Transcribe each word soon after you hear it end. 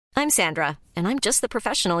I'm Sandra, and I'm just the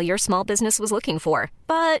professional your small business was looking for.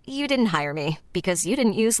 But you didn't hire me because you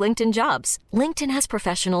didn't use LinkedIn Jobs. LinkedIn has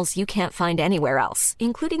professionals you can't find anywhere else,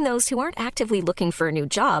 including those who aren't actively looking for a new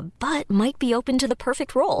job, but might be open to the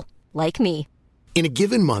perfect role, like me. In a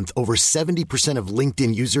given month, over 70% of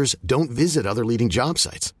LinkedIn users don't visit other leading job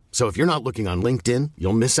sites. So if you're not looking on LinkedIn,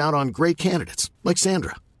 you'll miss out on great candidates like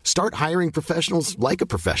Sandra. Start hiring professionals like a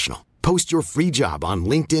professional. Post your free job on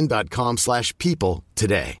linkedin.com/people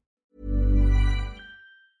today.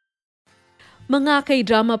 Mga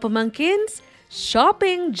K-drama pamangkins,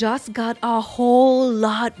 shopping just got a whole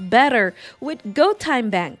lot better with GoTime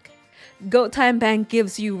Bank. GoTime Bank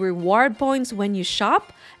gives you reward points when you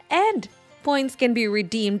shop, and points can be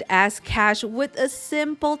redeemed as cash with a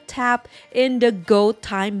simple tap in the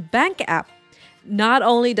GoTime Bank app. Not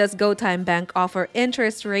only does GoTime Bank offer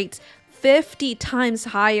interest rates 50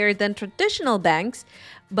 times higher than traditional banks,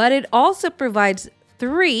 but it also provides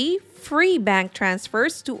 3 free bank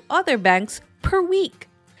transfers to other banks per week.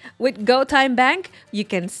 With GoTime Bank, you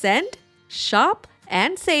can send, shop,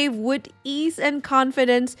 and save with ease and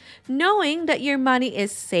confidence, knowing that your money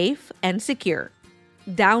is safe and secure.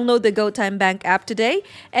 Download the GoTime Bank app today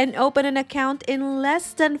and open an account in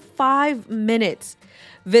less than 5 minutes.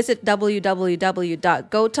 Visit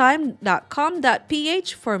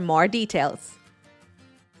www.gotime.com.ph for more details.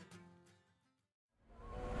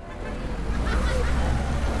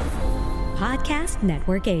 Podcast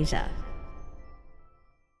Network Asia.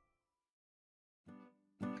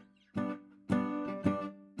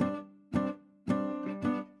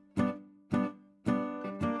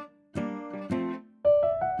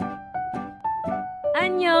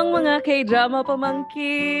 Annyeong mga K-drama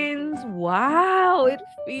pamangkins! Wow! It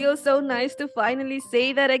feels so nice to finally say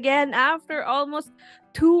that again after almost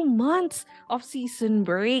 2 months of season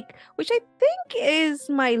break, which I think is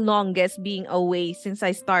my longest being away since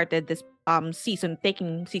I started this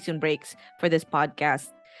taking season breaks for this podcast.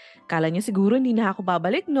 Kala niyo siguro hindi na ako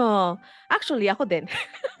babalik, no? Actually, ako din.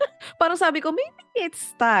 Parang sabi ko, maybe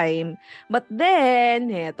it's time. But then,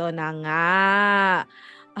 eto na nga.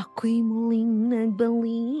 Ako'y muling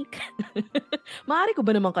nagbalik. Maaari ko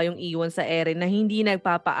ba naman kayong iwan sa ere na hindi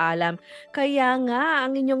nagpapaalam? Kaya nga,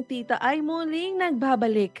 ang inyong tita ay muling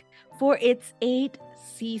nagbabalik for its 8th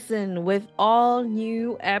season with all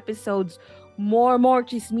new episodes. More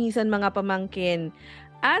chismisan mga pamangkin.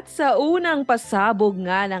 At sa unang pasabog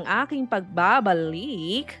nga ng aking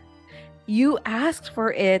pagbabalik, you asked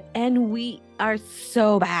for it and we are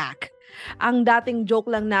so back. Ang dating joke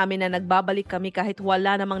lang namin na nagbabalik kami kahit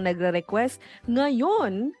wala namang nagre-request,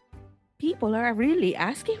 ngayon, people are really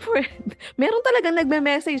asking for it. Meron talagang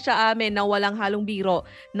nagme-message sa amin na walang halong biro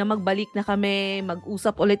na magbalik na kami,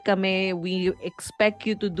 mag-usap ulit kami. We expect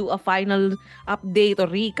you to do a final update or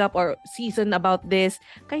recap or season about this.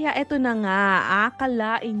 Kaya eto na nga,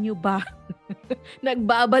 akalain nyo ba?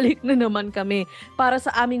 Nagbabalik na naman kami para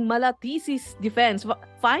sa aming thesis defense,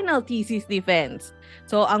 final thesis defense.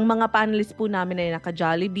 So, ang mga panelists po namin ay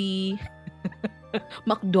naka-Jollibee,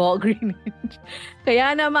 McDo, Greenwich.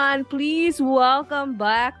 Kaya naman, please welcome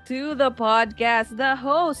back to the podcast, the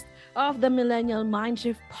host of the Millennial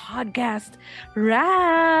Mindshift Podcast,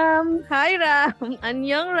 Ram! Hi, Ram!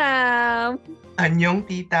 Annyeong, Ram! Annyeong,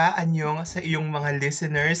 tita. Annyeong sa iyong mga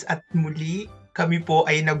listeners. At muli, kami po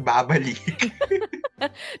ay nagbabalik.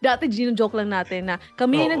 Dati gino-joke lang natin na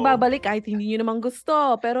kami ay nagbabalik kahit hindi nyo naman gusto.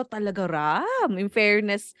 Pero talaga, Ram, in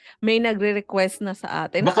fairness, may nagre-request na sa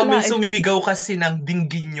atin. Baka may sumigaw kasi ng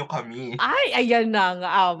dinggin nyo kami. Ay, ayan na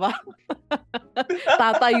nga, Aba.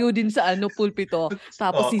 Tatayo din sa pulpito.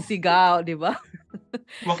 Tapos sisigaw, di ba?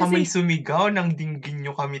 Baka may sumigaw ng dinggin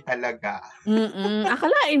nyo kami talaga.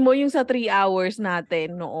 Akalain mo yung sa 3 hours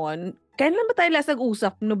natin noon. Kailan ba tayo last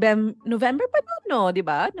nag-usap? November pa noon, no? Di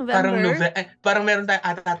ba? November? Parang meron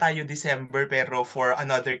tayo December pero for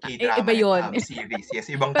another K-drama iba yun. Series.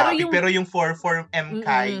 Yes, ibang topic. Pero yung for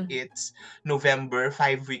MKAI, it's November,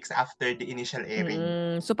 5 weeks after the initial airing.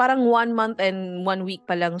 So parang 1 month and 1 week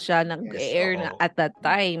pa lang siya nag-air na at that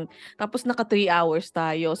time. Tapos naka 3 hours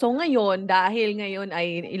tayo. So ngayon, dahil ngayon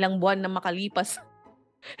ay ilang buwan na makalipas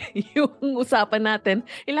yung usapan natin,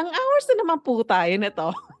 ilang hours na naman po tayo na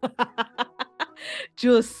to.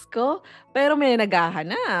 Diyos ko. Pero may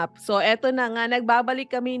naghahanap. So, eto na nga.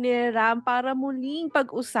 Nagbabalik kami ni Ram para muling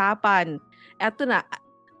pag-usapan. Eto na.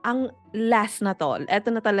 Ang last na to.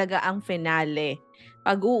 Eto na talaga ang finale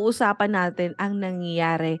pag-uusapan natin ang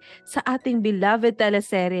nangyayari sa ating beloved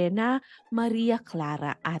teleserye na Maria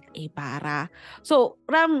Clara at Ibarra. So,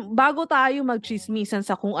 Ram, bago tayo magchismisan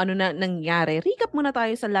sa kung ano na nangyari, recap muna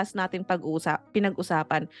tayo sa last nating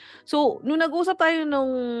pinag-usapan. So, nung nag-usap tayo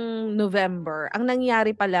nung November, ang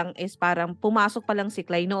nangyari pa lang is parang pumasok pa lang si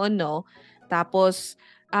Clay noon, no? Tapos,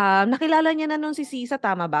 nakilala niya na nun si Sisa,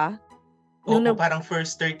 tama ba? Oo, parang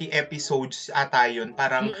first 30 episodes ata yun.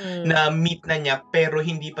 Parang na-meet na niya pero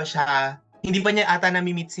hindi pa niya ata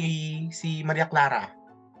na-meet si Maria Clara.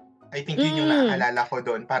 I think yun yung naaalala ko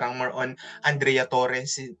doon. Parang more on Andrea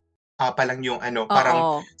Torres pa lang yung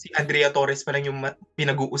parang si Andrea Torres pa lang yung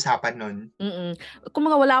pinag-uusapan nun. Kung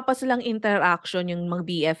mga wala pa silang interaction yung mga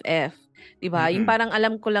BFF. Diba? Yung parang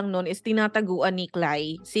alam ko lang noon is tinataguan ni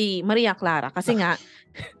Clay si Maria Clara kasi nga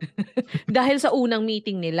dahil sa unang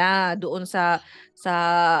meeting nila doon sa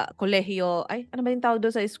kolehiyo, ay ano ba yung tawag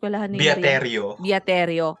doon sa eskwelahan ni Beaterio.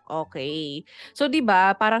 Beaterio. Okay. So 'di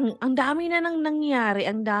ba, parang ang dami na nang nangyari,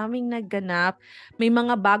 ang daming nagganap. May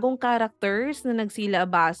mga bagong characters na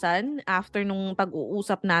nagsilabasan after nung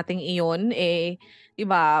pag-uusap nating iyon 'di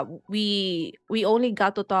ba? We only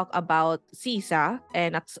got to talk about Sisa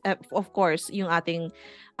and of course yung ating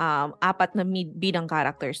apat na bidang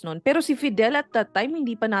characters noon. Pero si Fidel at that time,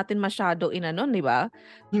 hindi pa natin masyado inanon, di ba?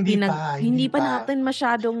 Hindi pa natin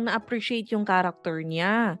masyadong na-appreciate yung character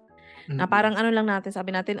niya. Na parang ano lang natin, sabi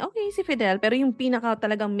natin, okay, si Fidel, pero yung pinaka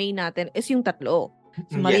talagang main natin is yung tatlo.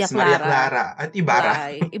 Si Maria Clara at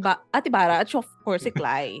Ibarra. At Ibarra, at of course si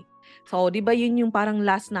Clay. So, di ba yun yung parang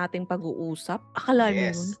last nating pag-uusap? Akala mo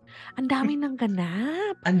yun? Ang dami nang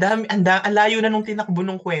ganap. Ang layo na nung tinakbo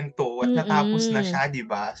ng kwento at natapos na siya, di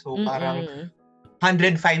ba? So, parang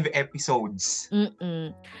 105 episodes.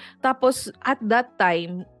 Tapos, at that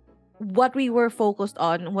time, what we were focused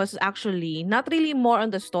on was actually not really more on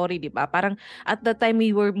the story, di ba? Parang at that time, we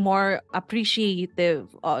were more appreciative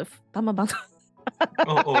of, tama ba?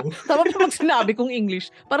 Oo. Tama pa pag sinabi kong English.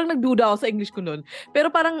 Parang nagduda ako sa English ko nun. Pero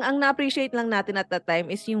parang ang na-appreciate lang natin at that time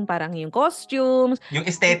is yung parang yung costumes. Yung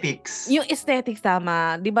aesthetics. Yung aesthetics,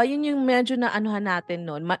 tama. Diba? Yun yung medyo na anuhan natin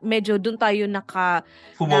nun. Medyo dun tayo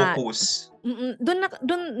focus.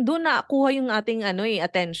 Doon na kuha yung ating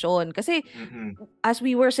attention. Kasi as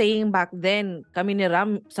we were saying back then, kami ni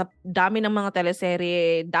Ram, sa dami ng mga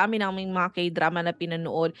teleserye, dami ng mga K-drama na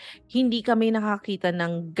pinanood, hindi kami nakakita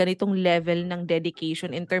ng ganitong level ng dedication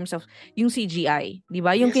in terms of yung CGI. Di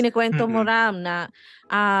ba? Yung kinikwento mo, Ram, na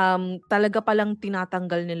talaga palang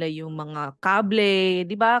tinatanggal nila yung mga kable.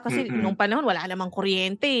 Di ba? Kasi nung panahon, wala namang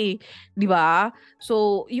kuryente. Di ba?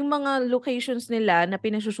 So, yung mga locations nila na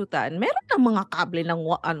pinasusutan, meron ng mga kable ng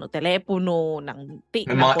telepono, ng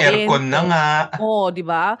mga aircon na nga. Oh, 'di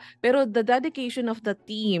ba? Pero the dedication of the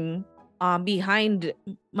team behind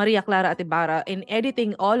Maria Clara at Ibarra in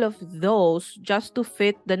editing all of those just to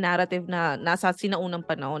fit the narrative na nasa sinaunang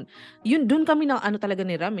panahon. Yun dun kami na talaga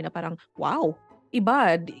ni Rami na parang wow.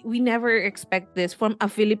 Iba, we never expect this from a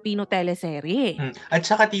Filipino teleserye. At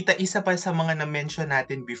saka tita, isa pa sa mga na-mention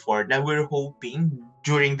natin before na we're hoping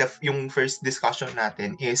during yung first discussion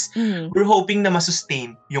natin is we're hoping na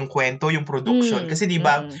masustain yung kwento, yung production. Kasi di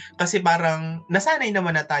ba, kasi parang nasanay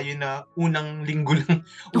naman na tayo na unang linggo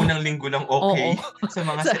lang okay sa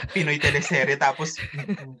mga Pinoy teleserye tapos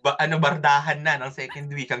bardahan na ng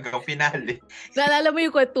second week hanggang finale. Naalala mo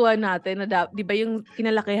yung kwentuhan natin na di ba yung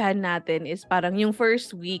kinalakihan natin is parang yung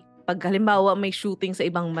first week, pag halimbawa may shooting sa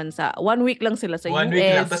ibang bansa, 1 week lang sila sa US. 1 week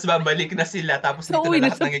lang, tapos babalik na sila, tapos dito na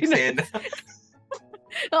lahat ng eksena.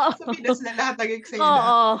 Sa Pinas na lahat ng eksena.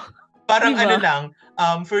 Parang diba?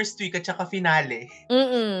 First week at saka finale.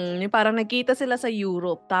 Parang nagkita sila sa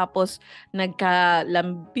Europe, tapos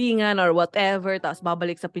nagkalambingan or whatever, tapos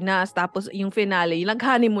babalik sa Pinas, tapos yung finale, yung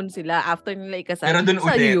nag-honeymoon sila after nila ikasal sa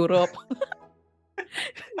ulit. Europe.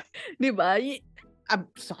 Diba?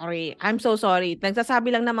 Sorry. I'm so sorry.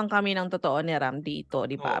 Nagsasabi lang naman kami ng totoo ni Ram dito,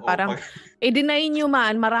 di ba? Parang, deny nyo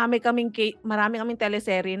man, marami kaming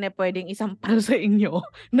teleserye na pwedeng isampal sa inyo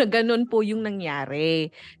na ganun po yung nangyari.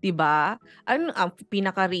 Di ba? Ang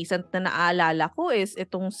pinaka-recent na naalala ko is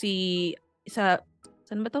itong saan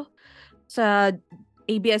ba to? Sa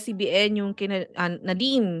ABS-CBN, yung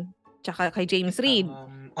Nadine, tsaka kay James Reid.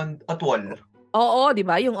 Otwal. Oo, di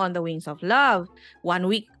ba? Yung On the Wings of Love. 1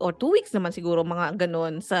 week or 2 weeks naman siguro mga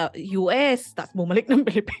ganun sa US. Tapos bumalik ng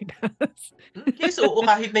Pilipinas. Yes, oo.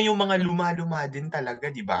 Kahit na yung mga luma-luma din talaga,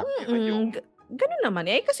 di ba? Ganun naman.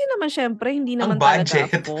 Kasi naman syempre, hindi naman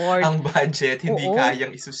budget, talaga afford. Ang budget, hindi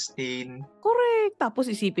kayang isustain. Correct. Tapos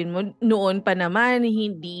isipin mo, noon pa naman,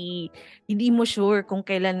 hindi mo sure kung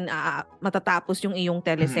kailan matatapos yung iyong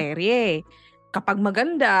teleserye. kapag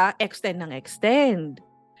maganda, extend ng extend.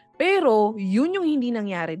 Pero, yun yung hindi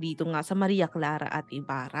nangyari dito nga sa Maria Clara at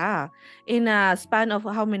Ibarra. In a span of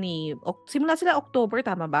how many? Simula sila October,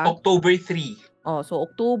 tama ba? October 3. So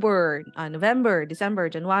October, November, December,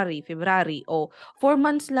 January, February. 4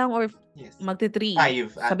 months lang or Yes. magti-3.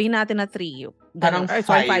 5. Sabihin natin na 3. Parang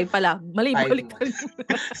Sorry, 5. 5 pala. Mali, 5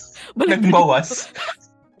 balik Nagbawas.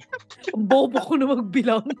 Bobo ko na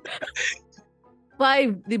magbilang.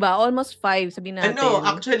 5, di ba? Almost 5, sabihin natin.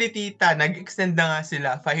 Actually, tita, nag-extend na nga sila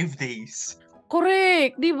 5 days.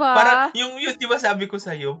 Correct, di ba? Para yung di ba sabi ko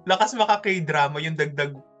sa'yo, lakas maka-K-drama yung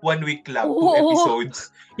dagdag 1 week lang, 2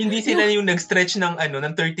 episodes. Hindi sila yung nag-stretch ng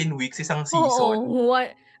 13 weeks, isang season.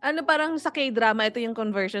 Parang sa K-drama, ito yung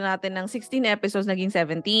conversion natin ng 16 episodes naging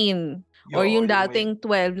 17. Or yung dating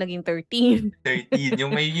 12 naging 13. 13.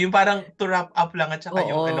 Yung parang to wrap up lang at saka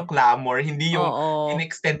yung clamor. Hindi yung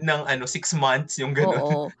in-extend ng 6 months, yung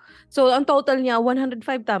gano'n. So, ang total niya,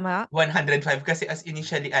 105, tama? 105 kasi as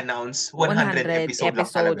initially announced, 100 episode lang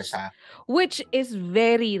talaga siya. Which is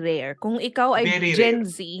very rare. Kung ikaw ay Very Gen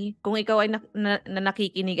rare. Z, kung ikaw ay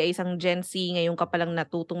nakikinig ay isang Gen Z, ngayon ka palang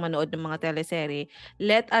natutong manood ng mga teleserye,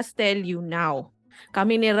 let us tell you now.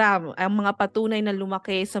 Kami ni Ram, ang mga patunay na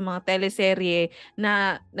lumaki sa mga teleserye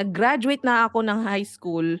na nag-graduate na ako ng high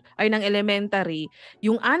school, ay ng elementary,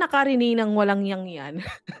 yung Anak Kareninang Walang Yang Yan.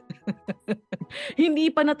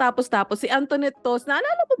 Hindi pa natapos-tapos. Si Antoinette Tos,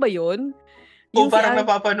 naalala mo ba yun? Parang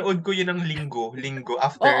napapanood ko yun ng linggo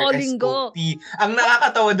after Linggo. SOT. Ang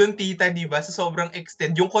nakakatawa doon, tita, di ba, sa sobrang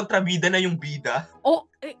extend, yung kontrabida na yung bida.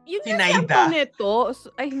 Yun si si Antoinette Tos.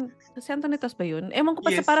 Si Antoinette Tos ba yun? Ewan ko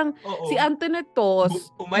pa sa parang si Antoinette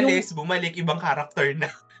Tos. Bumalik, ibang character na.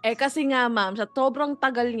 Kasi nga ma'am, sa sobrang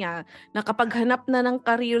tagal niya, nakapaghanap na ng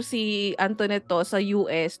career si Antoinette Tos sa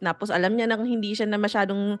US, tapos alam niya nang hindi siya na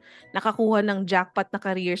masyadong nakakuha ng jackpot na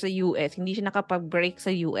career sa US, hindi siya nakapag-break sa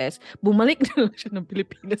US, bumalik na lang siya ng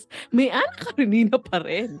Pilipinas. May Anak Karenina pa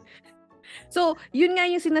rin. So, yun nga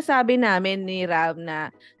yung sinasabi namin ni Ram na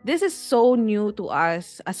this is so new to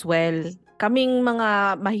us as well. Kaming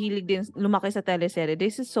mga mahilig din lumaki sa teleserye,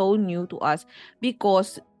 this is so new to us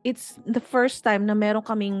because it's the first time na meron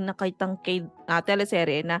kaming nakitang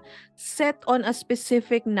teleserye na set on a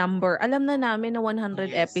specific number. Alam na namin na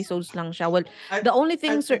 100 episodes lang siya. Well, the only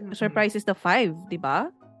thing surprise is the 5, di ba?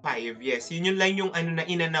 5, yes. Yun lang yung na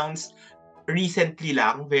in-announce recently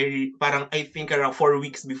lang, parang I think around 4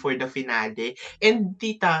 weeks before the finale. And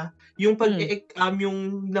tita, yung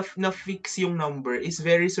yung na-fix yung number is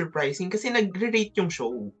very surprising kasi nagre-rate yung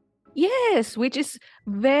show. Yes, which is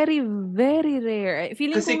very, very rare.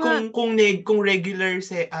 Feeling kasi ko kung regular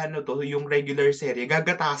yung regular serye,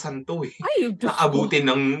 gagatasan to eh. Ay, naabutin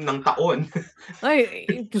ng taon. Ay,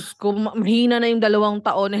 Diyos ko, mahina na yung 2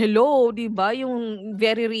 taon. Hello, di ba? Yung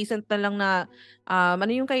very recent na lang na, ano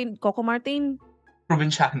yung kay Coco Martin?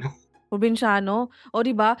 Probinsyano. O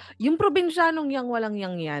di ba? Yung probinsyanong Yang Walang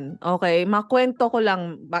Yang yan. Okay, makwento ko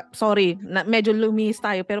lang. Sorry, medyo lumihis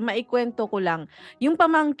tayo pero maikwento ko lang. Yung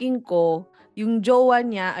pamangkin ko, yung jowa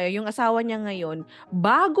niya, yung asawa niya ngayon,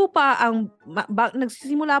 bago pa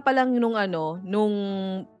nagsisimula pa lang nung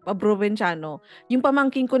probinsyano, yung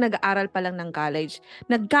pamangkin ko nag-aaral pa lang ng college.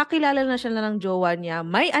 Nagkakilala na siya ng jowa niya.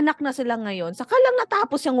 May anak na sila ngayon. Saka lang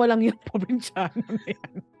natapos yung Walang Yang probinsyano na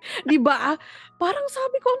yan. Diba? Parang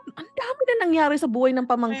sabi ko, ang dami na nangyari sa buhay ng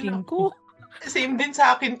pamangkin ko. Same din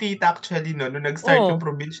sa akin, tita, actually, nung nag-start yung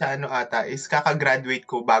probinsyano ata, is kakagraduate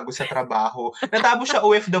ko bago sa trabaho. Natapos siya,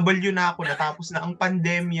 OFW na ako, natapos na ang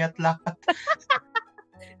pandemya at lahat.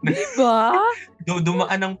 Diba?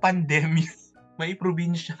 Dumaan ang pandemya, may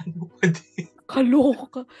probinsyano pa din.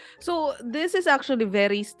 Kaloka. So, this is actually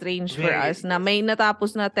very strange for us na may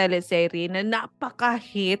natapos na teleserye na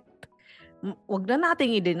napaka-hit. Wag na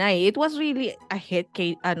nating i-deny. It was really a hit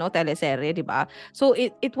teleserye, di ba? So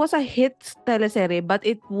it was a hit teleserye but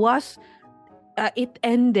it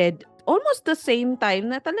ended almost the same time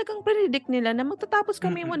na talagang predict nila na magtatapos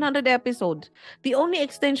kami 100 episodes. The only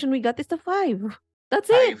extension we got is the 5. That's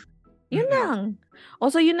it. Yun lang.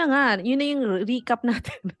 So yun na nga. Yun na yung recap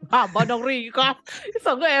natin. Haba ng recap.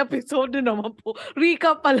 Isang episode na naman po.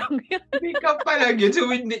 Recap pa lang yan. Recap pa lang yun. So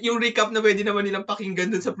yung recap na pwede naman nilang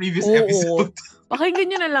pakinggan dun sa previous episode.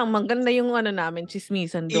 Pakinggan nyo na lang. Maganda yung namin,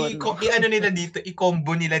 chismisan doon.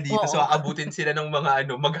 I-combo nila dito. So aabutin sila ng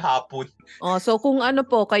mga maghapon. So kung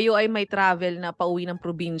kayo ay may travel na pauwi ng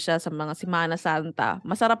probinsya sa mga Semana Santa,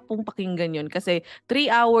 masarap pong pakinggan yun kasi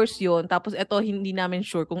 3 hours yun. Tapos ito, hindi namin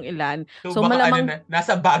sure kung ilan. So malamang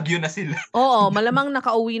nasa Baguio na sila. Oo, malamang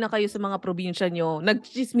nakauwi na kayo sa mga probinsya nyo.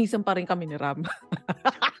 Nagchismisan pa rin kami ni Ram.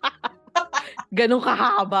 Ganun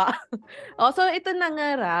kahaba. So ito na nga,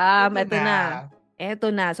 Ram. Ito Ito na. na. Ito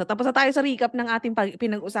na. So tapos na tayo sa recap ng ating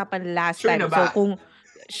pinag-usapan last Sure time. na So ba? kung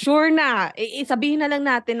sure na, sabihin na lang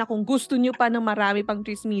natin na kung gusto nyo pa ng marami pang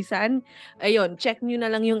chismisan, ayun, check nyo na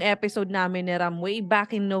lang yung episode namin ni Ram way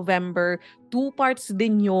back in November. 2 parts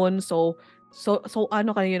din yun. So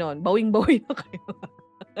ano kayo nun? Bawing-bawing na kayo.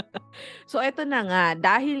 So eto na nga,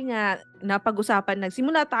 dahil nga napag-usapan,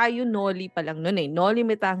 nagsimula tayo Noli pa lang noon Noli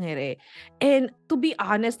Me Tangere. And to be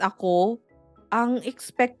honest ako, ang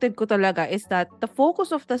expected ko talaga is that the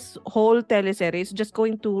focus of this whole teleseries is just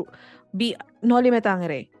going to be Noli Me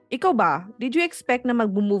Tangere. Ikaw ba? Did you expect na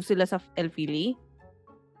mag-move sila sa Elfili?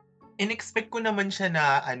 In-expect ko naman siya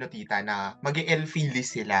na tita, na mag-Elfili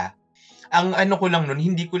sila. Ang ano ko lang nun,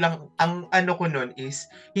 ang ano ko nun is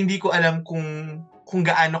hindi ko alam kung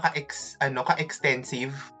gaano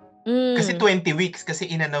ka-extensive. Kasi 20 weeks kasi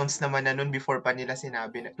in-announce naman na nun before pa nila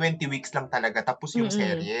sinabi na 20 weeks lang talaga tapos yung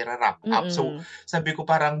serye wrap up. So sabi ko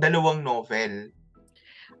parang 2 novel.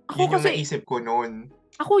 Yun yung naisip ko nun.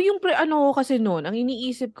 Ako yung kasi nun, ang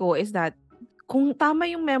iniisip ko is that kung tama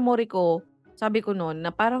yung memory ko, sabi ko nun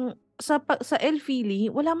na parang sa Elfili,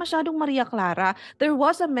 wala masyadong Maria Clara. There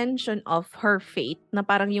was a mention of her fate na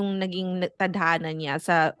parang yung naging tadhana niya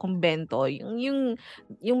sa kumbento, yung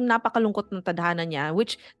napakalungkot ng tadhana niya,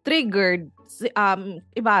 which triggered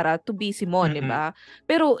Ibarra to be Simon, di ba?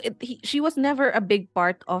 Pero she was never a big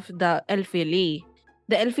part of the Elfili.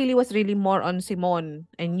 The Elfili was really more on Simon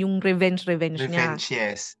and yung revenge niya. Revenge,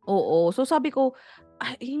 yes. Oo. So sabi ko,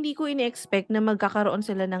 hindi ko ini-expect na magkakaroon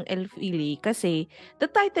sila ng Elfili kasi the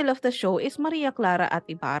title of the show is Maria Clara at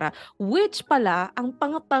Ibarra, which pala, ang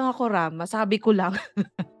pangapanga ko, Ram, sabi ko lang,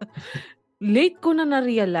 late ko na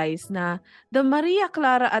na-realize na the Maria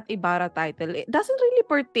Clara at Ibarra title, it doesn't really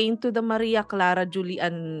pertain to the Maria Clara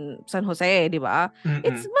Julian San Jose, di ba?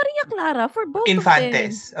 It's Maria Clara for both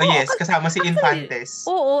Infantes. of them. Yes, kasama si Infantes.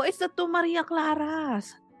 Oo, it's the two Maria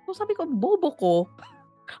Claras. So sabi ko, bobo ko.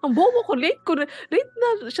 Ang bobo ko, late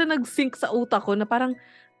na siya nag-sync sa utak ko na parang,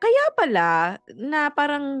 kaya pala, na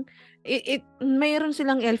parang, mayroon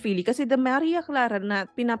silang Elfili kasi the Maria Clara na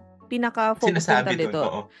pinaka-focus nila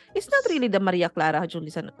dito. It's not really the Maria Clara Julian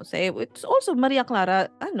San Jose. It's also Maria Clara,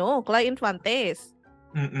 Clay Infantes.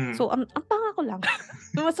 So, ang tanga ko lang.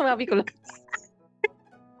 Masabi ko lang.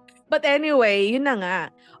 But anyway, yun na nga.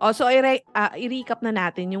 So, i-recap na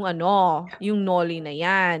natin yung yung Noli na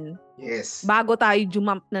yan. Yes. Bago tayo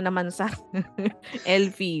jump na naman sa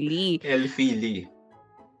Elfili.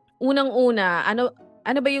 Unang-una,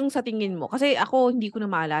 ano ba yung sa tingin mo? Kasi ako, hindi ko na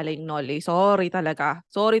maalala yung Noli. Sorry talaga.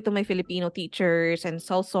 Sorry to my Filipino teachers and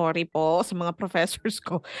so sorry po sa mga professors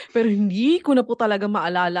ko. Pero hindi ko na po talaga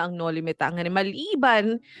maalala ang Noli Me Tangere.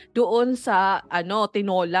 Maliban doon sa,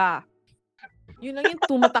 Tinola. Yun lang yung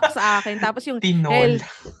tumatak sa akin. Tapos yung Tinola.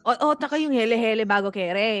 Taka yung hele-hele bago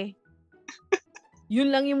kere. Yun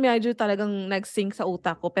lang yung medyo talagang nag-sync sa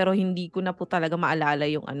utak ko pero hindi ko na po talaga maalala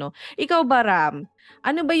yung Ikaw ba, Ram?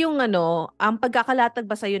 Ano ba yung ang pagkakalatag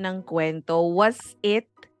ba sa'yo ng kwento? Was it,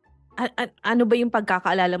 ano ba yung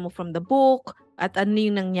pagkakaalala mo from the book? At ano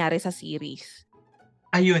yung nangyari sa series?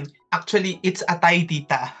 Ayun, actually, it's a tie,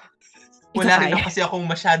 tita. Wala rin kasi akong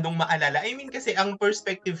masyadong maalala. I mean, kasi ang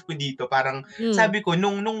perspective ko dito, parang sabi ko,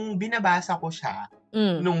 nung binabasa ko siya,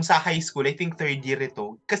 nung sa high school, I think 3rd year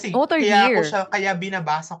ito. Kasi kaya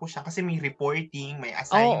binabasa ko siya kasi may reporting, may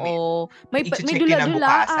assignment. May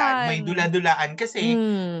dula-dulaan. May dula-dulaan. Kasi,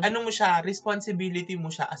 mo siya, responsibility mo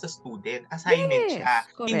siya as a student. Assignment siya.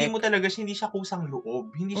 Correct. Hindi siya kusang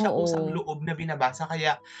loob. Hindi siya kusang loob na binabasa.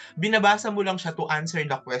 Kaya, binabasa mo lang siya to answer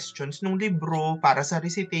the questions nung libro para sa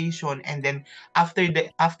recitation, and then, after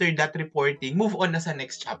that reporting, move on na sa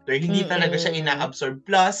next chapter. Hindi talaga siya ina-absorb.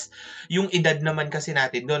 Plus, yung edad naman kasi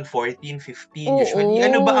natin doon 14, 15 usually.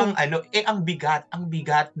 Ano ba ang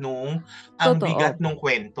bigat nung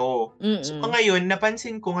kwento. So ngayon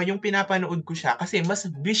napansin ko ngayong pinapanood ko siya kasi mas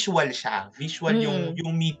visual siya. Visual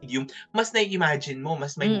yung medium. Mas na-imagine mo,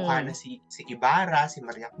 mas may mukha na si Ibarra, si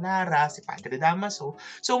Maria Clara, si Padre Damaso.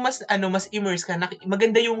 So mas immerse ka.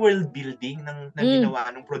 Maganda yung world building ng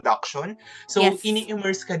ginawa ng production. So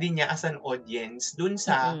ini-immerse ka din niya as an audience dun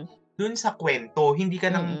sa kwento. Hindi ka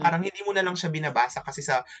parang hindi mo na lang siya binabasa kasi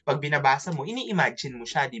sa pag binabasa mo, ini-imagine mo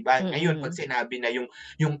siya, di ba? Ngayon, pag sinabi na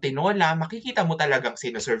yung tinola, makikita mo talagang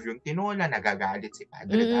sinoserve yung tinola, nagagalit si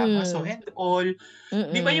Padre Damaso and all.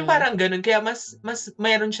 Di ba yung parang ganun? Kaya mas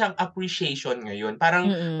mayroon siyang appreciation ngayon. Parang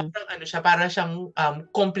siyang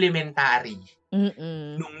complementary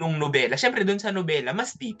Mm. nung nobela. Siyempre doon sa nobela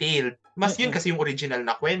mas detailed. Mas yun Mm. kasi yung original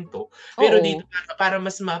na kwento. Pero dito Oo. para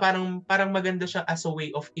mas parang maganda siya as a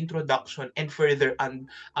way of introduction and further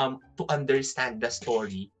to understand the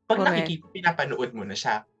story. Pag Correct. pinapanood mo na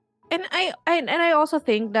siya. And I also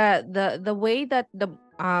think that the way that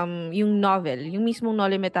yung novel, yung mismong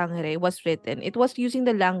Noli Me Tangere was written, it was using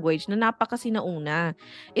the language na napakasinauna.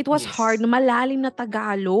 It was hard, Yes. na malalim na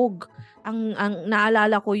Tagalog. Ang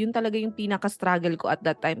naalala ko, yun talaga yung pinaka-struggle ko at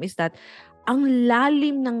that time is that ang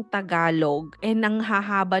lalim ng Tagalog and ang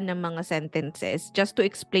hahaba ng mga sentences just to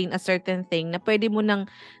explain a certain thing na pwede mo nang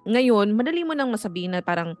ngayon, madali mo nang masabihin na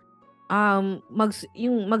parang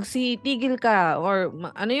yung magsitigil ka or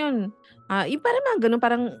ano yun, yung parang mga gano'n,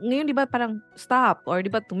 parang ngayon 'di ba parang stop or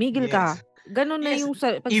 'di ba tumigil ka, Yes. gano'n na Yes. yung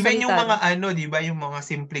Even yung pagsasalita. mga ano, 'di ba, yung mga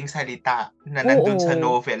simpleng salita na nandun sa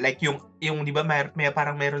Oo. novel. Like yung 'di ba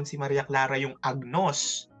parang meron si Maria Clara yung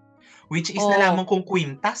Agnos. Which is Oh, nalaman kong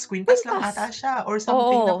kwintas lang ata kwintas. siya or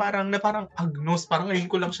something na Oo. parang Agnos, parang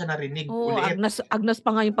ngayon ko lang siya narinig Oo, ulit. Agnas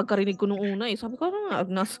pa nga yung pagkarinig ko nung una, eh. Sabi ko, "Ano nga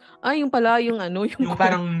Agnas?" Yung pala yung ano, yung Yung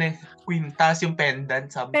parang kwintas, yung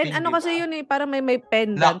pendant something, ano 'di kasi ba? yun, eh, parang may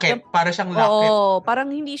pendant na Locket, para siyang locket. oo,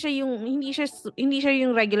 parang hindi siya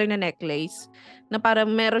yung regular na necklace, na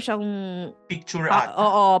parang meron siyang Picture ata.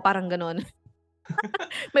 oo, parang gano'n.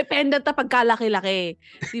 May pendant na pagkalaki-laki,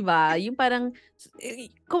 'di ba? Yung parang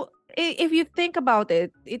if you think about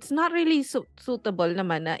it, it's not really suitable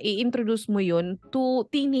naman na i-introduce mo yun to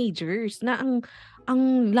teenagers na ang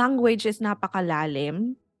language is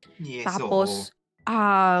napakalalim. Yes, oo. Tapos,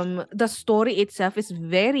 the story itself is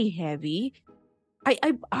very heavy. I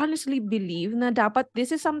honestly believe na dapat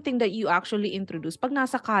this is something that you actually introduce 'pag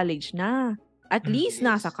nasa college na. At least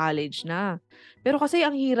nasa Yes. college na. Pero kasi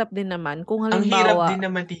ang hirap din naman kung Ang hirap halimbawa din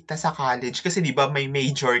naman tita sa college kasi 'di ba may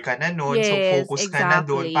major ka na nun, so yes, focus ka na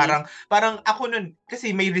dun. exactly. Parang ako nun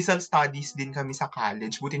kasi may Rizal Studies din kami sa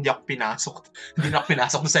college, buti hindi ako pinasok. Hindi na ako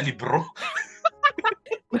pinasok dun sa libro.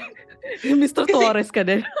 Mr. Kasi Torres ka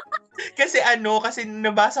din. kasi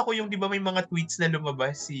nabasa ko yung 'di ba may mga tweets na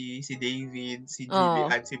lumabas si David, si Oo.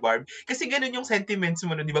 Jillian, si Barb. Kasi gano'n yung sentiments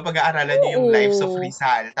mo nun 'di ba pag-aaralan niyo yung lives of Oo.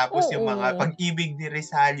 Rizal, tapos yung mga Oo. pag-ibig ni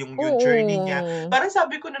Rizal, yung journey niya. Oo. Parang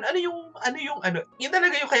sabi ko nun, yun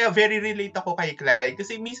talaga yung kaya very relate ako kay Clyde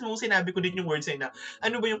kasi mismo sinabi ko din yung words na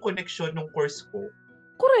ano ba yung connection nung course ko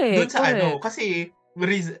dun Correct, sa correct. kasi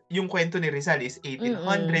yung kwento ni Rizal is Mm.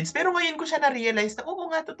 1800s pero ngayon ko siya na-realize na oo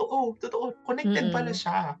nga totoo, connected pala Mm.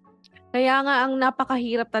 siya. Kaya nga ang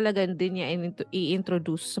napakahirap talaga din niya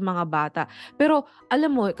i-introduce sa mga bata. Pero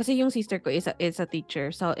alam mo kasi yung sister ko is a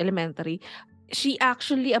teacher sa elementary. She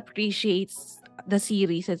actually appreciates the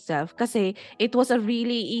series itself kasi it was a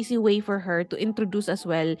really easy way for her to introduce as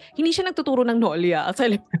well. Hindi siya nagtuturo ng Nolia sa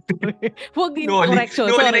elementary. Wag din Noli,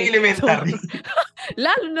 correction, Noli ng sorry. elementary.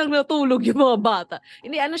 Lalo nang natulog yung mga bata.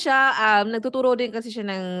 Hindi ano siya, nagtuturo din kasi siya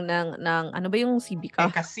ng ano ba yung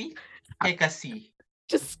CBCA? Hekasi? Hekasi.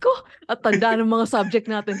 Diyos ko, at tanda ng mga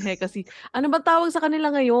subject natin, Hekasi. Ano bang tawag sa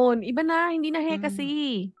kanila ngayon? Iba na, hindi na Hmm,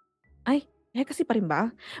 Hekasi. Ay, Hekasi pa rin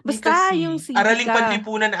ba? Basta yung Hekasi. Araling CBCA,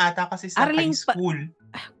 Panlipunan ata kasi sa high Araling pa school.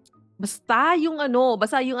 basta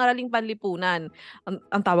yung Araling Panlipunan.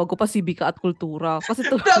 Ang tawag ko pa CBCA at Kultura. Kasi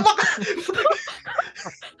Tama ka!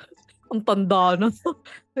 ang tanda na.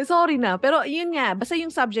 Sorry na. Pero yun nga, basta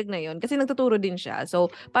yung subject na yun, kasi nagtuturo din siya.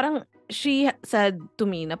 So, parang she said to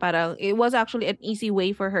me na parang it was actually an easy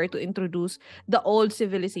way for her to introduce the old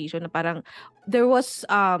civilization na parang there was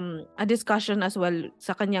a discussion as well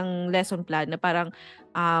sa kanyang lesson plan na parang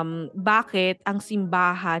bakit ang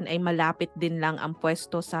simbahan ay malapit din lang ang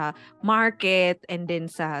pwesto sa market and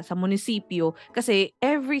then sa munisipyo kasi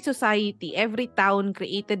every society, every town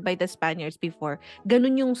created by the Spaniards before,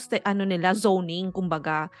 ganun yung ano nila zoning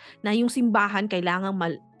kumbaga na yung simbahan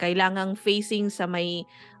kailangang facing sa may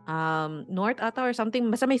north ata or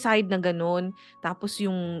something, basta may side na ganun. Tapos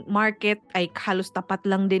yung market ay halos tapat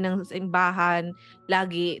lang din ng simbahan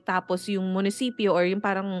lagi. Tapos yung munisipyo or yung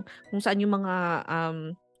parang kung saan yung mga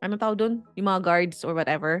ano tawag doon? Yung mga guards or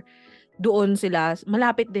whatever, doon sila,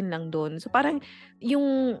 malapit din lang doon. So parang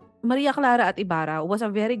yung Maria Clara at Ibarra was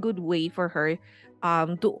a very good way for her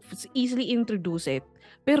to easily introduce it.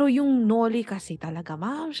 Pero yung Noli kasi talaga,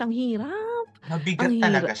 ma'am, siyang hirap. Ang Mabigat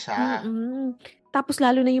talaga hirap. siya. Tapos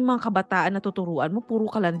lalo na yung mga kabataan na tuturuan mo, puro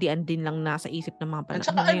kalandian din lang nasa isip ng mga At panahon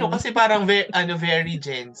saka ngayon. kasi parang very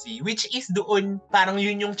Gen Z, which is doon, parang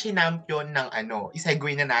yun yung chinampion ng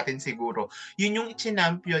isegue na natin siguro. Yun yung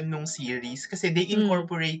chinampion nung series kasi they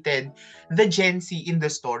incorporated the Gen Z in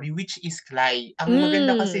the story, which is Clay. Ang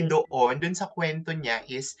maganda kasi Hmm. doon sa kwento niya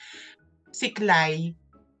is, si Clay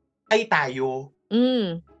ay tayo.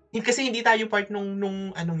 Hmm. Kasi hindi tayo part nung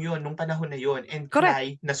anong yun, nung panahon na yun. And Correct. Clay,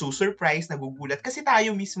 nasusurprise, nagugulat. Kasi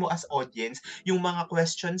tayo mismo as audience, yung mga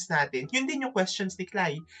questions natin, yun din yung questions ni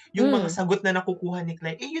Clay. Yung mga sagot na nakukuha ni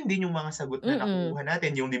Clay, yun din yung mga sagot na nakukuha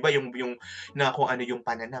natin. Yung, di ba, yung na kung ano yung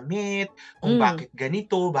pananamit, kung bakit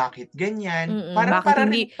ganito, bakit ganyan.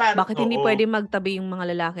 Bakit hindi pwede magtabi yung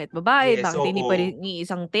mga lalaki at babae? Yes, Bakit hindi pwede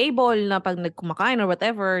isang table na pag nagkumakain or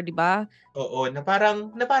whatever, di ba? Oo, na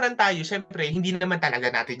parang tayo, syempre, hindi naman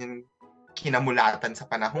talaga natin yung kinamulatan sa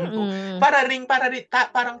panahon ko.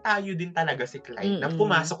 Parang tayo din talaga si Clyde na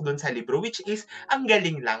pumasok doon sa libro, which is, ang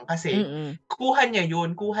galing lang kasi kuha niya,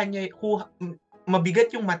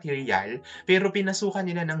 mabigat yung material, pero pinasukan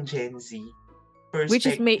nila ng Gen Z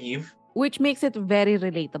perspective. Which makes it very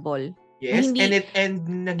relatable. Yes,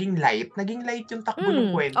 and naging light yung takbo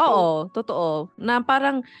ng kwento. Oo, totoo. Na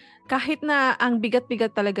parang kahit na ang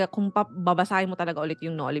bigat-bigat talaga kung babasahin mo talaga ulit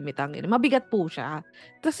yung No Limit Hangin, mabigat po siya.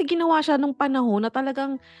 Kasi ginawa siya nung panahon na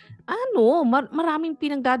talagang maraming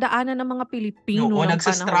pinagdadaanan ng mga Pilipino ng panahon na yun.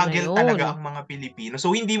 Nagsastruggle talaga ang mga Pilipino.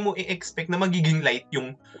 So hindi mo i-expect na magiging light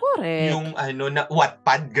yung yung na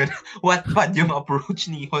Wattpad yung approach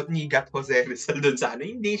ni Gat Jose Rizal doon sa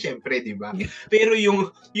hindi syempre, 'di ba? Pero yung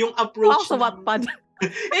approach sa Wattpad.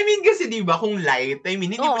 Kasi 'di ba kung light,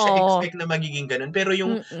 hindi mo siya expect na magiging ganun, pero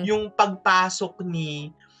yung pagpasok ni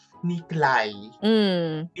Clay,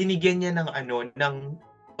 binigyan niya ng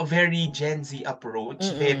a very Gen Z approach,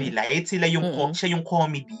 very light. Siya yung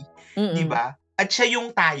comedy, 'di ba? At siya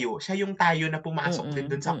yung tayo na pumasok din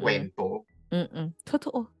dun sa kwento.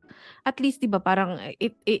 Totoo. At least 'di ba parang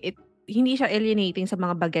it hindi siya alienating sa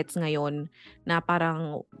mga bagets ngayon na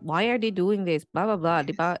parang why are they doing this, blah blah blah,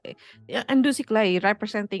 'di ba? Ando si Clay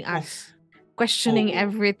representing us, questioning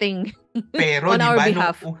everything pero on our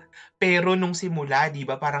behalf. Pero nung simula, 'di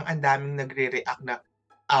ba, parang ang daming nagre-react na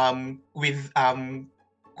with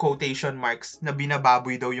quotation marks na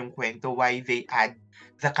binababoy daw yung kwento, why they add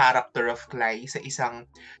the character of Clay sa isang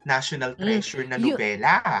national treasure na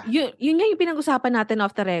nobela. Yun nga yung pinag-usapan natin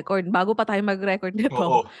off the record bago pa tayo mag-record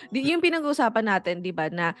nito. Yung pinag-usapan natin, 'di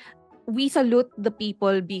ba, na we salute the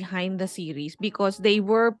people behind the series because they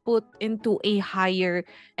were put into a higher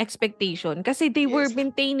expectation kasi they were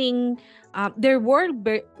maintaining their world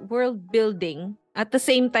building at the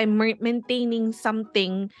same time maintaining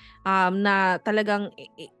something na talagang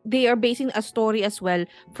they are basing a story as well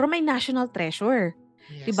from a national treasure.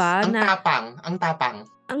 Yes. Diba? Ang tapang.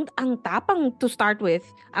 Ang tapang to start with.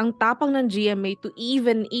 Ang tapang ng GMA to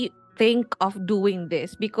even think of doing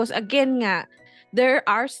this. Because again nga, there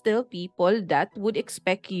are still people that would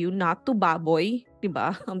expect you not to baboy.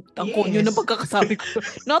 Diba? Ang konyo na pagkakasabi ko.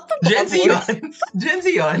 Not to baboy. Gen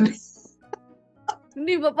Z yun.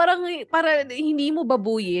 Di ba? Para hindi mo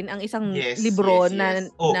babuyin ang isang libro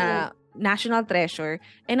na national treasure.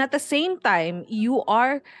 And at the same time, you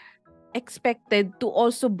are expected to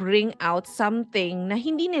also bring out something na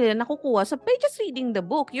hindi nila nakukuha by just reading the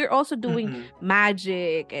book. You're also doing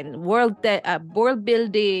magic and world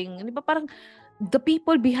building. Di ba? Parang the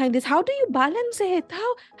people behind this, how do you balance it?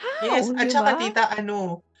 How? Yes, at diba? saka tita,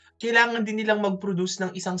 kailangan din nilang mag-produce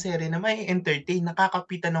ng isang serye na may entertain,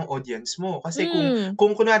 nakakapitan ng audience mo. Kasi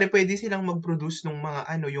kung kunwari pwede silang mag-produce ng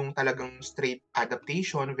mga yung talagang straight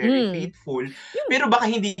adaptation, very faithful, pero baka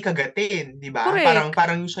hindi kagatin, 'di ba?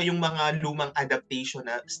 Parang siya yung mga lumang adaptation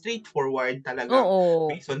na straightforward talaga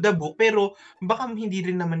based on the book, pero baka hindi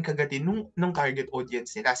rin naman kagatin nung target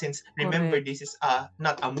audience nila, since remember this is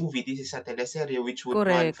not a movie, this is a teleserye which would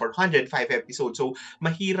run for 105 episodes. So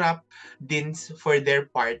mahirap din for their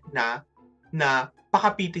part na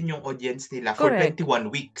pakapitin yung audience nila for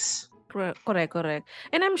 21 weeks. Correct.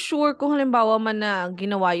 And I'm sure kung halimbawa man na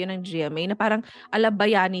ginawa yun ng GMA na parang ala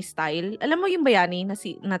Bayani style. Alam mo yung Bayani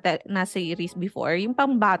na series before, yung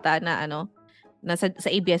pambata na sa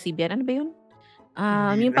ABS-CBN, ano ba yun?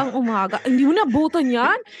 Yung pang umaga. Hindi mo nabutan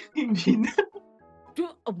yan? Hindi na.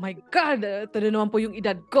 Oh my God, ito na naman po yung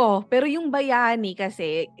edad ko. Pero yung Bayani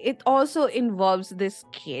kasi, it also involves these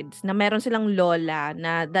kids na meron silang lola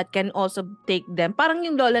na that can also take them. Parang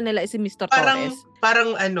yung lola nila is si Mr. Torres.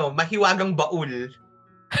 Parang mahiwagang baul.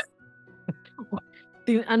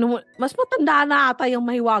 Mas matanda na ata yung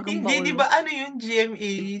mahiwagang baul. Hindi, di ba yun,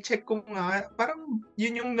 GMA? Check ko nga. Parang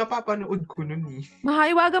yun yung napapanood ko nun eh.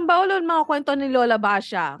 Mahiwagang baul, mga kwento ni Lola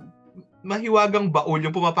Basyang. Mahiwagang baul,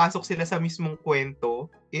 yung pumapasok sila sa mismong kwento.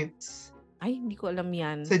 It's... Ay, hindi ko alam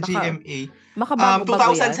yan. Sa GMA.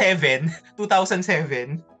 Makabago-bago 2007.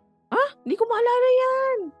 2007. Hindi ko maalala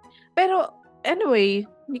yan. Pero, anyway,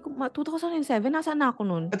 2007, nasaan na ako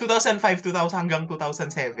nun? 2005, 2000 hanggang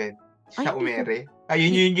 2007. Siya umere.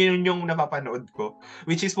 Ayun yun yung napapanood ko.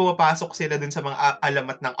 Which is pumapasok sila dun sa mga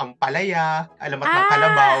alamat ng ampalaya, alamat ng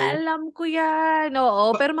kalabaw. Alam ko yan.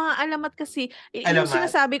 Oo, pero mga alamat kasi, yung Alamat.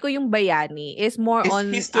 sinasabi ko yung bayani is more Is on...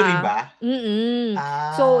 history ba?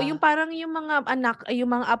 So, yung parang yung mga anak,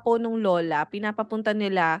 yung mga apo nung lola, pinapapunta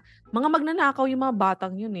nila, mga magnanakaw yung mga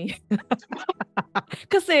batang yun eh.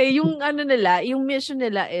 Kasi yung ano nila, yung mission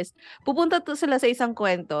nila is, pupunta to sila sa isang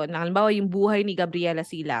kwento, na halimbawa yung buhay ni Gabriela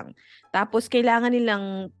Silang. Tapos kailangan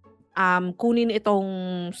nilang kunin itong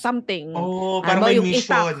something. Parang may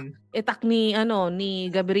mission. Itak ni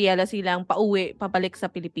Gabriela Silang pauwi, papalik sa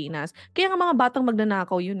Pilipinas. Kaya nga mga batang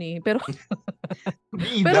magnanakaw yun eh. Pero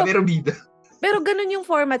bida. Pero ganun yung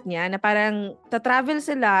format niya na parang ta-travel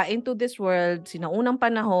sila into this world, sinaunang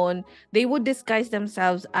panahon, they would disguise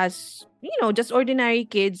themselves as, just ordinary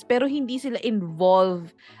kids, pero hindi sila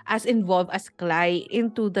involved as Clay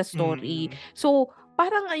into the story. So,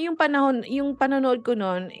 parang yung panonood ko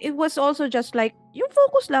noon, it was also just like, yung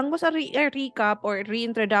focus lang was a recap or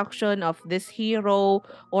reintroduction of this hero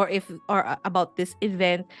or about this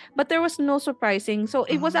event, but there was no surprising. So,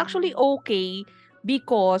 it was actually okay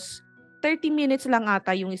because 30 minutes lang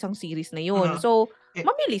ata yung isang series na yun. So,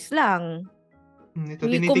 mabilis lang. Ito,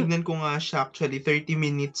 tinitignan ko nga siya. Actually, 30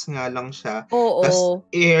 minutes nga lang siya. Oo. Tapos,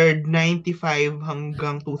 aired 95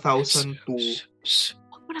 hanggang 2002.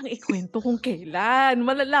 Huwag mo lang ikwento kung kailan.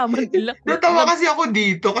 Malalaman nila. Natawa kasi ako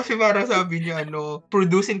dito kasi parang sabi niya,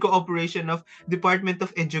 produced in cooperation of Department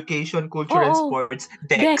of Education, Culture and Sports,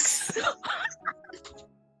 DEX.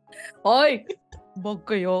 Hoy! Bag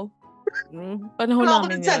kayo. Panahon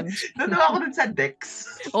namin yan. Natawa ako dun sa DEX.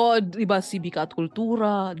 Diba, Sibika at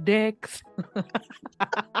Kultura, DEX.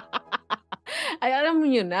 Ay, alam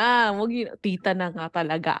niyo na, tita na nga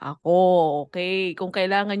talaga ako, okay? Kung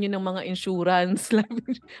kailangan niyo ng mga insurance,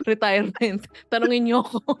 retirement, tanungin niyo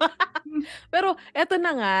ako. Pero, eto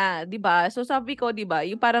na nga, diba? So, sabi ko, diba,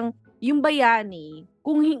 yung parang, yung bayani,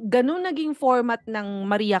 kung ganun naging format ng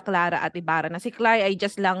Maria Clara at Ibarra, na si Clay ay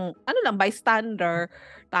just lang, bystander,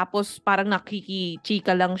 tapos parang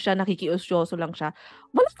nakikichika lang siya, nakikiusyoso lang siya,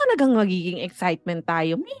 wala talagang magiging excitement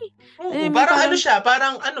tayo. Parang siya,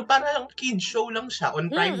 parang kid show lang siya on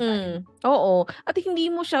prime time. Oo. At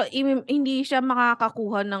hindi siya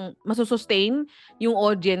makakakuha ng masusustain yung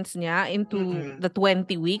audience niya into the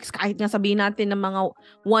 20 weeks. Kahit nga sabihin natin ng mga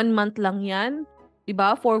 1 month lang yan.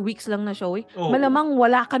 Diba? 4 weeks lang na show. Malamang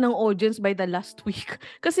wala ka ng audience by the last week.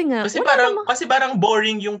 Kasi parang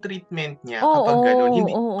boring yung treatment niya kapag ganun.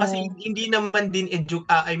 Kasi hindi naman din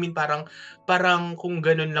parang kung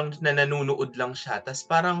ganun lang na nanonood lang siya. Tas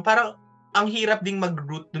parang ang hirap ding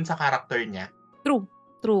mag-root dun sa character niya.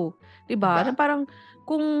 True. Diba? Parang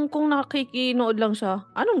kung nakikinood lang siya,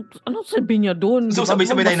 anong sabi niya doon? So,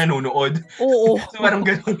 sabay-sabay tayo nanonood. Oo. So, parang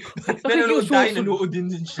gano'n. Nanonood tayo, nanonood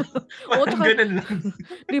din siya. Parang gano'n lang.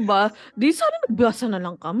 Diba? Di sana nagbasa na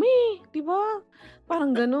lang kami. Diba?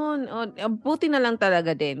 Parang gano'n. Buti na lang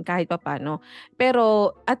talaga din, kahit papano.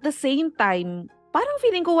 Pero, at the same time, parang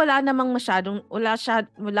feeling ko walang masyadong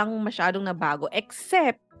nabago.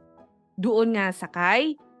 Except, doon nga sa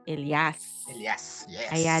kay Elias, yes.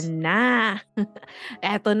 Ayan na.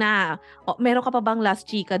 Eto na. Meron ka pa bang last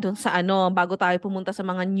chika dun sa bago tayo pumunta sa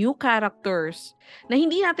mga new characters na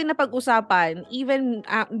hindi natin napag-usapan even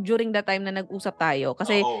during the time na nag-usap tayo?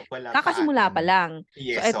 Kasi kakasimula pa lang.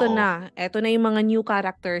 Yes, so eto na yung mga new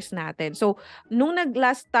characters natin. So, nung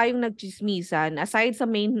last tayong nagchismisan, aside sa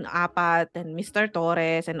main apat and Mr.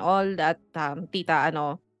 Torres and all that, tita,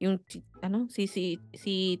 yung si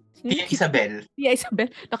Tia Isabel. Tia Isabel.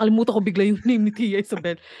 Nakalimutan ko bigla yung name ni Tia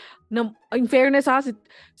Isabel. In fairness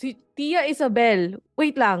si Tia Isabel,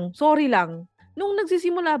 wait lang, sorry lang. Nung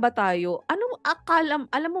nagsisimula ba tayo,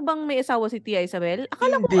 alam mo bang may asawa si Tia Isabel?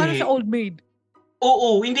 Akala ko siya old maid.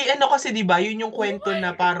 Oo, hindi kasi 'di ba, yun yung kwento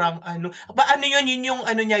na parang yun yung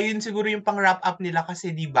niya, yun siguro yung pang-wrap up nila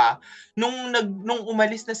kasi 'di ba, nung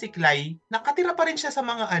umalis na si Clay, nakatira pa rin siya sa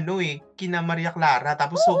mga kina Maria Clara,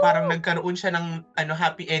 tapos so parang nagkaroon siya ng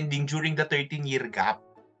happy ending during the 13-year gap.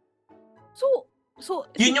 So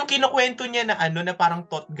yun yung kinukwento niya na na parang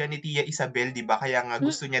totga ni Tia Isabel, 'di ba? Kaya nga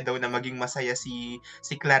gusto niya daw na maging masaya si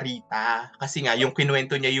Clarita kasi nga yung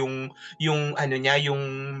kinuwento niya yung yung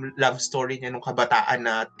love story niya nung kabataan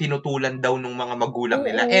na tinutulan daw nung mga magulang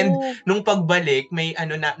nila. And nung pagbalik may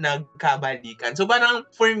na nagkabalikan. So parang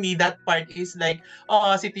for me that part is like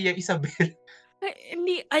si Tia Isabel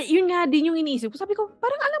yun nga din yung iniisip ko. Sabi ko,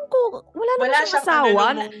 parang alam ko, wala siyang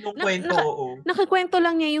asawa. Nung kwento, nakakwento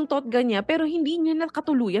lang niya yung totga niya, pero hindi niya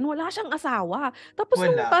nakatuluyan. Wala siyang asawa. Tapos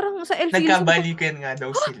parang sa LCL. Nagkabalikan nga daw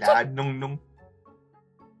sila nung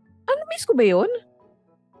miss ko ba yun?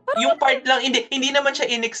 yung part lang, hindi naman siya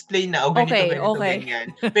in-explain na, ganito,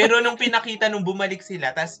 ganyan. Pero nung pinakita, nung bumalik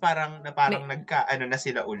sila, tas parang na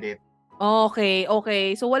sila ulit.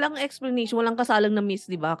 Okay. So, walang explanation, walang kasalang na miss,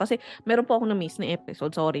 di ba? Kasi meron po ako na miss na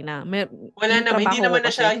episode. Sorry na. Wala naman.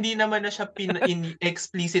 Hindi naman na siya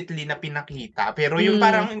explicitly na pinakita. Pero yung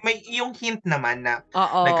parang may yung hint naman na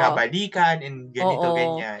nagkabalikan and ganito,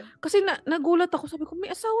 ganyan. Kasi nagulat ako. Sabi ko,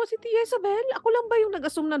 may asawa si Tia Isabel? Ako lang ba yung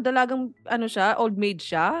nag-assume na dalagang siya, old maid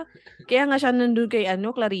siya? Kaya nga siya nandun kay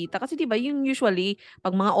Clarita. Kasi di ba yung usually,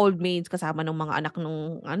 pag mga old maids kasama ng mga anak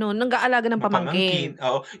nung nang-aalaga ng pamangkin.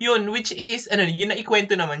 Oo. Yun, which is, yun na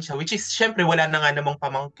ikwento naman siya, which is, syempre, wala na nga namang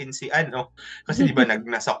pamangkin si kasi di ba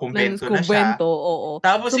nasa kumbento na siya. Oo.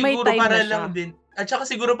 Tapos so, siguro para lang din, at saka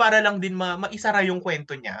siguro para lang din maisara yung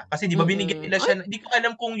kwento niya. Kasi di ba binigyan nila siya, di ko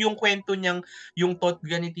alam kung yung kwento niyang, yung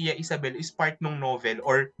Totga ni Tia Isabel is part ng novel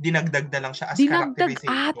or dinagdag na lang siya as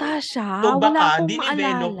characterization. Dinagdag ata siya. So baka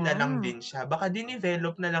dinevelop na lang din siya. Baka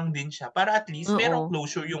dinevelop na lang din siya para at least merong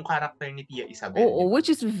closure yung character ni Tia Isabel. Oo, diba?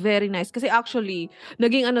 Which is very nice. Kasi actually,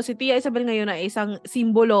 naging si Tia Isabel ngayon ay isang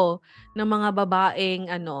simbolo ng mga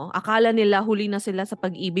babaeng akala nila huli na sila sa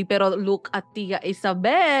pag-ibig pero look at Tia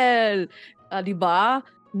Isabel. 'Di ba?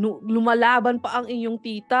 Lumalaban pa ang inyong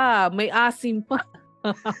tita, may asim pa.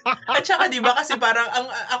 At saka 'di ba kasi parang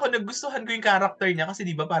ako nagustuhan ko yung character niya kasi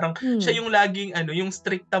 'di ba parang siya yung laging yung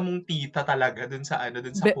stricta mong tita talaga dun sa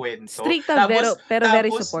kwento. Stricta pero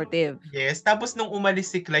very supportive. Yes, tapos nung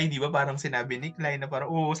umalis si Clay, 'di ba parang sinabi ni Clay na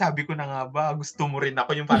parang sabi ko na nga ba gusto mo rin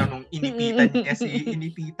ako yung parang nung inipitan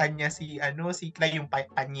niya si Clay yung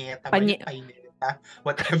panyeta,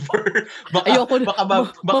 whatever.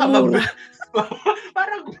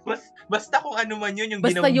 Parang basta kung ano man yun yung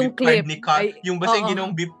ginawang beep card ni Clay, yung basta yung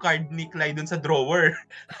ginawang beep card ni Clay dun sa drawer.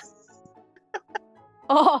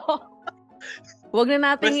 Wag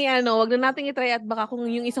na nating i-try at baka kung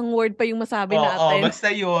yung isang word pa yung masabi natin.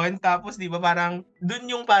 Basta yun. Tapos, di ba, parang,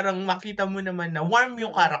 dun yung parang makita mo naman na warm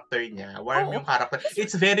yung character niya. Yung character.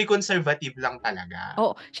 It's very conservative lang talaga.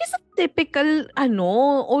 She's a typical,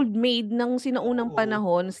 old maid ng sinaunang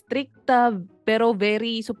panahon. Stricta, pero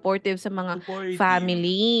very supportive sa mga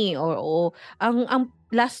family. Ang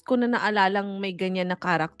last ko na naalalang may ganyan na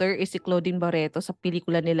character is si Claudine Barreto sa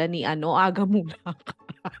pelikula nila ni Aga Mulak.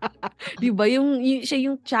 Di ba? Siya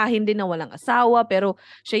yung tiyahin din na walang asawa pero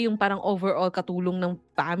siya yung parang overall katulong ng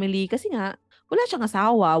family kasi nga wala siyang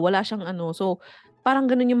asawa, wala siyang so parang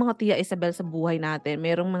ganun yung mga Tia Isabel sa buhay natin.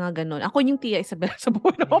 Merong mga ganun. Ako yung Tia Isabel sa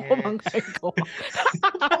buhay ng pamangkin ko.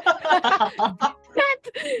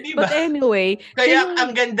 Diba? But anyway, kaya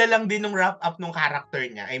ang ganda lang din ng wrap up ng character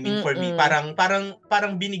niya. I mean, for me, parang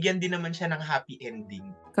binigyan din naman siya ng happy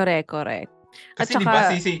ending. Correct. Kasi di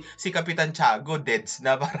ba si Kapitan Tiago deads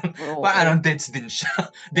na parang deads din siya.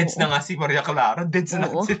 Deads na nga si Maria Clara, deads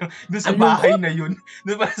na sila doon sa bahay na yun.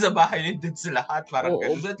 Doon pa sa bahay na deads lahat, parang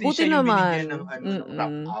gano'n. Buti siya yung naman. binigyan ng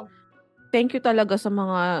wrap up. Thank you talaga sa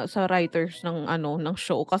writers ng ng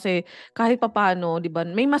show kasi kahit papaano, 'di ba,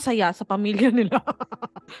 may masaya sa pamilya nila.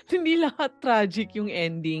 Hindi lahat tragic yung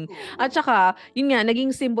ending. At saka, yun nga,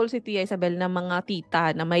 naging symbol si Tia Isabel ng mga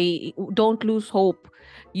tita na may don't lose hope.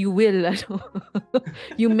 You will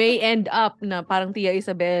you may end up na parang Tia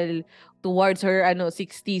Isabel towards her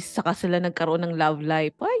 60s saka sila nagkaroon ng love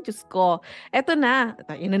life. Ay, Diyos ko. Eto na.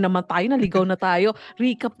 Yun na naman tayo. Naligaw na tayo.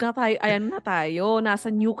 Recap na tayo. Ayan na tayo. Nasa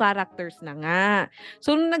new characters na nga.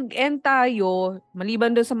 So, nag-end tayo,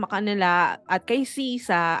 maliban doon sa Macanela at kay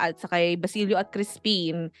Sisa at sa kay Basilio at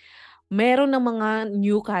Crispin, meron ng mga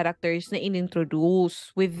new characters na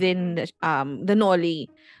inintroduce within the Noli.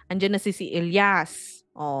 Andiyan na si Elias.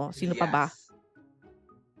 Sino pa ba?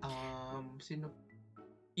 Sino?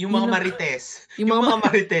 Yung mga Marites. Yung mga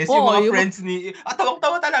Marites. Yung mga friends ni...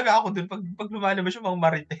 tawang-tawa talaga ako dun pag lumalabas yung mga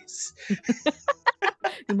Marites.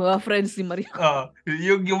 Yung mga friends ni Maria.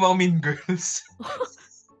 Yung mga Mean Girls.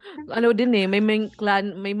 May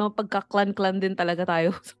clan, may mga pagka-clan din talaga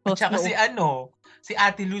tayo. At saka si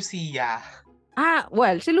Ate Lucia.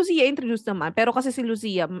 Si Lucia introduced naman. Pero kasi si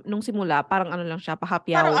Lucia, nung simula, parang lang siya,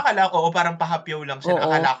 pahapyaw. Parang pahapyaw lang siya.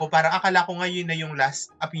 Akala ko ngayon na yung last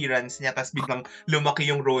appearance niya, tapos biglang lumaki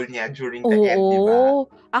yung role niya during the end, di ba?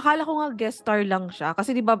 Akala ko nga guest star lang siya.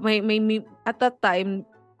 Kasi di ba, may at that time,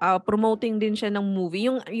 promoting din siya ng movie.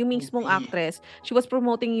 Yung mismong actress, she was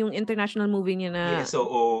promoting yung international movie niya na... Yes,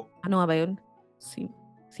 oo. Ano nga ba yun?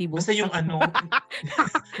 Cebu? Basta yung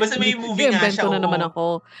basta may movie nga siya. Na naman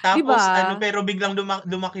ako. Tapos diba? pero biglang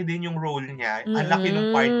lumaki din yung role niya. Ang laki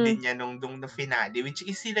ng part din niya nung finale, which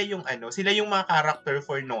is sila yung mga character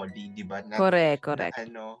for Noli, di ba? Correct.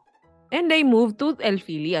 And they moved to El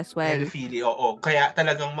Fili as well. El Fili, oo. Kaya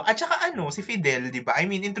talagang, at saka si Fidel, di ba? I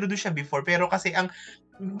mean, introduce siya before, pero kasi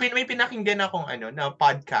may pinakinggan akong na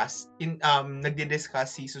podcast,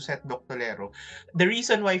 nagdi-discuss si Suzette Doctolero. The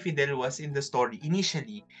reason why Fidel was in the story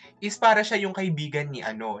initially is para siya yung kaibigan ni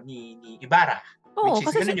Ibarra. Oo, which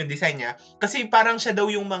is ganun yung design niya. Kasi parang siya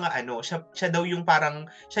daw yung mga siya daw yung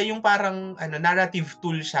parang narrative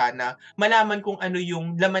tool siya na malaman kung ano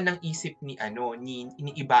yung laman ng isip ni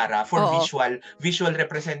Ibarra for visual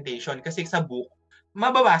representation, kasi sa book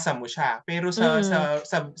mababasa mo siya, pero sa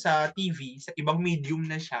TV, sa ibang medium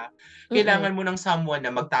na siya, kailangan mo ng someone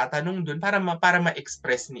na magtatanong doon para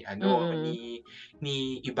ma-express ni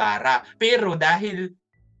Ibarra. Pero dahil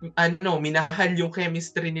minahal yung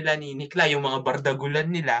chemistry nila ni Clay, yung mga bardagulan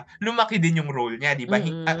nila, lumaki din yung role niya, di ba?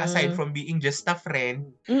 Aside from being just a friend,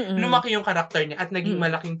 lumaki yung karakter niya at naging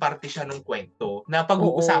malaking parte siya ng kwento na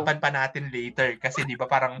pag-uusapan pa natin later kasi di ba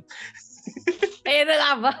parang Ayun na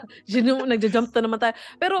nga ba? Nagja-jump na naman tayo.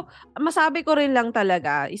 Pero masabi ko rin lang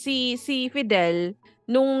talaga, si Fidel,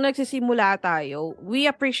 nung nagsisimula tayo, we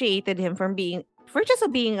appreciated him for just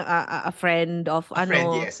being a friend of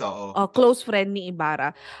yes, a close friend ni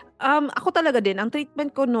Ibarra. Ako talaga din, ang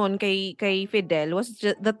treatment ko noon kay Fidel was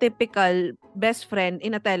just the typical best friend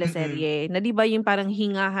in a teleserye. Na di ba yung parang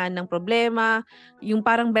hingahan ng problema, yung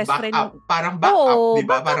parang best friend. Parang backup, di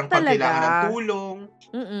ba? Parang pag kailangan ng tulong.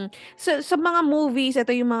 Sa mga movies,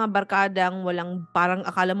 ito yung mga barkadang parang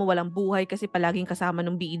akala mo walang buhay kasi palaging kasama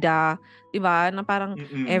ng bida, 'di ba? Na parang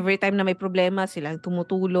every time na may problema sila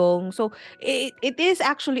tumutulong. So it is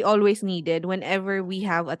actually always needed whenever we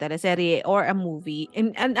have a teleserye or a movie.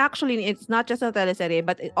 And actually it's not just a teleserye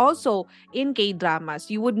but also in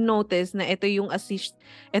K-dramas. You would notice na ito yung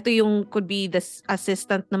could be the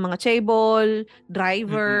assistant ng mga chaebol,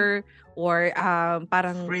 driver, or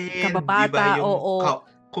parang friend, kababata, diba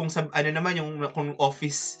kung kung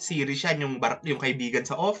office series siya, yung kaibigan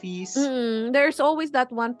sa office. There's always that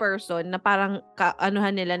one person na parang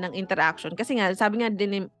anuhan nila ng interaction. Kasi nga, sabi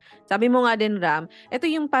mo nga din, Ram, ito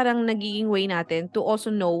yung parang nagiging way natin to also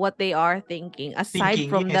know what they are thinking aside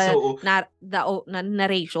from the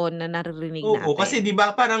narration na naririnig natin. Oo, kasi di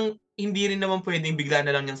ba parang hindi rin naman pwedeng bigla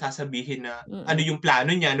na lang niyang sasabihin na ano yung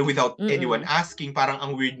plano niya without anyone asking. Parang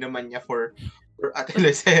ang weird naman niya for a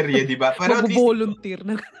teleserye, di ba? Pero mag-volunteer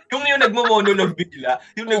na. Yung nagmo-monologue bigla.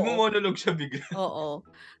 Nagmo-monologue siya bigla. Oo.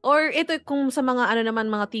 Or ito, kung sa mga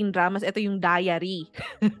mga teen dramas, ito yung diary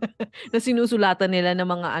na sinusulatan nila ng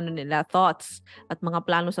mga thoughts at mga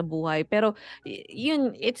plano sa buhay. Pero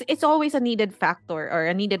yun, it's always a needed factor or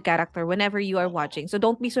a needed character whenever you are watching. So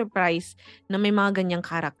don't be surprised na may mga ganyang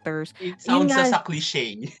characters. It sounds sa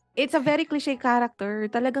cliche. It's a very cliche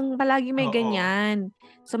character. Talagang palagi may ganyan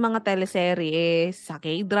sa mga teleserye, sa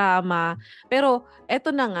K-drama. Pero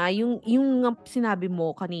eto na nga, yung sinabi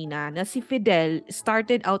mo kanina na si Fidel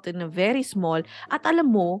started out in a very small, at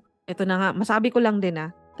alam mo, eto na nga, masabi ko lang din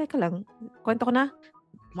teka lang, kwento ko na?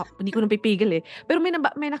 Hindi ko napipigil eh. Pero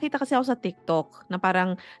may nakita kasi ako sa TikTok na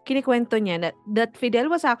parang kinikwento niya that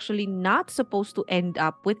Fidel was actually not supposed to end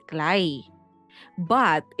up with Clay.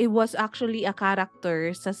 But it was actually a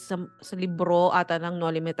character sa libro ata ng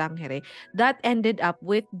Noli Me Tangere that ended up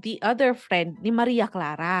with the other friend ni Maria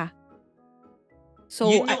Clara. So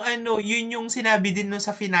yun yung sinabi din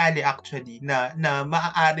sa finale actually na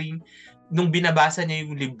maaaring nung binabasa niya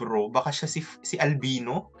yung libro, baka siya si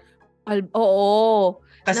Albino. Oo.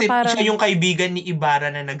 Kasi siya yung kaibigan ni Ibarra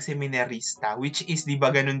na nagseminarista, which is di ba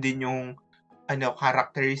ganun din yung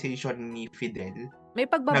characterization ni Fidel. May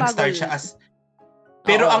pagbabago. Nag-start siya as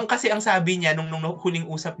pero ang sabi niya nung huling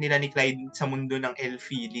usap nila ni Clyde sa mundo ng El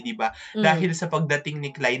Fili, di ba? Dahil sa pagdating ni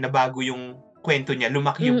Clyde na bago yung kwento niya,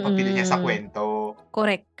 lumaki yung papel niya sa kwento.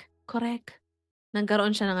 Correct.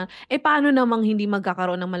 Nagkaroon siya ng paano namang hindi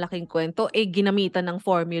magkakaroon ng malaking kwento? Ginamitan ng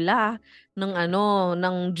formula ng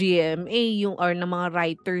ng GMA or ng mga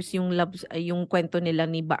writers yung kwento nila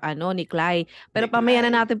ni Clay. Pero pamaya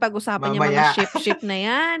na natin pag-usapan yung mga ship na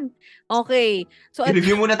yan. Okay. So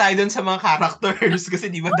i-review muna tayo dun sa mga characters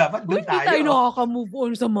kasi di ba dapat dun tayo. Hindi tayo nakaka-move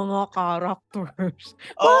on sa mga characters.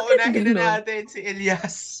 Unahin na natin si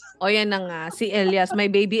Elias. Yan na nga, si Elias,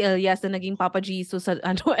 my baby Elias na naging Papa Jesus sa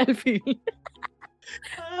Elfie.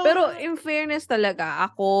 Pero in fairness talaga,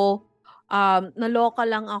 ako, naloka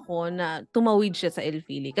lang ako na tumawid siya sa El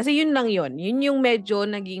Fili. Kasi yun lang yun. Yun yung medyo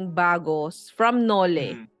naging bago from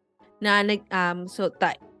Nole. Na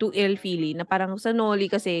to El Fili. Na parang sa Nole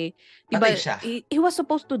kasi, diba, he was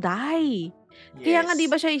supposed to die. Yes. Kaya nga,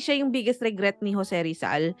 diba siya yung biggest regret ni Jose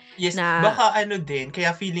Rizal? Yes, baka din,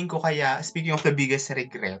 kaya feeling ko speaking of the biggest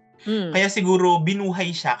regret, kaya siguro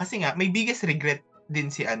binuhay siya. Kasi nga, may biggest regret din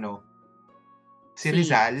si Si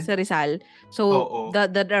Rizal? Si Rizal. So, Oo.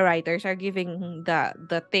 the writers are giving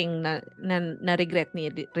the thing na regret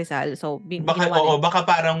ni Rizal. So, baka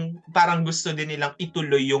parang gusto din nilang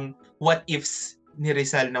ituloy yung what ifs ni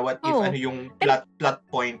Rizal na what if ano yung plot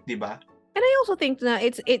point, di ba? And I also think na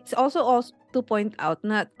it's also to point out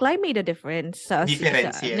na Cly made a difference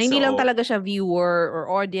yes, na hindi lang talaga siya viewer or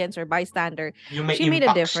audience or bystander. She made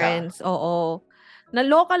a difference. Siya. Oo.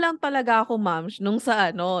 Naloka lang talaga ako, ma'am, nung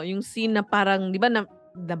sa yung scene na parang, di ba, na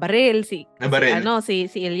baril si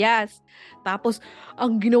Elias. Tapos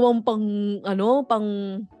ang ginawang pang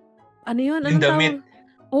ano yun? Yung damit.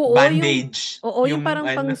 Oo, bandage. Yung parang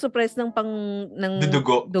pang-suppress ng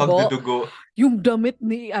dudugo. Pagdudugo. Yung damit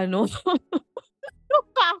ni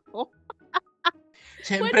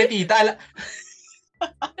Siyempre, tita.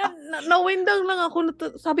 Nawindang lang ako.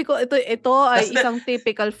 Sabi ko, ito ay isang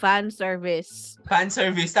typical fan service. Fan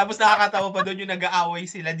service. Tapos nakakatawa pa doon yung nag-aaway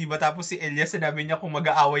sila, di ba? Tapos si Elias, sinabi niya kung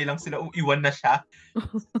mag-aaway lang sila, iwan na siya.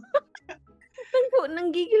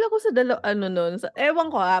 Nanggigil ako sa nun. Ewan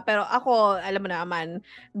ko pero ako, alam mo naman,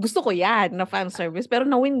 gusto ko yan na fan service. Pero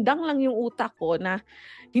nawindang lang yung utak ko na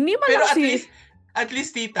hindi man pero lang at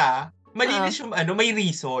least tita, malinis yung may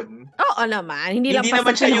reason. Oo naman. Hindi lang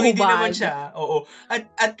naman siya yung hindi naman siya. Oo.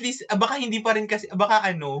 At least, baka hindi pa rin kasi, baka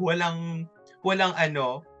walang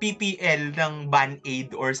PPL ng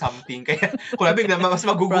Band-Aid or something. Kaya kung biglang mas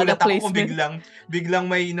magugulat ako kung biglang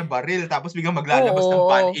may nabaril tapos biglang maglalabas ng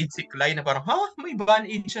Band-Aid si Cly na parang, may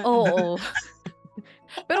Band-Aid siya. Oo.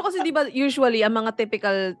 Pero kasi di ba usually ang mga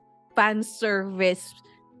typical fan service,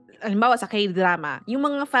 halimbawa sa K-drama, yung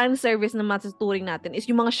mga fan service na matuturing natin is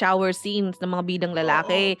yung mga shower scenes ng mga bidang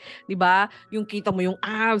lalaki, 'di ba? Yung kita mo yung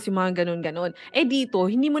abs, yung mga ganun. Dito,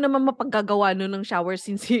 hindi mo naman mapaggagawa ng shower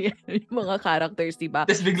scenes yung mga characters, 'di ba?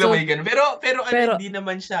 Tapos bigla may ganun. Pero hindi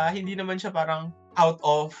naman siya parang out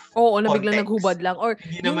of na biglang naghubad lang or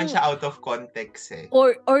hindi naman siya out of context eh.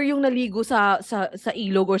 Or yung naligo sa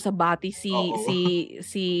ilog or sa bati si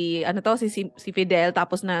Fidel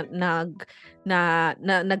tapos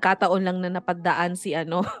nagkataon lang na napadaan si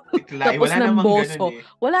tapos ng boso.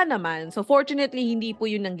 Wala naman. So fortunately hindi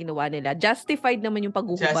po yun ang ginawa nila. Justified naman yung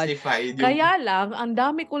paghuhubad. Kaya lang ang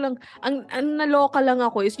dami ko lang ang naloka lang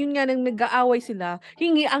ako is yun nga nang nag-aaway sila.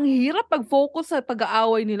 Ang hirap pag-focus sa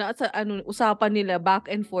pag-aaway nila at sa usapan nila back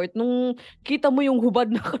and forth nung kita mo yung hubad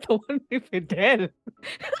na katawan ni Fidel.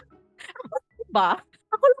 Ba?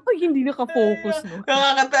 Ako lang pag hindi nakafocus, no?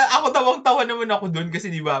 Ako tawang-tawa naman ako doon kasi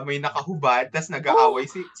di ba may nakahubad tapos nag-aaway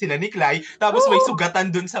sila ni Cly tapos may sugatan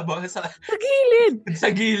doon sa gilid. Sa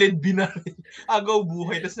gilid binaril. Agaw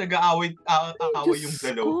buhay tapos nag-aaway yung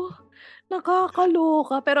dalawa.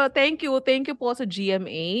 Nakakaloka. Pero thank you po sa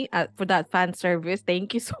GMA for that fan service.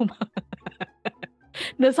 Thank you so much.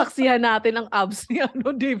 Nasaksihan natin ang abs ni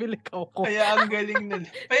David Licauco. Kaya ang galing na.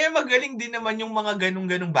 Kaya magaling din naman yung mga ganung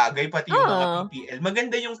bagay pati yung mga PPL.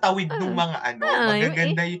 Maganda yung tawid ng mga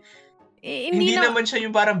magaganda hindi naman siya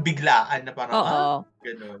yung parang biglaan na parang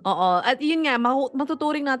ganun. Oo. At yun nga,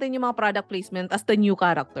 matuturing natin yung mga product placement as the new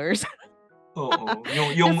characters. Oo.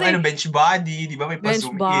 Yung bench body, di ba? May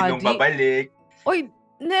pa-zoom in nung babalik. Oy,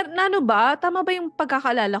 ba? Tama ba yung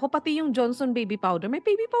pagkakalala ko? Pati yung Johnson baby powder. May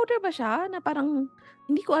baby powder ba siya? Na parang,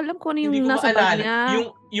 hindi ko alam kung ano yung nasa bag niya.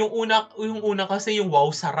 Yung una kasi yung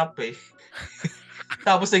wow sarap eh.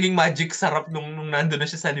 Tapos naging magic sarap nung nandun na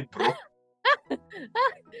siya sa libro.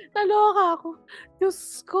 Naloka ako.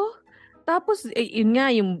 Diyos ko. Tapos, yun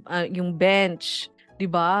nga, yung bench.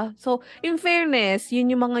 Diba? So, in fairness,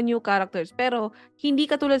 yun yung mga new characters. Pero,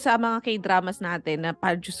 hindi katulad sa mga K-dramas natin na,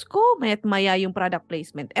 Diyos ko, mayat maya yung product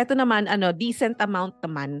placement. Eto naman, decent amount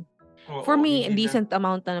naman. For me, decent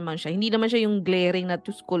amount na naman siya. Hindi naman siya yung glaring na,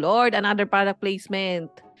 Diyos ko, Lord, another product placement.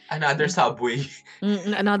 Another Subway.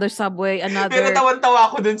 Another Subway, Pero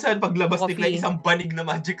tawan-tawa ako dun sa paglabas ni Cly, isang banig na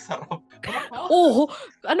magic sarap.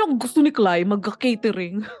 Anong gusto ni Cly?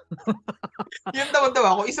 Mag-catering. Yung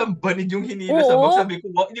tawan-tawa ako, isang banig yung hinila sa bag. Sabi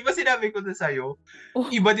ko, di ba sinabi ko na sa'yo?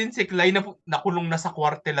 Iba din si Cly na nakulong na sa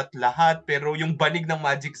kwartel at lahat, pero yung banig ng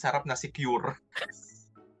magic sarap na secure.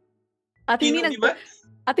 At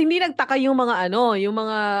hindi nagtaka yung mga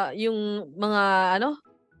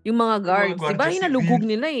yung mga guards, 'di ba? Hinalugog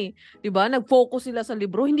nila eh. 'Di ba? Nag-focus sila sa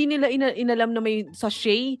libro. Hindi nila inalam na may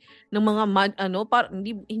sachet ng mga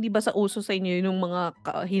hindi ba sa uso sa inyo yung mga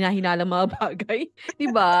hinahinalang mga bagay, 'di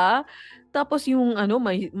ba? Tapos yung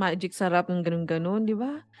may magic sarap ng ganun-ganun, 'di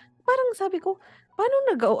ba? Parang sabi ko, paano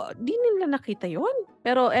di nila nakita yon?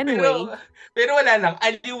 Pero anyway. Pero wala lang.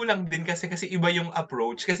 Aliw lang din kasi iba yung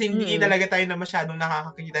approach. Kasi hindi talaga tayo na masyadong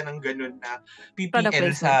nakakakita ng ganun na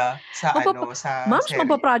PPL sa Ma'am, serye.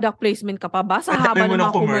 magpa-product placement ka pa ba sa haba ng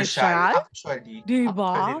mga commercial? Actually.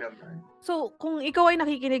 Diba? Actually naman. So, kung ikaw ay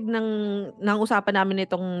nakikinig ng usapan namin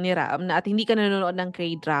nitong ni Ram na at hindi ka nanonood ng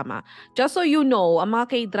K-drama, just so you know, ang mga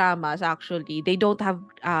K-dramas actually, they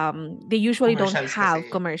usually don't have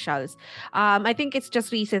commercials. I think it's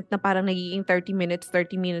just recent na parang nagiging 30 minutes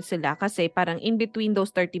sila kasi parang in between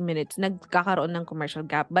those 30 minutes, nagkakaroon ng commercial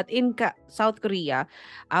gap. But in South Korea,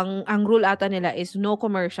 ang rule ata nila is no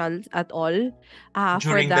commercials at all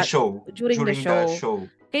during the show.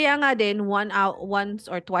 Kaya nga din, once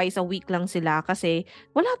or twice a week lang sila kasi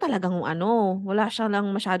wala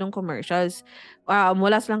silang masyadong commercials.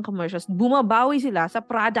 Wala silang commercials. Bumabawi sila sa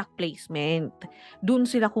product placement. Doon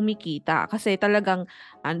sila kumikita kasi talagang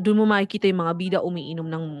doon mo makikita yung mga bida umiinom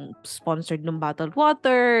ng sponsored ng bottled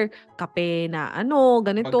water, kape na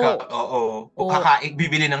ganito.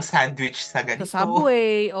 Bibili ng sandwich sa ganito. Sa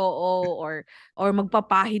Subway, or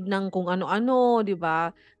magpapahid ng kung ano-ano, di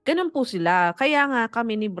ba? Ganun po sila. Kaya nga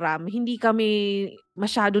kami ni Bram, hindi kami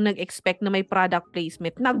masyado nag-expect na may product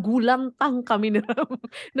placement. Nagulantang kami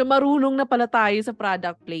na marunong na pala tayo sa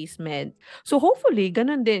product placement. So hopefully,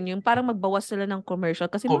 ganun din. Yung parang magbawas sila ng commercial.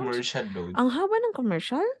 Kasi commercial load. Ang haba ng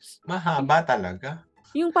commercials. Mahaba talaga.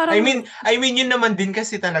 Yung parang I mean yun naman din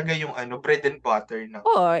kasi talaga yung bread and butter ng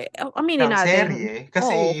aminin natin. Serye.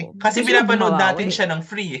 Kasi pinapanood natin siya ng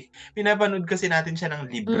free. Pinapanood kasi natin siya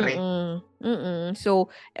ng libre.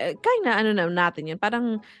 So, kaya na natin yun.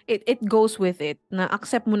 Parang it goes with it. Na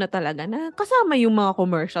accept mo na talaga na kasama yung mga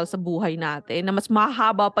commercials sa buhay natin. Na mas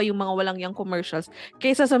mahaba pa yung mga walang yung commercials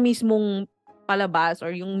kaysa sa mismong palabas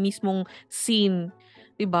or yung mismong scene.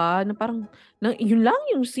 Diba? Na parang, yun lang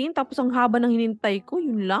yung scene, tapos ang haba ng hinintay ko,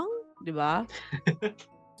 yun lang. Diba?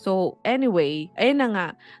 So, anyway, ayun na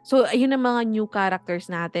nga. So, ayun ang mga new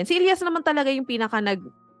characters natin. Si Elias naman talaga yung pinaka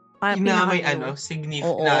may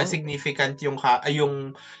significant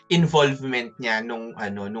yung involvement niya nung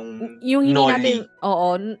yung hindi Nolly.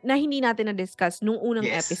 na hindi natin na-discuss nung unang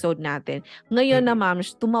episode natin. Ngayon na ma'am,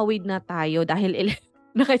 tumawid na tayo dahil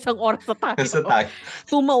nakaisang oras na tayo.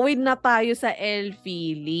 Tumawid na tayo sa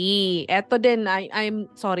Elfili. Eto din,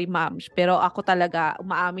 I'm sorry ma'am, pero ako talaga,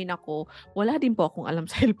 umaamin ako, wala din po akong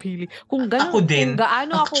alam sa Elfili. Kung gaano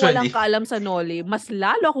ako walang kaalam sa Nolly, mas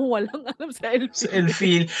lalo akong walang alam sa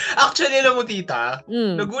Elfili. Actually, alam mo tita,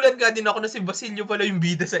 nagulat ka din ako na si Basilio pala yung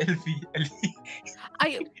bida sa Elfili.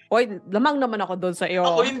 Ay, lamang naman ako doon sa iyo.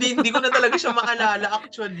 Ako hindi ko na talaga siya maalala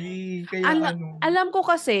actually. Kaya alam ko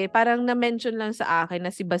kasi, parang na-mention lang sa akin na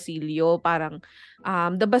si Basilio, parang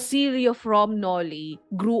the Basilio from Nolly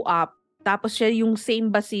grew up, tapos siya yung same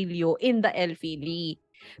Basilio in the Elfili.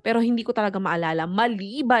 Pero hindi ko talaga maalala,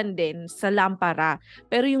 maliban din sa Lampara.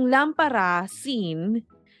 Pero yung Lampara scene,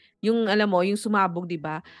 yung alam mo, yung sumabog, di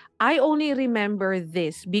ba? I only remember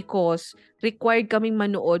this because required kaming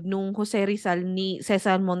manood nung Jose Rizal ni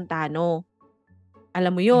Cesar Montano.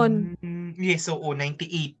 Alam mo yun? Yes, so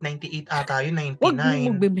 98 ata yun, 99. Huwag mo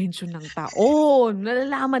magbe-mention ng taon.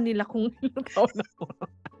 Nalalaman nila kung ilang taon na po.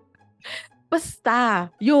 Basta,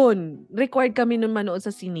 yun. Required kami nun manood sa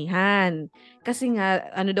sinihan. Kasi nga,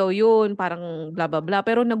 daw yun, parang blah blah blah.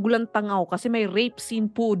 Pero nagulantang ako kasi may rape scene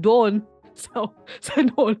po doon. So, sa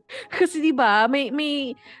Nol. Kasi diba,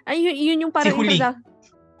 yun yung parang... Si Huli.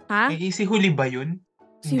 Ha? Si Huli ba yun?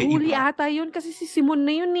 Si Huli ata yun kasi si Simon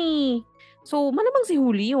na yun eh. So, malamang si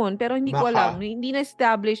Huli yun, pero hindi ko alam. Hindi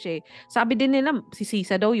na-establish eh. Sabi din nila, si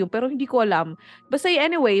Sisa daw yun, pero hindi ko alam. Basta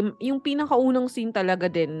anyway, yung pinakaunang scene talaga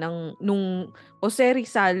din nung Jose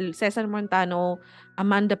Rizal, Cesar Montano,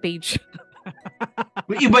 Amanda Page.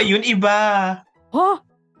 Iba yun, iba. Huh?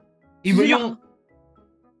 Iba yung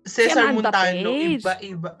Cesar Montano, Page.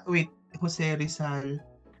 iba. Wait, Jose Rizal.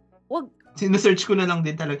 Wag. Sinesearch ko na lang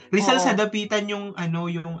din talaga. Rizal sa dapitan yung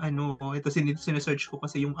ito sinesearch ko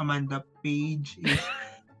kasi yung Amanda Page is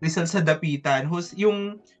Rizal sa dapitan.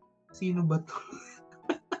 Yung sino ba to?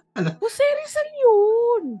 Jose Rizal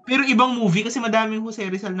yun. Pero ibang movie kasi madaming Jose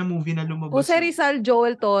Rizal na movie na lumabas. Jose Rizal,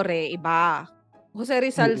 Joel Torre, iba. Jose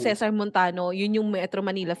Rizal, Cesar Montano, yun yung Metro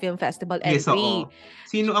Manila Film Festival entry.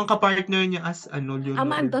 Sino ang kapartner niya as Leonor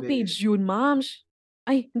Amanda Rivera? Page yun, ma'am.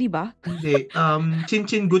 Ay, hindi ba? Hindi.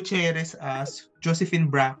 Chinchin Gutierrez as Josephine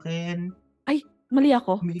Bracken. Ay, mali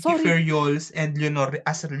ako. Mickey Sorry. Ferriols and Leonor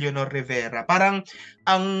Rivera. Parang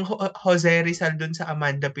ang Jose Rizal dun sa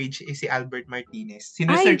Amanda Page is si Albert Martinez.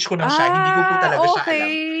 Sinesearch ko lang siya. Hindi ko po talaga siya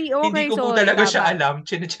alam. Hindi ko po talaga siya alam.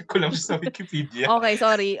 Chinecheck ko lang sa Wikipedia. Okay,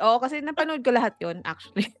 sorry. Kasi napanood ko lahat yun,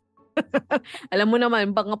 actually. Alam mo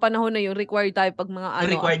naman, mga panahon na yung required tayo pag mga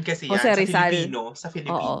Required kasi yan Jose sa Rizal. Sa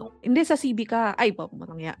Filipino. Oo. Hindi sa CB ka. Ay,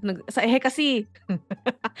 sa EHE kasi.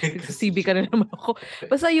 Sa CB ka na naman ako.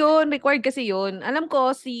 Basta yun, required kasi yun. Alam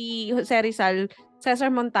ko, si Jose Rizal,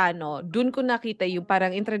 Cesar Montano, dun ko nakita yung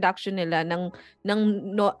parang introduction nila ng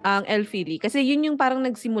ang El Fili. Kasi yun yung parang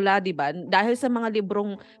nagsimula, di ba? Dahil sa mga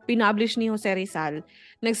librong pinublish ni Jose Rizal,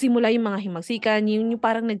 nagsimula yung mga himagsikan, yun yung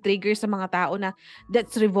parang nag-trigger sa mga tao na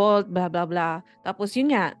that's revolt, blah, blah, blah. Tapos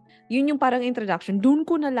yun nga, yun yung parang introduction. Doon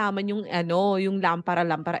ko nalaman yung yung lampara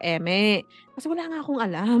eme. Kasi wala nga akong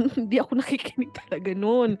alam. Hindi ako nakikinig talaga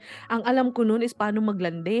noon. Ang alam ko noon is paano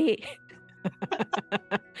maglandi.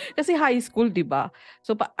 Kasi high school, 'di ba?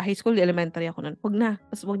 So high school, elementary ako noon.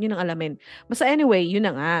 Wag niyo nang alamin. Basta anyway, yun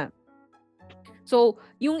na nga. So,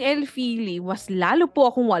 yung El Fili, was lalo po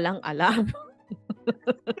akong walang alam.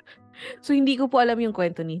 So, hindi ko po alam yung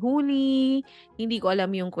kwento ni Huli, hindi ko alam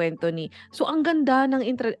yung kwento ni... So, ang ganda ng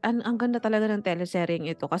ang ganda talaga ng teleseryeng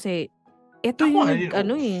ito kasi ito yung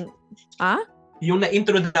Yung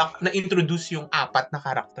na-introduce yung 4 na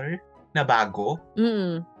karakter na bago.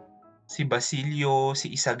 Si Basilio,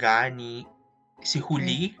 si Isagani, si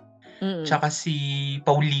Huli, tsaka si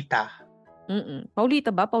Paulita.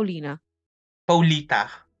 Paulita ba? Paulina? Paulita.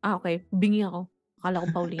 Okay. Bingi ako. Akala ko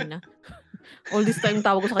Paulina. All this time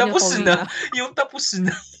tawag ko sa kanya Paulina. Yung tapos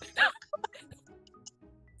na.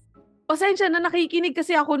 Pasensya na, nakikinig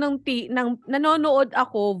kasi ako nanonood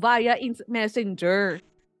ako via Messenger.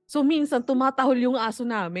 So, minsan, tumatahol yung aso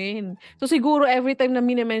namin. So, siguro every time na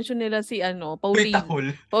minimension nila si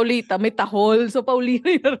Paulita, may tahol. So,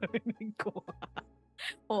 Paulina yung narinig ko.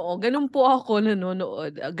 Oo, ganun po ako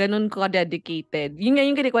nanonood. Ganun ko dedicated. Yun nga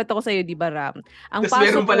yung kinikwento ko sa'yo, di ba, Ram? Tapos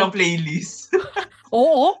meron palang playlist.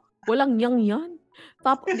 Oo, walang yan.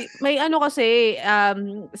 May kasi,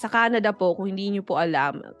 sa Canada po, kung hindi nyo po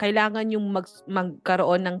alam, kailangan yung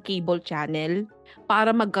magkaroon ng cable channel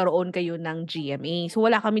para magkaroon kayo ng GMA. So,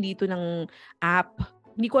 wala kami dito ng app.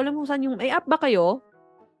 Hindi ko alam kung saan yung... May app ba kayo?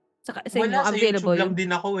 Sa wala, sa YouTube lang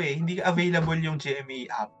din ako eh. Hindi available yung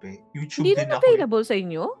GMA app eh. YouTube hindi din na ako. Hindi available sa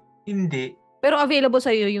inyo? Hindi. Pero available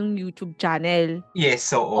sa iyo yung YouTube channel?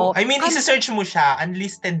 Yes, oo. I mean, isa-search mo siya.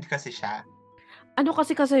 Unlisted kasi siya.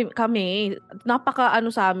 Kasi kami,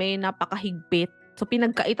 sa amin, napakahigpit. So,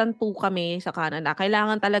 pinagkaitan po kami sa Canada.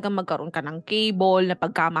 Kailangan talaga magkaroon ka ng cable na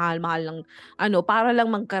pagkamahal-mahal ng para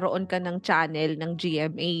lang magkaroon ka ng channel ng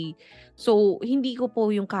GMA. So, hindi ko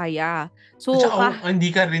po yung kaya. So,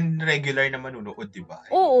 hindi ka rin regular na manunood, di ba?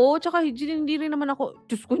 Oo, tsaka hindi rin naman ako,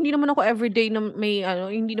 Diyos ko, hindi naman ako everyday na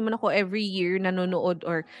hindi naman ako every year nanonood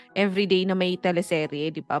or everyday na may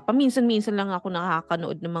teleserye, di ba? Paminsan-minsan lang ako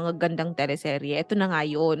nakakanood ng mga gandang teleserye. Ito na nga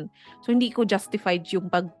yun. So, hindi ko justified yung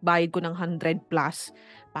pagbayad ko ng 100 plus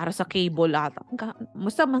para sa cable ata.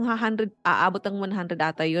 Basta mga 100, aabot ang 100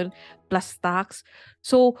 ata yun, plus tax.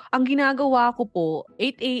 So, ang ginagawa ko po,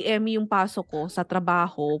 8 a.m. yung pasok ko sa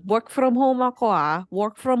trabaho. Work from home ako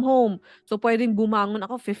work from home. So, pwedeng bumangon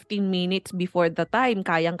ako 15 minutes before the time.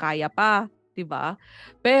 Kayang-kaya pa, diba?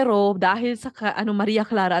 Pero, dahil sa Maria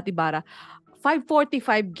Clara at Ibarra,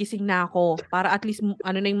 5:45 gising na ako para at least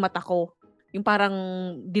na yung mata ko. Yung parang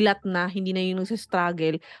dilat na, hindi na yung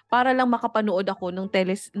nagsistruggle, para lang makapanood ako ng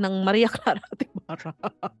Maria Clara at Ibarra.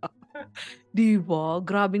 Diba?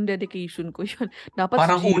 Grabing dedication ko yun. Dapat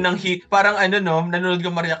parang parang nanonood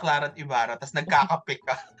ka Maria Clara at Ibarra, tas nagkakape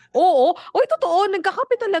ka. Oo. Oy, totoo,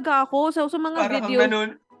 nagkakape talaga ako sa mga video.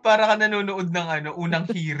 Para ka nanonood ng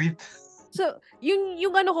unang hirit. So, yung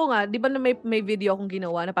ko nga, di ba na may video akong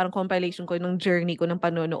ginawa na parang compilation ko ng journey ko ng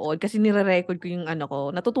panonood kasi nire-record ko yung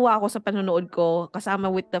ko. Natutuwa ako sa panonood ko kasama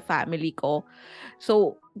with the family ko.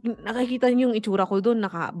 So, nakikita niyo yung itsura ko doon,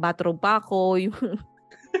 naka-bathrobe pa ako,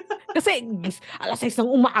 kasi alas 6 ng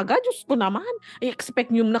umaga, Diyos ko naman.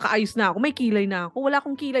 I-expect nyo nakaayos na ako, may kilay na ako. Wala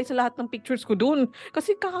akong kilay sa lahat ng pictures ko doon.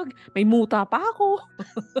 Kasi may muta pa ako.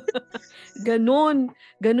 Ganon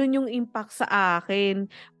yung impact sa akin.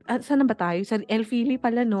 Saan ba tayo? Sa El Fili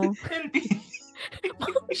pala, no?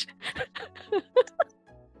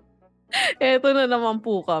 Eto na naman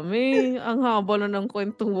po kami. Ang haba na ng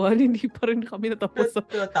kwentuhan. Hindi pa rin kami natapos.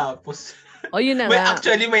 O, yun na nga.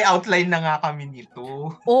 Actually, may outline na nga kami nito.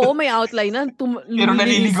 Oo, may outline na. Pero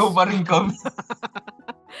naliligaw pa rin kami.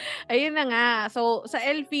 Ayun na nga. So, sa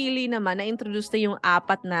El Fili naman, na-introduce na yung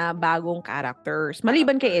 4 na bagong characters.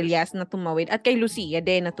 Maliban kay Elias na tumawid at kay Lucia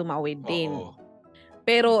din na tumawid din. Oo.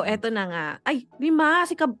 Pero eto na nga. Ay,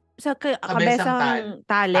 5 sa Kabesang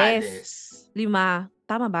Tales. 5.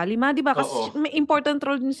 Tama ba? 5, di ba? Kasi may important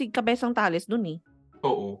role din si Kabesang Tales dun eh.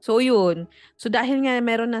 Oo. So, yun. So, dahil nga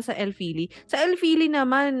meron na sa El Fili. Sa El Fili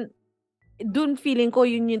naman, dun feeling ko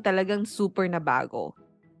yun yung talagang super na bago.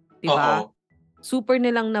 Diba? Oo. Super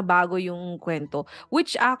nilang nabago yung kwento.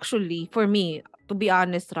 Which actually, for me, to be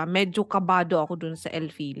honest, medyo kabado ako dun sa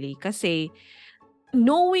Elfili. Kasi,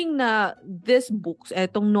 knowing na these books,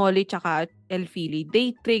 etong Nolly tsaka Elfili,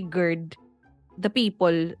 they triggered the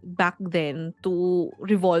people back then to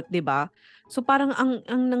revolt, diba? So, parang ang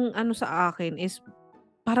ano sa akin is,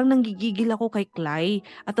 parang nanggigigil ako kay Clay.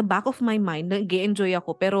 At the back of my mind, nag-enjoy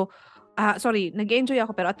ako. Pero, nag-enjoy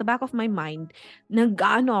ako pero at the back of my mind,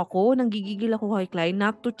 nanggigigil ako kay Clyde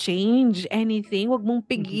not to change anything. Wag mong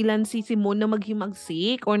pigilan si Simon na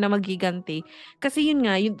maghimagsik or na maghiganti. Kasi yun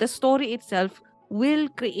nga, the story itself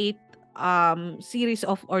will create series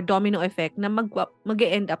of or domino effect na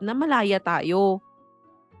mag-e-end up na malaya tayo.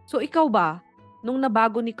 So ikaw ba, nung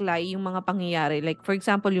nabago ni Clyde yung mga pangyayari, like for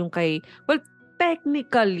example yung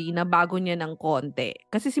technically nabago niya ng konti.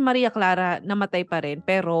 Kasi si Maria Clara namatay pa rin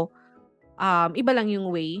pero iba lang yung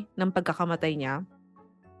way ng pagkakamatay niya.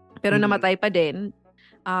 Pero namatay pa din.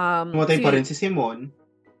 Namatay pa rin si Simon.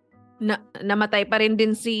 Namatay pa rin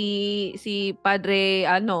din si Padre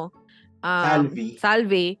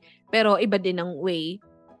Salvi. Pero iba din ang way.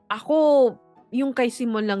 Ako, yung kay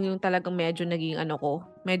Simon lang yung talagang medyo naging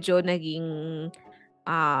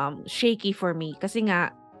shaky for me. Kasi nga,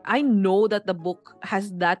 I know that the book has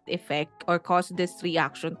that effect or caused this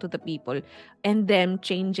reaction to the people and them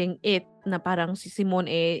changing it na parang si Simon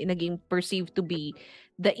naging perceived to be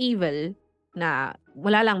the evil na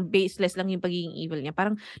wala lang, baseless lang yung pagiging evil niya.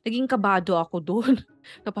 Parang naging kabado ako doon.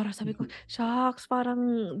 Na parang sabi ko, shucks,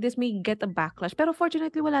 parang this may get a backlash. Pero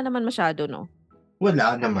fortunately, wala naman masyado, no?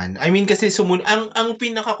 Wala naman. I mean, kasi ang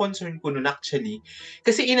pinaka-concern ko nun actually,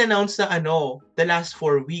 kasi in-announce na the last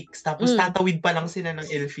 4 weeks, tapos tatawid pa lang sila ng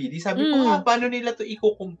LVD. Sabi ko, paano nila to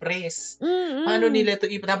i-compress? Paano nila to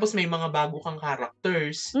tapos may mga bago kang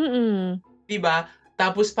characters. Diba?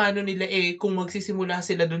 Tapos paano nila kung magsisimula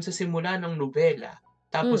sila dun sa simula ng nobela,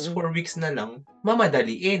 tapos 4 weeks na lang,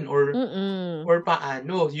 mamadaliin or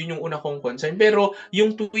paano? Yun yung una kong concern. Pero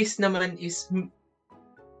yung twist naman is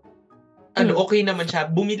okay naman siya.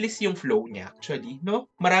 Bumilis yung flow niya, actually, no?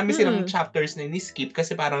 Marami silang chapters na ni-skip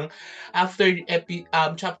kasi parang after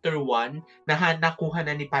chapter 1, nakuha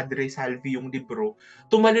na ni Padre Salvi yung libro,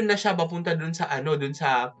 tumalon na siya papunta dun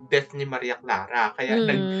sa death ni Maria Clara. Kaya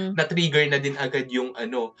na-trigger na din agad yung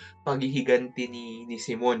paghihiganti ni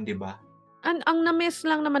Simon, di ba? Ang na-miss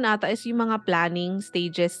lang naman ata is yung mga planning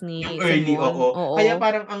stages ni yung early, Simon. Oo. Kaya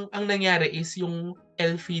parang ang nangyari is yung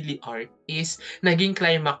Elfili arc is naging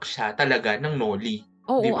climax siya talaga ng Nolly.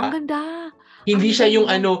 Oo, diba? ang ganda. Hindi siya yung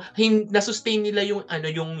na-sustain nila yung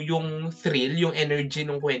yung thrill, yung energy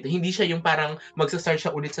ng kwento. Hindi siya yung parang magsa-start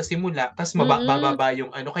siya ulit sa simula, tapos bababa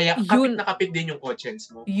yung kaya kapit na kapit din yung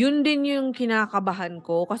audience mo. Yun din yung kinakabahan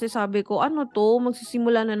ko kasi sabi ko,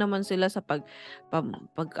 magsisimula na naman sila sa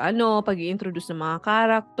pag-introduce ng mga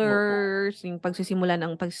characters, yung pagsisimula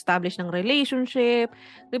ng pag-establish ng relationship.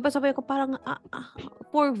 'Di ba sabi ko parang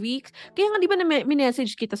 4 weeks. Kaya nga 'di ba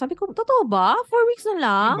na-message kita, sabi ko, totoo ba? 4 weeks na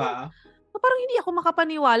lang? Diba? Parang hindi ako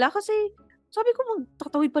makapaniwala kasi sabi ko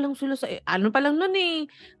magtatawid pa lang sila sa pa lang nun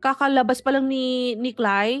kakalabas pa lang ni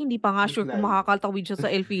Clyde, hindi pa nga sure kung makakatawid siya sa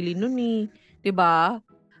Elfili nun 'di ba?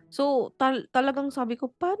 So talagang sabi ko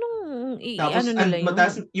paano tapos nila yun?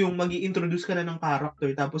 Tapos yung magi-introduce ka na ng character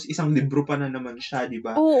tapos isang libro pa na naman siya, 'di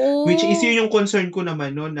ba? Oo. Which is yun yung concern ko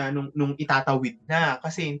naman na nung itatawid na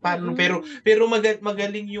kasi paano pero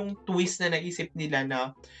magaling yung twist na naisip nila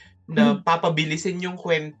na papabilisin yung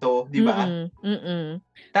kwento, di ba?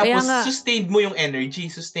 Tapos sustained mo yung energy,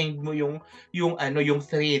 sustained mo yung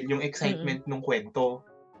thrill, yung excitement ng kwento.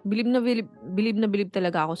 Bilib na bilib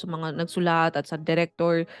talaga ako sa mga nagsulat at sa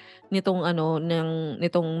director nitong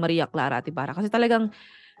nitong Maria Clara at Ibarra kasi talagang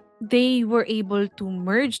they were able to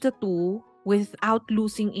merge the two without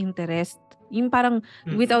losing interest. Yung parang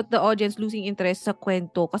without the audience losing interest sa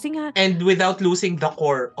kwento. Kasi nga and without losing the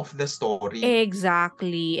core of the story.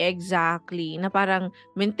 Exactly. Na parang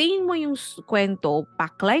maintain mo yung kwento,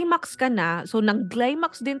 pa-climax ka na. So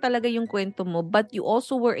nag-climax din talaga yung kwento mo, but you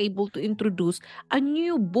also were able to introduce a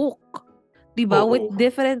new book. 'Di ba? With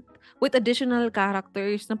additional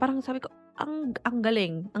characters na parang sabi ko, ang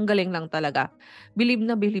galing lang talaga. Bilib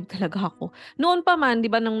na bilib talaga ako. Noon pa man, 'di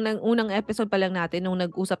ba, nung unang episode pa lang natin nung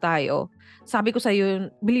nag-usap tayo, sabi ko sa iyo,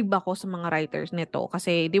 bilib ako sa mga writers nito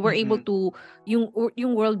kasi they were able to yung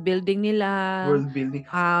world building nila,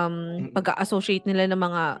 pag-associate nila ng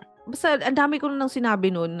mga basta ang dami ko nang sinabi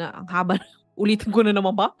noon na ang haba ulitin ko na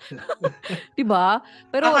naman ba? 'Di ba?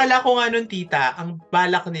 Pero akala ko nga noon, tita, ang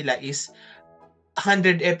balak nila is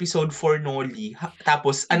 100 episode for Noli,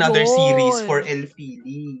 tapos another series for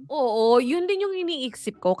Elfili. Oo, yun din yung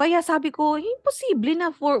iniisip ko. Kaya sabi ko, imposible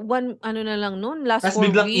na for na lang nun, last 4 weeks. Tapos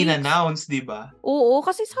biglang in-announce, di ba? Oo,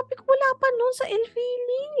 kasi sabi ko, wala pa nun sa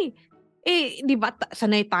Elfili. Di ba,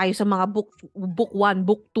 sanay tayo sa mga book 1,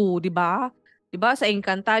 book 2, di ba? Di ba? Sa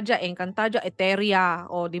Encantadia, Eteria,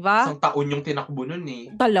 di ba? Isang taon yung tinakbo nun eh.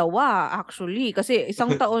 2, actually. Kasi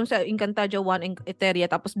isang taon sa Encantadia 1, Eteria,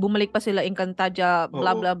 tapos bumalik pa sila Encantadia,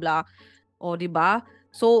 blah, blah, blah. Di ba?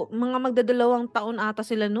 So, mga magdadalawang taon ata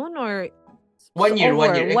sila noon or 1 year,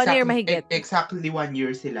 1 year. 1 year mahigit. Exactly 1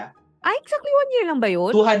 year sila. Exactly 1 year lang ba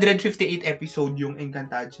yun? 258 episode yung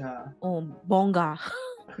Encantadia. Bongga.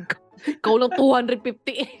 Ikaw lang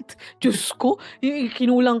 258. Diyos ko,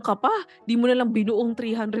 kinulang ka pa. Di mo na lang binuong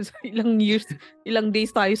 300 sa ilang years, ilang days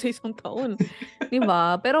tayo sa isang taon. Di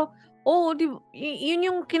ba? Pero, yun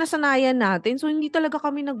yung kinasanayan natin. So, hindi talaga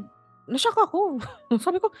kami nashock ako.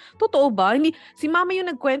 Sabi ko, totoo ba? Hindi, si mama yung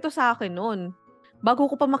nagkwento sa akin noon. Bago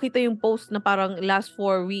ko pa makita yung post na parang last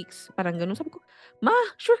 4 weeks, parang ganun. Sabi ko, ma,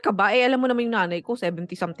 sure ka ba? Alam mo naman yung nanay ko,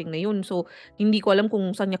 70-something na yun. So, hindi ko alam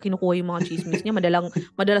kung saan niya kinukuha yung mga chismis niya.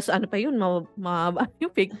 Madalas ano pa yun,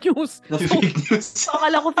 yung fake news. So,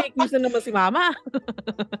 akala ko fake news na naman si mama.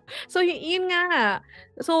 So, yun nga.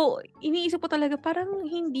 So, iniisip ko talaga, parang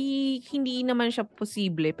hindi naman siya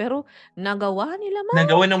posible. Pero, nagawa nila, ma.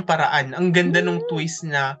 Nagawa ng paraan. Ang ganda nung twist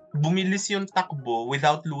na bumilis yung takbo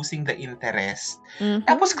without losing the interest.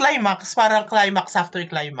 Tapos climax, parang climax after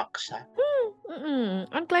climax siya.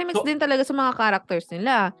 Ang climax din talaga sa mga characters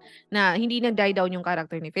nila na hindi nag-die down yung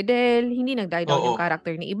character ni Fidel, hindi nag-die down yung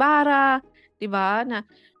character ni Ibarra, 'di ba? Na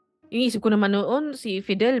iniisip ko naman noon si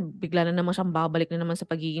Fidel bigla na naman siyang babalik na naman sa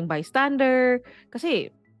pagiging bystander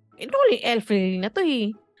kasi only Elfril na to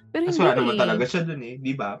eh. Pero hindi naman talaga siya dun eh,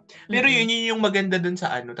 di ba? Pero yun yung maganda dun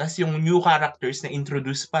sa tas yung new characters na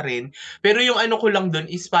introduce pa rin. Pero yung ko lang dun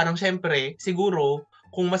is parang syempre, siguro,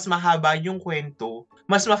 kung mas mahaba yung kwento,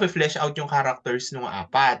 mas ma-flesh out yung characters nung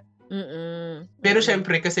 4. Pero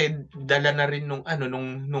syempre kasi dala na rin nung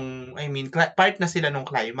part na sila nung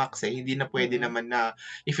climax eh. Hindi na pwede naman na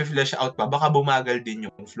i-flesh out pa. Baka bumagal din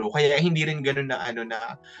yung flow. Kaya hindi rin ganoon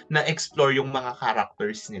na explore yung mga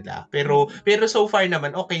characters nila. Pero so far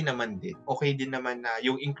naman okay naman din. Okay din naman na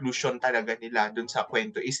yung inclusion talaga nila dun sa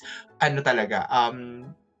kwento is talaga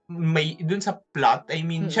may dun sa plot,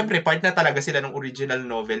 syempre part na talaga sila ng original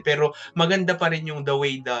novel pero maganda pa rin yung the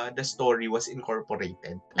way the story was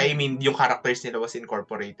incorporated. Yung characters nila was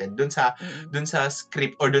incorporated dun sa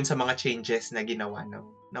script or dun sa mga changes na ginawa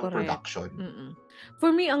ng production.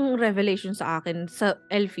 For me, ang revelation sa akin sa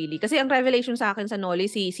Elfili, kasi ang revelation sa akin sa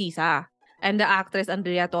Noli si Sisa and the actress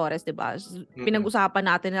Andrea Torres, diba? Pinag-usapan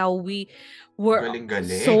natin how we were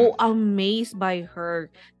galing-galing. So amazed by her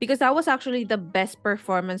because that was actually the best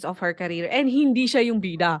performance of her career and hindi siya yung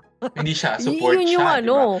bida. Hindi siya, support yun yung siya,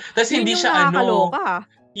 diba? Tapos hindi siya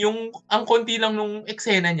yung ang konti lang nung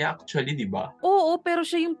eksena niya actually, diba? Oo, pero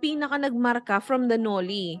siya yung pinaka nagmarka from the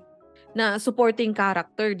Noli na supporting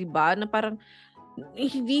character, diba? Na parang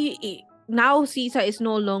now Sisa is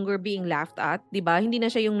no longer being laughed at, 'di ba? Hindi na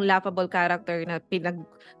siya yung laughable character na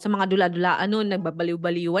sa mga dula-dulaan noon,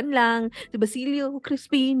 nagbabaliw-baliwan lang. 'Di ba, Basilio,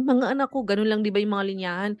 Crispin, mga anak ko, ganun lang 'di ba yung mga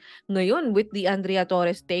linyahan. Ngayon with the Andrea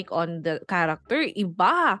Torres take on the character,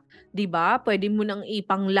 iba, 'di ba? Pwede mo nang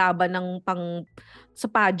ipanglaban ng sa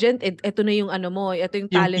pageant, ito na yung mo, ito yung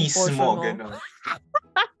talent portion mo. Ganun.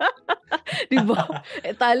 Diba?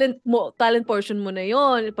 Talent portion mo na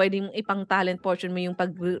yon. Pwedeng ipang talent portion mo yung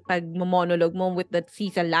pag-monologue mo with the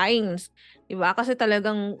Sisa lines. Diba? Kasi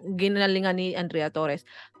talagang ginalingan ni Andrea Torres.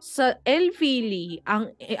 Sa Elfili,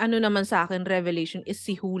 ang naman sa akin revelation is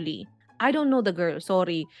si Huli. I don't know the girl,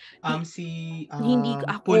 sorry. Hindi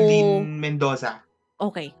ako Pauline Mendoza.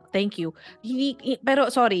 Okay, thank you. Pero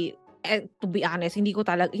sorry, to be honest, hindi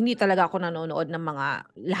talaga ako nanonood ng mga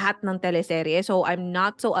lahat ng teleserye. So I'm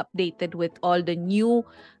not so updated with all the new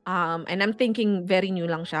and I'm thinking very new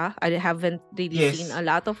lang siya. I haven't really seen a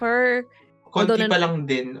lot of her. Konti pa lang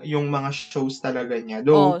din yung mga shows talaga niya.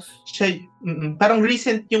 Though siya parang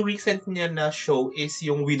recent niya na show is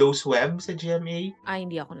yung Widow's Web sa GMA.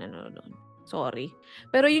 Hindi ako nanonood. Sorry.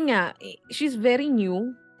 Pero yun nga, she's very new.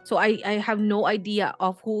 So I have no idea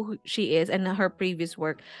of who she is and her previous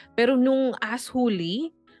work. Pero nung as Huli,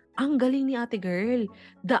 ang galing ni ate girl.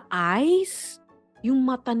 The eyes, yung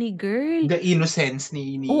mata ni girl. The innocence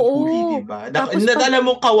ni Huli, diba? Alam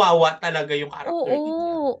mo kawawa talaga yung character niya.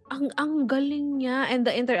 Oo, ang galing niya and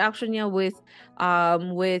the interaction niya with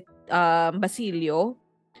Basilio,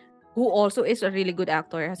 who also is a really good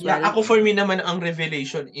actor as well. Ako for me naman ang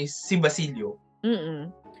revelation is si Basilio.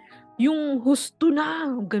 yung husto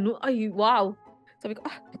na, gano'n, ay wow. Sabi ko,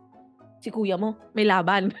 si kuya mo, may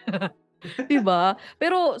laban. 'Di ba?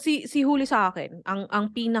 Pero si Huli sa akin, ang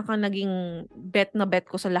pinaka naging bet na bet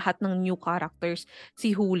ko sa lahat ng new characters,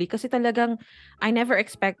 si Huli. Kasi talagang, I never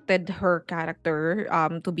expected her character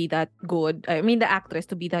to be that good. I mean, the actress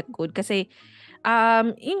to be that good. Kasi,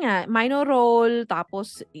 yun nga, minor role,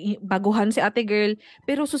 tapos baguhan si ate girl,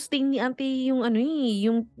 pero sustain ni ate yung ano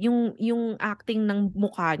yung acting ng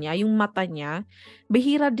mukha niya, yung mata niya.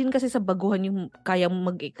 Bihira din kasi sa baguhan yung kaya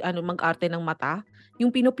mag-arte ng mata. Yung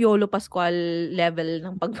Pino Pascual level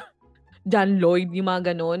ng John Lloyd, yung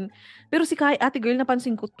mga ganun. Pero si ate girl,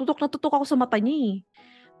 napansin ko, tutok na tutok ako sa mata niya eh.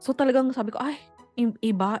 So talagang sabi ko, ay,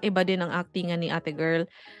 iba din ang actingan ni ate girl.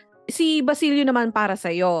 Si Basilio naman para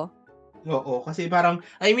sa'yo. Oo, kasi parang,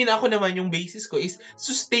 I mean, ako naman, yung basis ko is,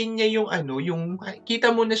 sustain niya yung yung, kita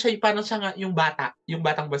mo na siya, parang siya nga, yung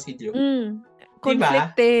batang Basilio.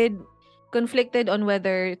 Conflicted on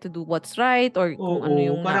whether to do what's right or kung ano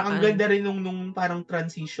yung parang ang ganda rin nung parang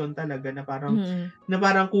transition talaga na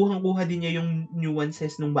parang kuhang-kuha din niya yung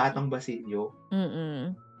nuances nung batang Basilio.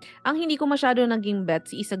 Ang hindi ko masyado naging bet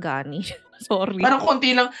si Isagani. Sorry. Parang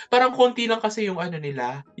konti lang kasi yung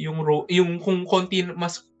nila, yung kung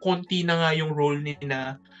mas konti na nga yung role ni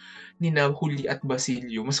na Huli at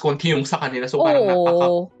Basilio, mas konti yung sa kanila. So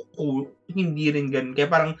parang hindi rin ganun. Kaya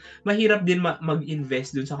parang mahirap din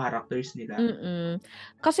mag-invest dun sa characters nila.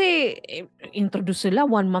 Kasi introduce sila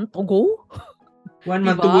 1 month ago. 1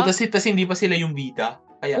 month ago, tas hindi pa sila yung bida.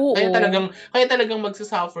 Kaya talagang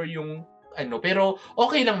magsasuffer yung pero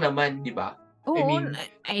okay lang naman, di ba?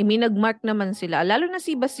 I mean, nag-mark naman sila. Lalo na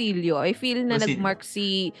si Basilio. I feel na nag-mark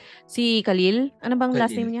si Khalil. Ano bang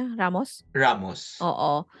last name niya? Ramos?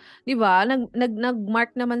 Oo. Di ba?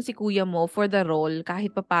 Nag-mark naman si kuya mo for the role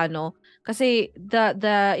kahit papano. Kasi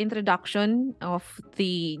the introduction of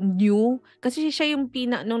the new, kasi siya yung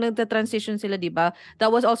nung nagta-transition sila, di ba?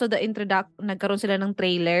 That was also the nagkaroon sila ng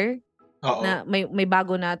trailer. Oo. Na may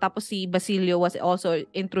bago na, tapos si Basilio was also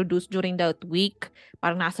introduced during that week.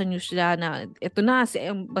 Parang nasa news sila na ito na si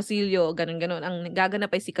Basilio, ganun ang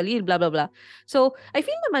gaganap ay si Khalil, blah blah blah. So I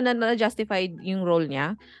feel naman na justified yung role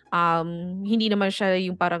niya. Hindi naman siya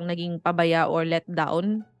yung parang naging pabaya or let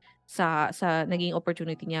down sa naging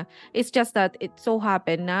opportunity niya. It's just that it so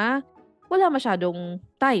happened na wala masyadong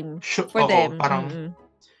time for them. Parang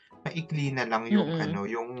maikli na lang yung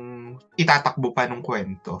yung itatakbo pa ng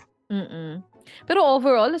kwento. Pero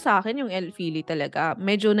overall sa akin yung El Fili talaga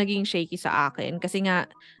medyo naging shaky sa akin kasi nga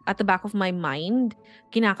at the back of my mind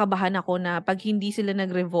kinakabahan ako na pag hindi sila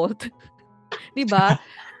nag-revolt 'di ba?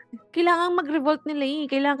 Kailangan mag-revolt nila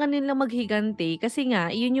kailangan nilang maghigante kasi nga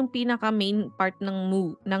yun yung pinaka main part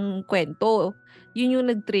ng kwento. Yun yung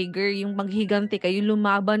nag-trigger yung maghigante kayo,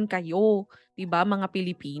 lumaban kayo, 'di ba, mga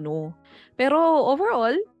Pilipino. Pero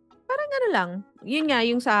overall parang ano lang. Yun nga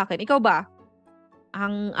yung sa akin. Ikaw ba?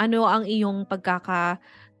 Ang iyong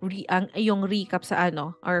ang iyong recap sa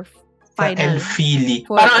or final? Sa El Fili.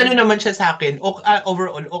 Parang naman siya sa akin.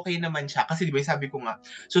 Overall, okay naman siya. Kasi di ba sabi ko nga,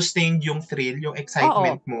 sustained yung thrill, yung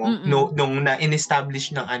excitement mo nung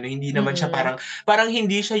na-establish ng hindi naman siya parang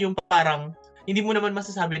hindi siya yung parang hindi mo naman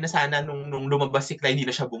masasabi na sana nung lumabas si Clyde, hindi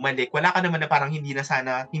na siya bumalik. Wala ka naman na parang hindi na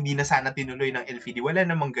sana tinuloy ng LVD. Wala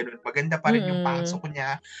namang ganun. Maganda pa rin yung pasok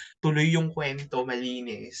niya. Tuloy yung kwento,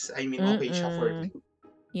 malinis. I mean, okay siya for me.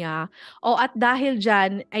 Yeah. At dahil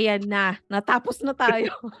dyan, ayan na, natapos na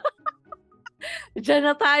tayo.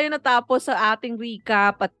 Diyan na tayo natapos sa ating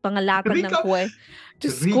recap at pangalakad ng kwento.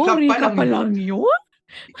 Diyos ko, recap pa lang yun?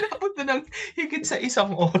 Inabot na ng higit sa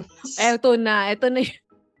 1 oras. Eto na yun.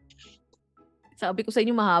 Sabi ko sa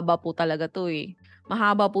inyo, mahaba po talaga to eh.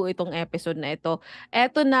 Mahaba po itong episode na ito.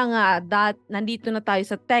 Eto na nga, nandito na tayo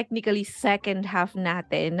sa technically second half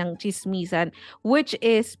natin ng Chismisan, which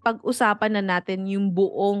is pag-usapan na natin yung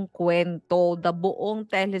buong kwento, the buong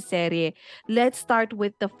teleserye. Let's start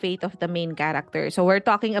with the fate of the main character. So we're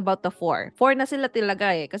talking about the 4. 4 na sila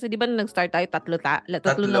talaga eh. Kasi di ba nag-start tayo, tatlo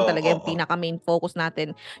lang talaga yung pinaka-main focus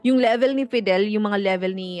natin. Yung level ni Fidel, yung mga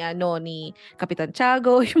level ni Kapitan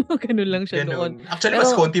Tiago, yung mga ganun lang siya noon. Actually,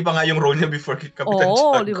 mas konti pa nga yung role niya before Kapitan Tiago.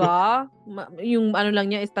 Di ba? Yung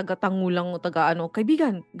lang niya is taga-tangulang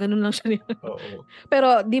kaibigan. Ganun lang siya niya.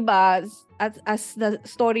 Pero di ba, as the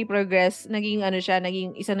story progress, naging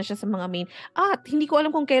isa na siya sa mga main. At hindi ko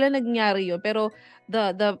alam kung kailan nangyari yun, pero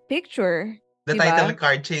the picture, the title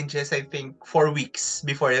card changes, I think, 4 weeks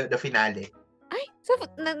before the finale. Ay,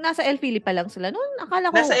 nasa El Fili pa lang sila noon.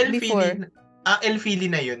 Akala ko nasa El before. El Fili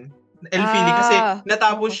na yun. Elfili kasi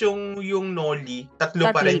natapos yung Noli, tatlo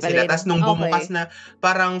pa rin sila. Tapos nung bumukas na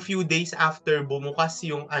parang few days after bumukas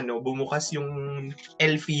yung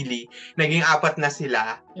Elfili, naging 4 na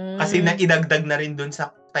sila. Kasi naidagdag na rin dun sa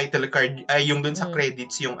title card ay yung dun sa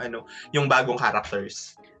credits yung bagong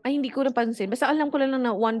characters. Ay, hindi ko napansin. Basta alam ko lang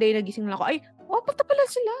na one day nagising lang ako. Ay, pata pala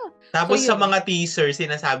sila. Tapos sa mga teaser,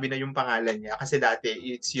 sinasabi na yung pangalan niya. Kasi dati,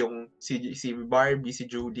 it's yung si Barbie, si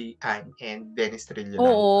Judy Ann, and Dennis Trillo.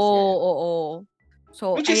 Oo.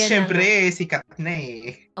 So, which is syempre, sikat na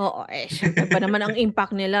eh. Oo, syempre pa naman ang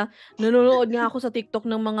impact nila. Nanonood nga ako sa TikTok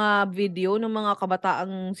ng mga video ng mga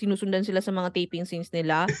kabataang sinusundan sila sa mga taping scenes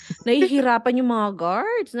nila. Nahihirapan yung mga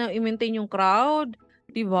guards na i-maintain yung crowd.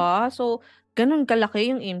 Diba? So, ganun kalaki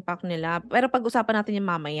yung impact nila. Pero pag-usapan natin yung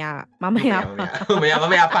mamaya. Mamaya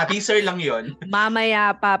pa. Teaser lang yon.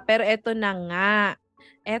 Mamaya pa. Pero eto na nga.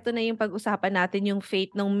 Eto na yung pag-usapan natin yung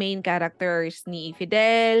fate ng main characters ni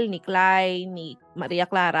Fidel, ni Clay, ni Maria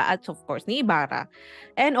Clara, at of course, ni Ibarra.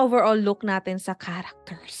 And overall look natin sa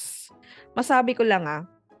characters. Masabi ko lang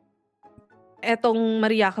etong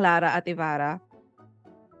Maria Clara at Ibarra,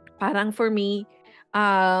 parang for me,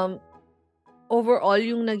 overall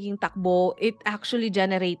yung naging takbo, it actually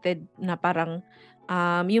generated na parang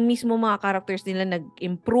yung mismo mga characters nila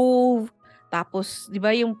nag-improve. Tapos, di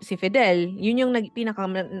ba yung si Fidel, yun yung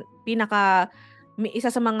pinaka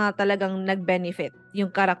isa sa mga talagang nag-benefit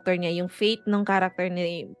yung character niya, yung fate ng character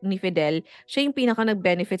ni Fidel, siya yung pinaka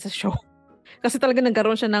nag-benefit sa show. Kasi talaga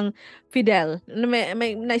nagkaroon siya ng Fidel.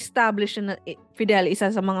 May na-establish na Fidel,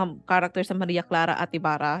 isa sa mga characters sa Maria Clara at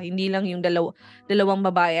Ibarra. Hindi lang yung dalawang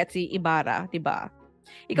babae at si Ibarra, di ba?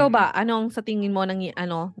 Ikaw ba, anong sa tingin mo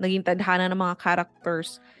naging tadhana ng mga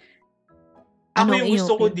characters? Ako yung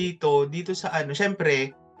gusto ko dito sa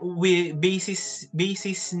syempre, basis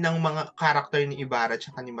ng mga character ni Ibarra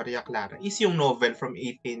at ni Maria Clara is yung novel from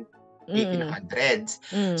 1800s.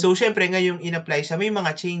 So, syempre, ngayong in-apply siya, may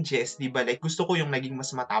mga changes, di ba? Like, gusto ko yung naging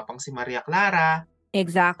mas matapang si Maria Clara.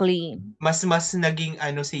 Exactly. Mas naging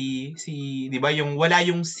di ba, yung wala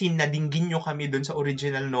yung scene na dinggin nyo kami doon sa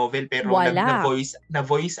original novel, pero na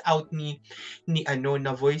voice out ni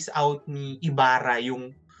Ibarra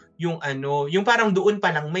yung parang doon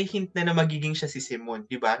pa lang may hint na magiging siya si Simon,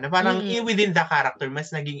 di ba? Na parang within the character,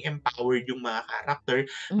 mas naging empowered yung mga character,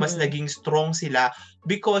 mas naging strong sila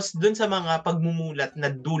because doon sa mga pagmumulat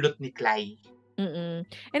na dulot ni Clay.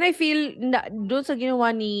 And I feel doon sa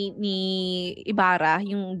ginawa ni Ibarra,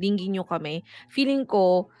 yung dinggin nyo kami, feeling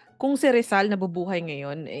ko kung si Rizal nabubuhay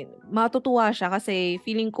ngayon, matutuwa siya kasi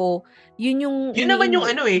feeling ko yun naman yung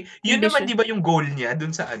yun naman di ba yung goal niya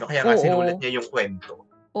doon sa kaya nga sinulat niya yung kwento.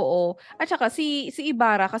 Oo. At saka si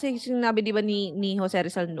Ibarra, kasi sinabi di ba ni Jose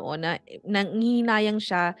Rizal noon na nanghihinayang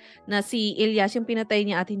siya na si Elias yung pinatay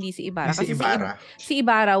niya at hindi si Ibarra. Kasi si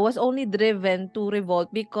Ibarra was only driven to revolt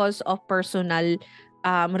because of personal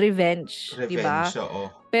revenge, di ba?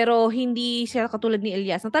 Pero hindi siya katulad ni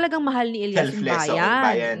Elias na talagang mahal ni Elias yung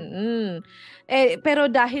bayan. Pero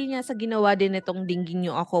dahil niya sa ginawa din itong dinggin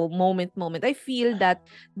nyo ako moment, I feel that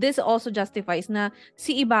this also justifies na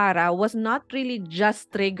si Ibarra was not really just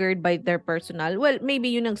triggered by their personal. Well,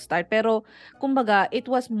 maybe yun ang start, pero kumbaga, it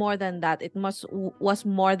was more than that. It was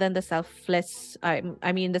more than the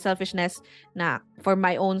the selfishness na for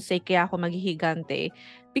my own sake kaya ako maghihigante.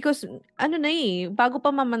 Because, bago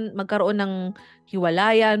pa magkaroon ng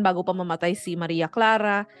hiwalayan, bago pa mamatay si Maria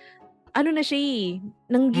Clara, na siya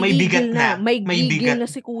may bigat na. May gigil na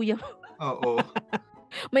si kuya. Oo.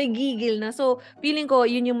 May gigil na. So, feeling ko,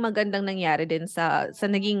 yun yung magandang nangyari din sa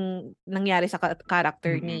naging nangyari sa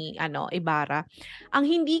character ni Ibarra. Ang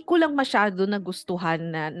hindi ko lang masyado nagustuhan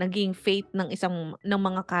na naging fate ng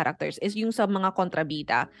mga characters is yung sa mga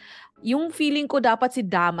kontrabida. Yung feeling ko dapat si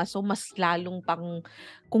Damaso mas lalong pang,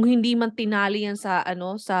 kung hindi man tinali yan sa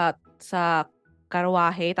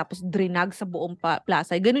karwahe, tapos drinag sa buong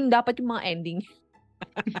plaza. Ganun dapat yung mga ending.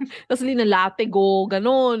 Tapos linalatigo,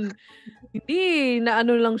 ganun. Hindi, na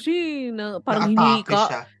lang siya, na parang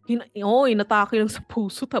hinika. Inatake lang sa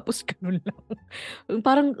puso, tapos ganun lang.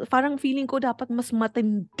 Parang feeling ko dapat mas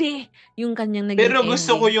matindi yung kanyang naging Pero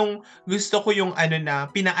gusto ending. ko yung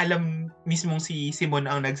na pinaalam mismong si Simon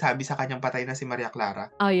ang nagsabi sa kanyang patay na si Maria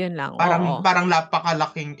Clara. Yun lang. Parang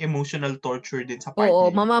napakalaking emotional torture din sa part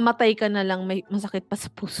Oo, niya. mamamatay ka na lang, may masakit pa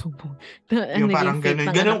sa puso mo. Yung parang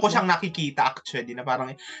ganun ko siyang nakikita actually, na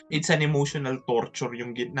parang it's an emotional torture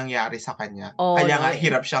yung nangyari sa kanya. Kaya nga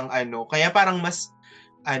hirap siyang kaya parang mas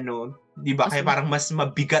di ba? Kaya parang mas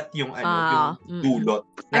mabigat yung yung dulot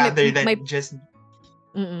rather than just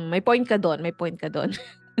may point ka doon.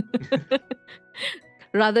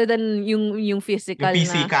 Rather than yung Yung physical na.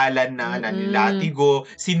 pisikalan na nanilatigo,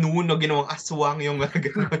 sinunog, ginawang aswang, yung mga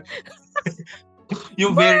ganun.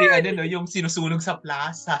 Yung very, yung sinusunog sa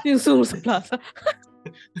plaza. Yung sunog sa plaza.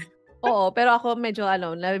 Oo, pero ako medyo,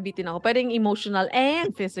 nabibitin ako. Pwedeng emotional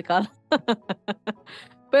and physical.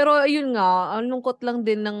 Pero yun nga, ang lungkot lang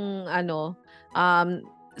din ng,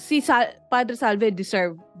 si Padre Salve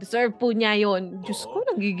deserve po niya yon. Diyos ko,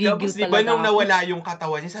 nagigigil Tapos, talaga diba, nung ako. nawala yung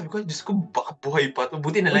katawan niya, sabi ko, Diyos ko, baka buhay pa to.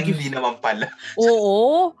 Buti na lang, hindi naman pala.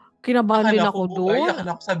 Oo, kinabahan din Akala ako ko, doon.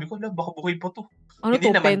 akala ko, sabi ko, baka buhay pa to. Ano Hindi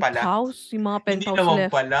to, naman pala. penthouse? Yung mga Hindi penthouse naman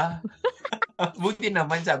left. pala. Buti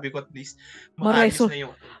naman, sabi ko, at least, maayos na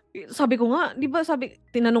yung... Sabi ko nga, di ba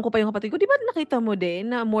tinanong ko pa yung kapatid ko, di ba nakita mo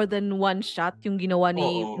din na more than one shot yung ginawa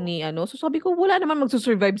ni So sabi ko, wala naman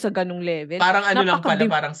magsusurvive sa ganung level. Parang lang pala,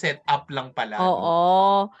 parang set up lang pala.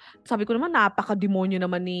 Oo. Sabi ko naman, napaka-demonyo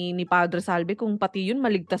naman ni Padre Salve kung pati yun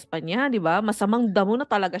maligtas pa niya, di ba? Masamang damo na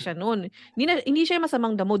talaga siya noon. Hindi siya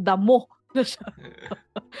masamang damo na siya.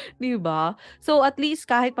 Di ba? So at least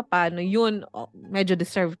kahit papaano yun, medyo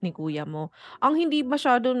deserved ni kuya mo. Ang hindi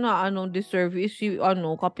masyado na deserve is si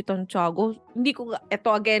Kapitan Tiago. Hindi ko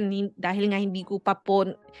eto again dahil nga hindi ko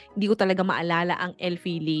talaga maalala ang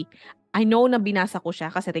Elfili. I know na binasa ko siya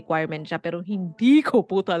kasi requirement siya, pero hindi ko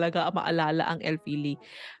po talaga maalala ang Elfili.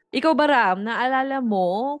 Ikaw ba, Ram, naalala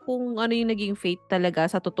mo kung ano yung naging fate talaga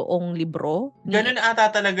sa totoong libro? Ganun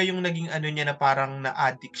ata talaga yung naging niya na parang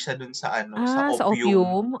na-addict siya dun sa sa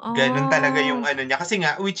opium. Ganun talaga yung niya. Kasi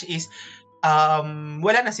nga, which is,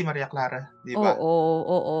 wala na si Maria Clara, di ba?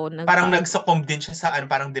 Oo. Parang nag-succumb din siya sa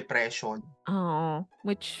parang depression. Oo.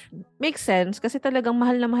 Which makes sense kasi talagang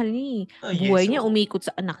mahal na mahal niya. Buhay niya umikot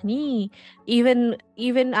sa anak niya.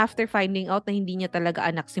 Even after finding out na hindi niya talaga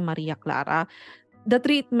anak si Maria Clara, the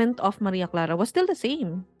treatment of Maria Clara was still the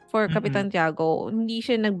same for Kapitan Tiago. Hindi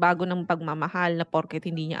siya nagbago ng pagmamahal na porket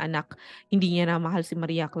hindi niya anak, hindi niya na mahal si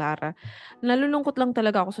Maria Clara. Nalulungkot lang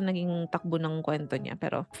talaga ako sa naging takbo ng kwento niya.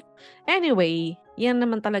 Pero anyway, yan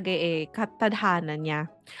naman talaga katadhana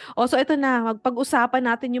niya. So ito na, magpag-usapan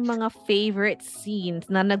natin yung mga favorite scenes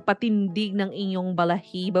na nagpatindig ng inyong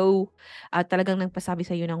balahibo at talagang nagpasabi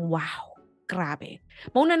sa iyo ng wow. Grabe.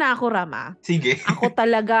 Mauna na ako, Rama. Sige. Ako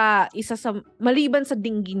talaga, maliban sa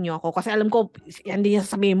dinggin nyo ako, kasi alam ko, yan din yung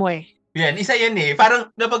sasabihin mo Yan, isa yan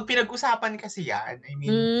Parang napag pinag-usapan kasi yan. I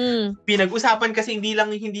mean, pinag-usapan kasi hindi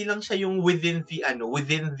lang siya yung within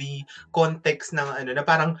the context ng na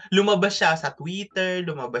parang lumabas siya sa Twitter,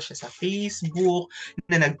 lumabas siya sa Facebook,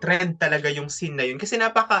 na nag-trend talaga yung scene na yun kasi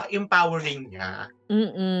napaka-empowering niya.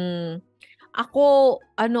 Ako,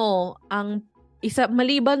 ang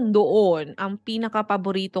maliban doon, ang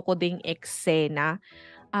pinaka-paborito ko ding eksena,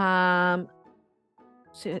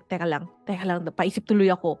 teka lang, paisip tuloy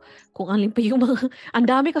ako kung alin pa yung mga,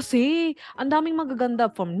 ang daming magaganda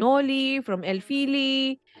from Noli, from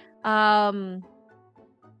Elfili,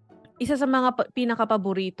 isa sa mga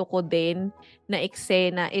pinaka-paborito ko din na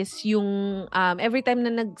eksena is yung every time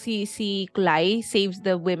na si Clay saves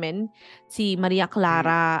the women, si Maria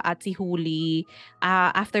Clara at si Huli,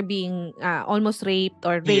 after being almost raped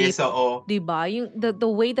or raped, diba? Yung the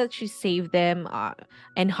way that she saved them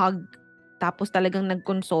and hugged, tapos talagang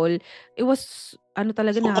nag-console, it was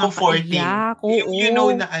talaga so comforting. You know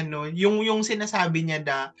na yung sinasabi niya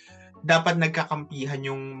na dapat nagkakampihan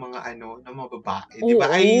yung mga ng mga babae, di ba?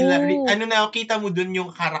 Ay nakita mo dun yung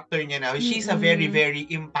character niya na she's a very very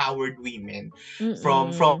empowered woman from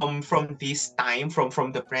this time, from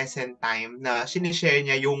the present time, na sinishare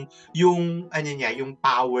niya yung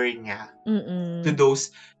power niya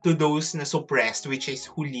to those na suppressed, which is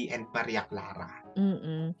Huli and Maria Clara.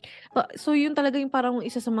 So yun talaga yung parang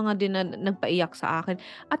isa sa mga din na nagpaiyak sa akin.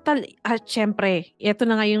 At syempre, ito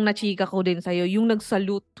na nga yung nachika ko din sa'yo, yung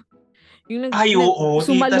nag-salute. Yung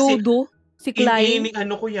sumaludo si Clay. Ni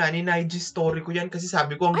story ko yan kasi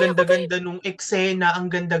sabi ko, ang ganda-ganda nung eksena, ang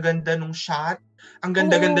ganda-ganda nung shot, ang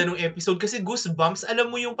ganda-ganda nung episode kasi goosebumps.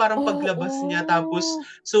 Alam mo yung parang paglabas niya tapos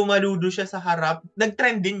sumaludo siya sa harap.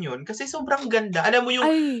 Nag-trend din yun kasi sobrang ganda. Alam mo yung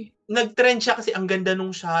nag-trend siya kasi ang ganda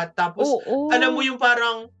nung shot. Tapos alam mo yung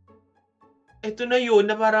parang eto na yun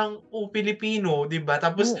na parang Pilipino, 'di ba?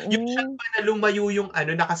 Tapos yung shot pa na lumayo yung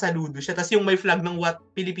nakasaludo siya. Tapos yung may flag ng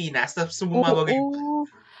Pilipinas, tapos bumabagay yung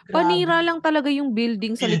panira lang talaga yung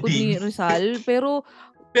building sa likod ni Rizal, pero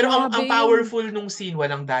ang powerful nung scene,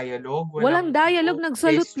 walang dialogue, walang dialogue,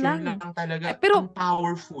 nagsalute lang talaga. Pero ang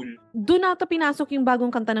powerful. Doon ata pinasok yung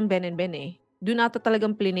bagong kanta ng Ben and Ben Doon ata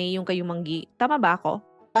talagang plinay yung Kayumanggi. Tama ba ako?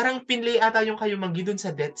 Parang pinlay ata yung Kayumanggi doon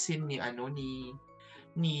sa death scene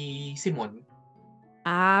ni Simon.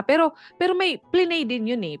 Pero may plinay din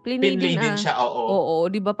yun. Plinay din siya, oo. Oo,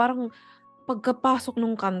 'di ba? Parang pagkapasok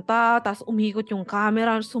nung kanta, tas umikot yung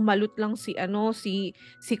camera, sumalot lang si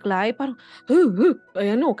Clay, parang,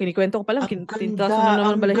 kinikwento ko pa lang, Ang tintaas na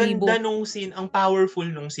naman ang balahibo. ganda nung scene, ang powerful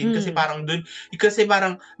nung scene kasi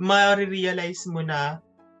parang mare-realize mo na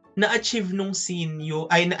na-achieve nung scene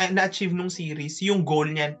na-achieve nung series yung goal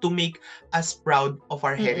niyan to make us proud of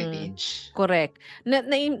our heritage. Correct.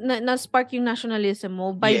 Na-spark yung nationalism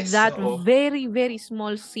mo by that very, very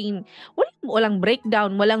small scene. Walang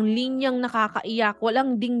breakdown, walang linyang nakakaiyak,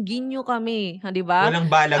 walang dinggin kami, di ba?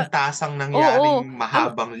 Walang balagtasang nangyaring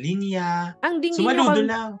mahabang linya. Ang dinggin Sumaludo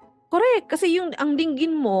lang. Correct. Kasi ang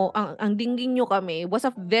dinggin nyo kami was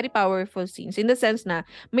a very powerful scenes in the sense na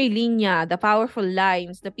may linya, the powerful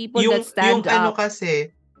lines, the people that stand up.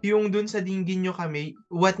 Yung dun sa dinggin nyo kami,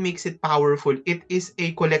 what makes it powerful, it is a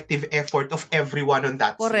collective effort of everyone on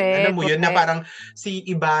that scene. Alam mo yun, na parang si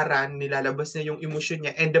Ibarra, nilalabas na yung emosyon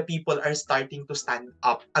niya and the people are starting to stand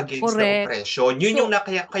up against the oppression. Yun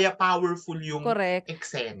kaya powerful yung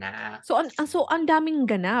eksena. So, ang daming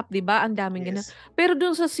ganap, di ba? Ang daming ganap. Pero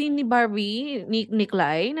dun sa scene ni Barbie, ni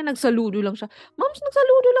Clay, na nagsaludo lang siya. Mams,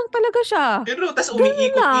 nagsaludo lang talaga siya. Pero, tas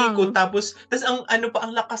umiikot-ikot, tapos ang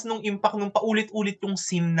lakas nung impact nung paulit-ulit yung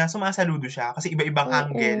scene na sumasaludo siya kasi iba-ibang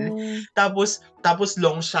angle. Tapos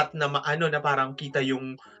long shot na na parang kita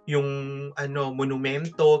yung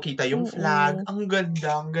monumento, kita yung flag. Ang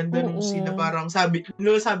ganda nung scene na parang sabi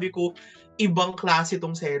ko, ibang klase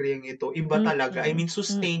tong seryeng ito. Iba talaga. I mean,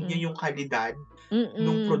 sustain niya yung kalidad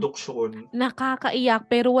nung production.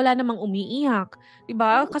 Nakakaiyak pero wala namang umiiyak.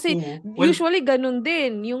 Diba? Kasi usually ganun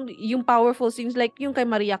din. Yung powerful scenes like yung kay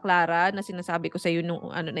Maria Clara na sinasabi ko sa iyo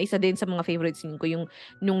na isa din sa mga favorite scene ko yung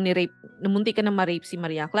nung munti ka na ma-rape si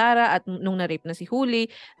Maria Clara at nung na-rape na si Huli,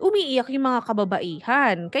 umiiyak yung mga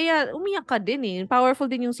kababaihan. Kaya umiyak ka din eh.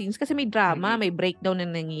 Powerful din yung scenes kasi may drama, may breakdown na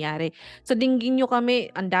nangyayari. Sa dinggin nyo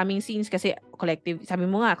kami, ang daming scenes kasi collective, sabi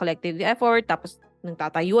mo nga, collective effort, tapos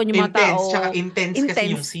nagtatayuan yung mga tao. Tsaka intense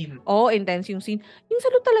kasi yung scene. Intense yung scene. Yung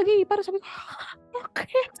salute talaga eh. Para sabi ko,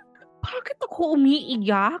 bakit ako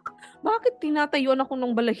umiiyak? Bakit tinatayuan ako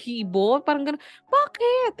ng balahibo? Parang gano'n.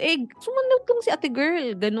 Bakit? Sumunod lang si ate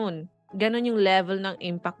girl. Ganon yung level ng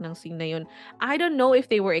impact ng scene na yun. I don't know if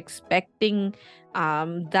they were expecting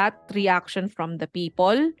that reaction from the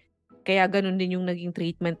people. Kaya ganun din yung naging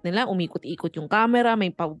treatment nila. Umikot-ikot yung camera, may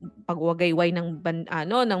pagwagayway ng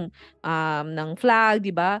flag, 'di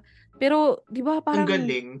ba? Pero 'di ba parang ang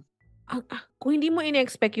galing. Kung hindi mo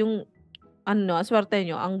ine-expect yung swerte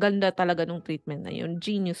nyo, ang ganda talaga ng treatment na yun.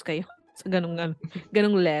 Genius kayo sa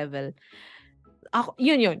ganung level. Ako,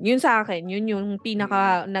 yun sa akin. Yun yung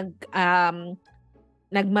pinaka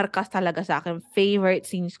nagmarkas talaga sa akin. Favorite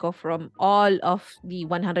scenes ko from all of the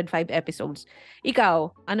 105 episodes.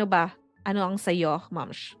 Ikaw, ano ba? Ano ang sayo,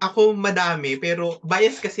 Mams? Ako madami, pero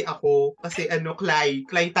bias kasi ako. Kasi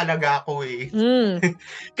Clay talaga ako eh.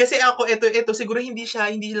 Kasi ako, ito siguro hindi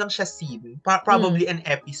lang siya scene. Probably an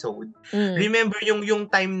episode. Remember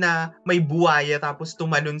yung time na may buwaya tapos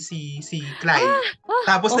tumalon si Clay.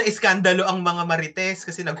 Tapos na iskandalo ang mga Marites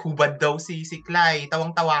kasi naghubad daw si Clay.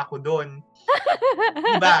 Tawang-tawa ako doon.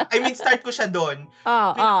 Diba? I mean, start ko siya doon.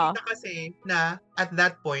 Pinakita kasi na at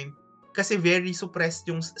that point, kasi very suppressed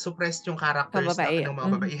yung characters ng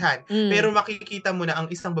mga babaihan. Pero makikita mo na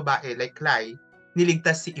ang isang babae like Clay,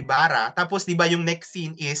 niligtas si Ibarra. Tapos 'di ba yung next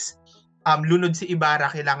scene is lunod si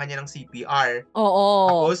Ibarra, kailangan niya ng CPR.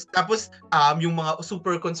 Tapos yung mga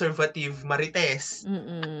super conservative Marites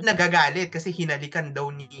nagagalit kasi hinalikan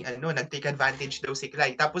daw nag-take advantage daw si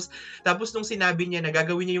Clay. Tapos nung sinabi niya na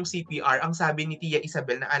gagawin niya yung CPR, ang sabi ni Tia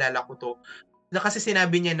Isabel, na alala ko to, na kasi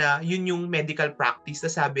sinabi niya na yun yung medical practice,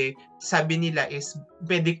 na sabi nila is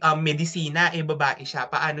medisina, babae siya,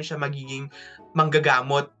 paano siya magiging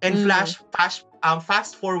manggagamot. And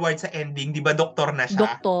fast forward sa ending, 'di ba doktor na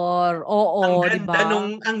siya? Doktor.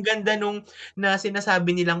 Ang ganda nung na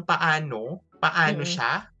sinasabi nilang paano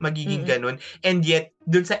siya magiging ganun, and yet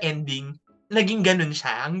dun sa ending naging ganun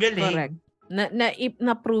siya. Ang galing. Correct.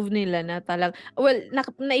 Na-prove nila na talagang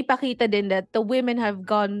naipakita din that the women have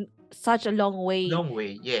gone such a long way.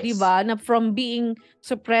 Yes. Diba? Na from being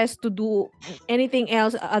suppressed to do anything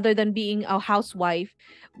else other than being a housewife,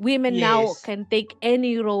 women now can take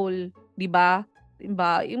any role, diba?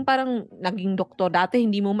 Yung parang naging doktor. Dati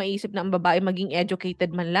hindi mo maisip na ang babae maging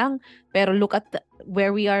educated man lang. Pero look at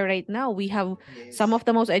where we are right now. We have some of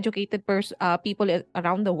the most educated people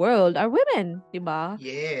around the world are women, diba?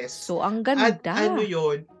 Yes. So ang ganda. At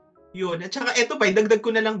yun, Yun. At saka eto pa, dagdag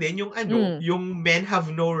ko na lang din yung yung men have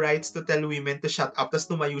no rights to tell women to shut up, tapos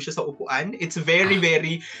tumayo siya sa upuan. It's very,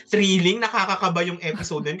 very thrilling. Nakakakaba yung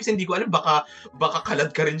episode din kasi hindi ko alam, baka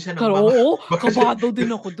kalad ka rin siya ng mga... Oo, kabado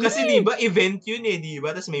din ako doon. Kasi diba, event yun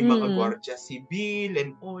diba? Tapos may mga Guardia Civil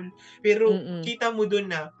and all. Pero kita mo doon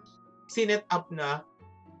na sinet up na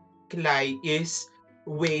Clay is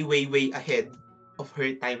way, way, way ahead of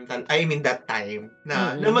her time. I mean that time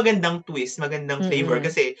na magandang twist, magandang flavor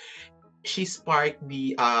kasi she sparked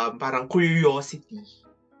the parang curiosity.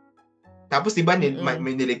 Tapos diba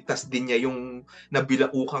may niligtas din niya yung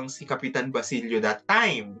nabilaukang si Kapitan Basilio that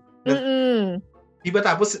time. Diba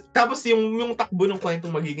tapos yung takbo ng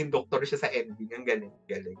kwentong magiging doktor siya sa ending. Ang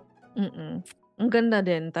galing. Ang ganda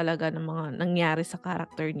din talaga ng mga nangyari sa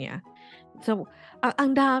character niya. So,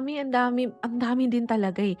 ang dami din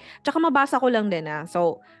talaga eh. Tsaka mabasa ko lang din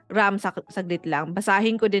So, Ram, saglit lang.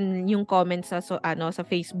 Basahin ko din yung comments sa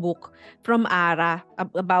Facebook from Ara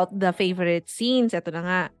about the favorite scenes. Ito na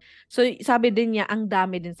nga. So, sabi din niya, ang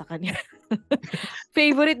dami din sa kanya.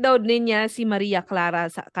 Favorite daw din niya si Maria Clara.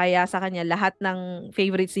 Kaya sa kanya, lahat ng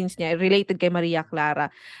favorite scenes niya related kay Maria Clara.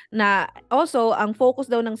 Na also, ang focus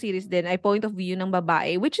daw ng series din ay point of view ng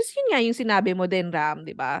babae. Which is yun nga yung sinabi mo din, Ram,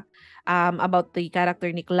 di ba? About the character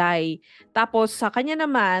ni Clay. Tapos sa kanya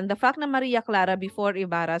naman, the fact na Maria Clara before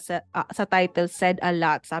Ibarra sa title said a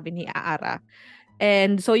lot, sabi ni Ara.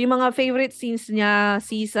 And so yung mga favorite scenes niya,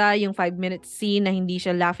 Sisa, yung 5-minute scene na hindi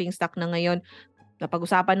siya laughing stock na ngayon,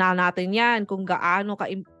 napag-usapan na natin yan kung gaano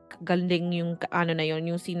galing yung na yun,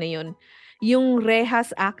 yung scene na yun. Yung Rehas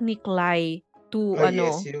act ni Clay to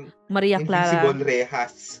yes, Maria Clara. Invisible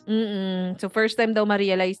Rehas. So first time daw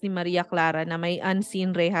ma-realize ni Maria Clara na may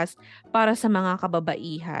unseen Rehas para sa mga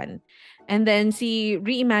kababaihan. And then si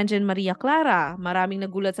Reimagine Maria Clara, maraming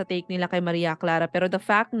nagulat sa take nila kay Maria Clara, pero the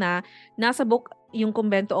fact na nasa book yung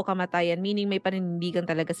kumbento o kamatayan, meaning may paninindigan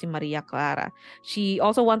talaga si Maria Clara. She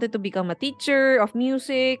also wanted to become a teacher of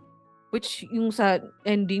music, which yung sa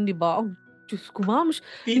ending, di ba? Diyos ko, ma'am.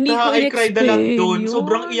 Hindi ko I cried na lang doon. yun.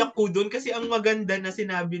 Sobrang iyak ko doon kasi ang maganda na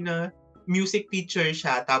sinabi na music teacher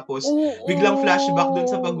siya. Tapos biglang flashback doon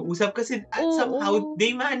sa pag-uusap kasi somehow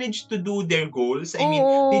they managed to do their goals. I mean,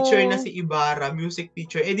 teacher na si Ibarra, music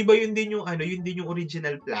teacher. Di ba yun din yung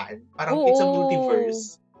original plan? Parang it's a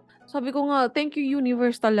multiverse. Sabi ko nga, thank you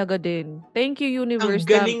universe talaga din. Thank you universe.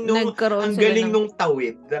 Ang galing nung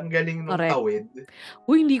tawid. Ang galing nung tawid.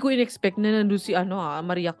 Uy, hindi ko in-expect na nandun si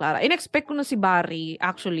Maria Clara. In-expect ko na si Barry,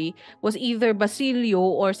 actually, was either Basilio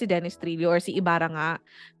or si Dennis Trillo or si Ibarra nga.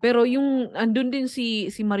 Pero yung andun din si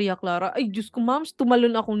Maria Clara, ay Diyos ko ma'am,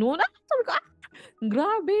 tumalon ako noon. Sabi ko,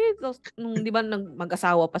 grabe. Tapos, di ba,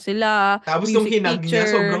 mag-asawa pa sila. Tapos nung hinag niya,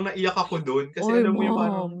 sobrang naiyak ako doon. Kasi alam mo yung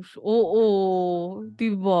parang... Oo.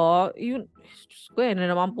 Diba? Yun, na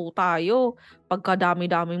naman po tayo.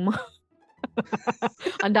 Pagkadami-daming mga...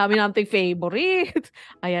 ang dami nating favorite.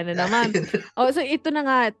 Ayan na naman. So ito na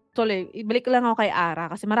nga. Tuloy, ibalik lang ako kay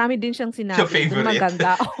Ara. Kasi marami din siyang sinabi. Kung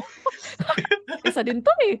maganda. Isa din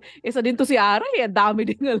to eh. Isa din to si Ara eh. Ang dami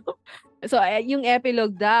din alam. So, yung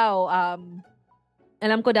epilogue daw,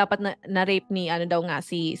 alam ko dapat na-rape ni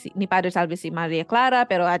ni Padre Salvi si Maria Clara,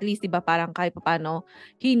 pero at least diba parang kahit paano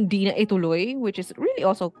hindi na ituloy, which is really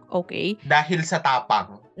also okay. Dahil sa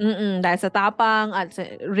tapang. Dahil sa tapang at sa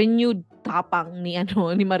renewed tapang ni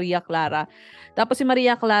Maria Clara. Tapos si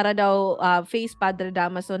Maria Clara daw face Padre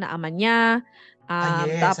Damaso na ama niya.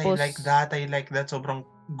 Yes, tapos, I like that. Sobrang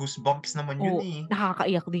goosebumps naman yun eh.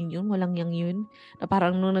 Nakakaiyak din yun. Walang yun. Na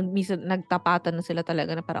parang nung nagtapatan na sila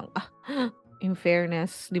talaga na parang in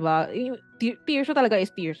fairness, di ba? Tears talaga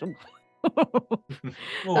is tears.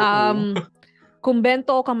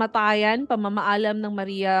 Kumbento o kamatayan, pamamaalam ng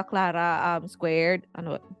Maria Clara squared.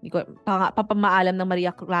 Pamamaalam ng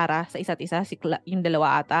Maria Clara sa isa't isa, yung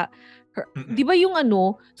dalawa ata. Di ba yung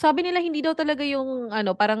sabi nila hindi daw talaga yung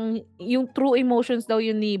parang yung true emotions daw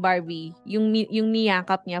yun ni Barbie, yung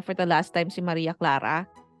niyakap niya for the last time si Maria Clara.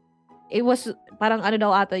 It was parang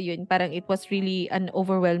daw ata yun, parang it was really an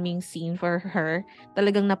overwhelming scene for her.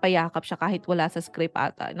 Talagang napayakap siya kahit wala sa script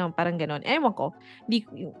ata. No, parang gano'n. Ewan ko.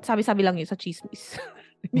 Sabi-sabi lang yun sa chismis.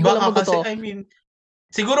 Baka kasi,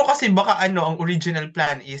 siguro kasi baka ang original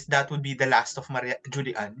plan is that would be the last of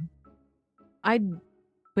Julian.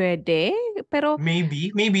 Pwede, pero...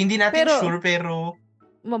 Maybe, hindi natin sure, pero...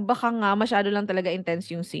 Baka nga masyado lang talaga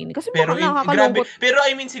intense yung scene. Kasi pero nakakalungkot. Pero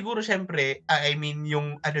siguro syempre,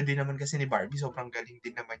 yung din naman kasi ni Barbie, sobrang galing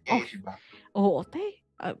din naman niya, diba? Oo,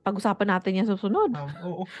 pag-usapan natin yan susunod.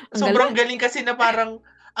 Sobrang galing kasi na parang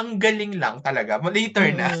ang galing lang talaga.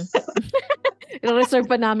 Later na. I-reserve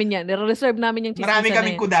pa namin yan. I-reserve namin yung chismisan Marami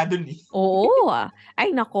kaming kuda dun eh. Oo.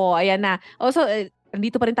 Ay, nako. Ayan na. Also,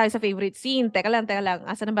 andito pa rin tayo sa favorite scene. Teka lang.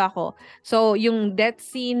 Asan na ba ako? So, yung death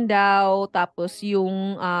scene daw, tapos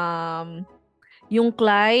yung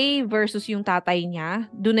Clay versus yung tatay niya.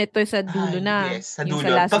 Doon ito sa dulo na. Yes, sa yung dulo.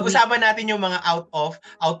 sa last Pag-usapan natin yung mga out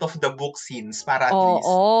of the book scenes para at least.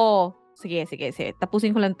 Oo. Sige.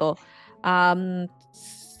 Tapusin ko lang to.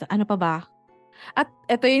 Ano pa ba? At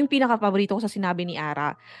ito yung pinaka-paborito ko sa sinabi ni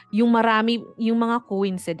Ara. Yung mga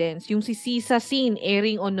coincidence. Yung si Sisa scene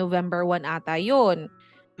airing on November 1 ata yun.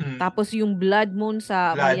 Tapos yung Blood Moon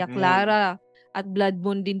sa Maria Clara at Blood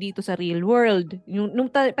Moon din dito sa Real World. Nung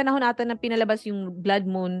panahon natin na pinalabas yung Blood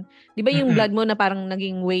Moon, di ba yung Blood Moon na parang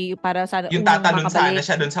naging way para sa yung tatalon sana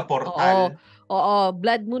siya doon sa portal. Oo,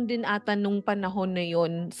 Blood Moon din ata nung panahon na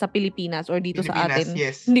yon sa Pilipinas or dito sa atin.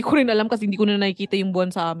 Yes. Hindi ko rin alam kasi hindi ko na nakikita yung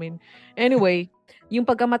buwan sa amin. Anyway, yung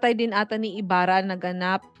pagkamatay din ata ni Ibarra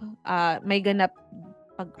may ganap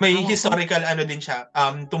may historical din siya.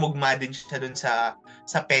 Tumugma din siya doon sa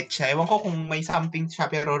petsa. Ewan ko kung may something siya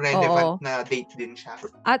pero relevant na date din siya.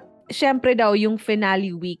 At syempre daw yung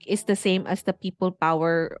finale week is the same as the People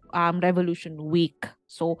Power Revolution week.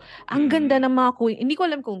 So, ang ganda ng mga hindi ko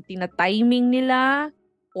alam kung tina-timing nila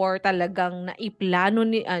or talagang naiplano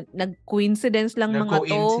nag-coincidence lang mga to.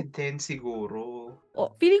 Nag-coincidence siguro.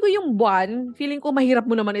 Feeling ko yung buwan, feeling ko mahirap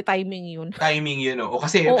mo naman i-timing yun. Timing yun,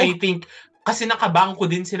 Kasi I think kasi nakabangko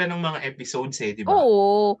din sila ng mga episodes di ba?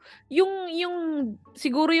 Oo. Yung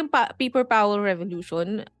siguro yung People Power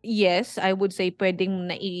Revolution, yes, I would say pwedeng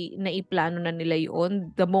naiplano na nila yun.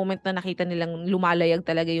 The moment na nakita nilang lumalayag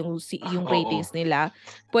talaga yung ratings nila,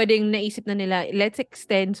 pwedeng naisip na nila, let's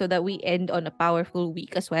extend so that we end on a powerful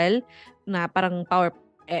week as well. Na parang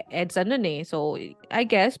EDSA nun So, I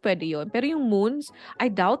guess, pwede yun. Pero yung Moons, I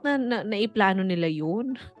doubt na naiplano nila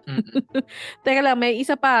yun. Teka lang, may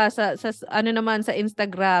isa pa sa naman sa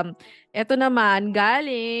Instagram. Ito naman,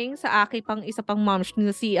 galing sa isa pang moms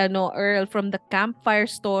na si Earl from the Campfire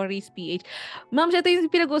Stories PH. Moms, ito yung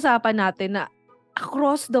pinag-usapan natin na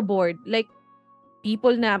across the board, like,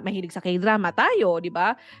 people na mahilig sa K-drama tayo, di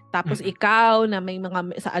ba? Tapos ikaw na may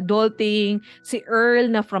mga sa adulting, si Earl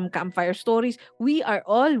na from Campfire Stories, we are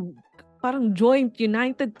all parang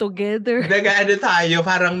united together. Tayo,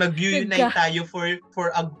 parang nag-unite tayo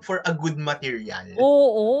for a good material.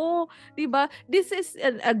 Oo, 'di ba? This is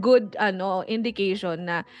a good indication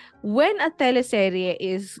na when a teleserye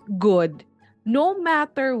is good, no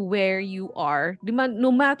matter where you are,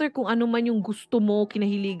 no matter kung ano man yung gusto mo,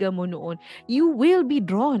 kinahiligan mo noon, you will be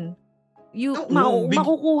drawn.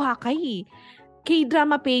 Makukuha kay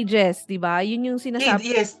K-drama pages, di ba? Yun yung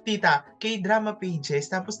sinasabi. Yes, tita. K-drama pages,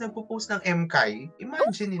 tapos nagpo-post ng MKay.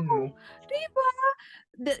 Imaginein mo. Di ba?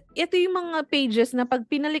 Ito yung mga pages na pag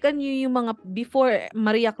pinalikan nyo yung mga before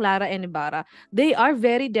Maria Clara and Ibarra, they are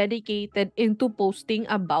very dedicated into posting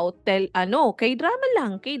about K-drama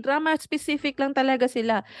lang. K-drama specific lang talaga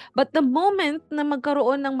sila. But the moment na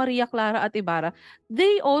magkaroon ng Maria Clara at Ibarra,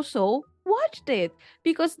 they also watched it.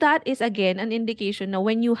 Because that is again an indication na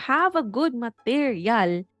when you have a good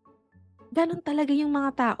material, ganun talaga yung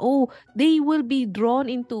mga tao. They will be drawn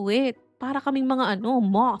into it. Para kaming mga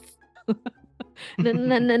moth.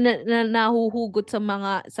 na nahuhugot sa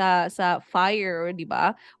mga sa fire, di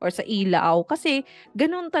ba? Or sa ilaw kasi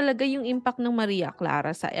ganun talaga yung impact ng Maria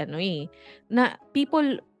Clara sa na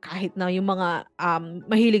people kahit na yung mga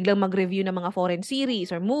mahilig lang mag-review ng mga foreign series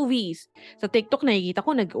or movies. Sa TikTok nakikita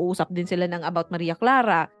ko nag-uusap din sila ng about Maria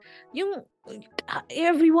Clara. Yung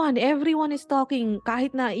everyone is talking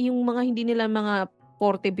kahit na yung mga hindi nila mga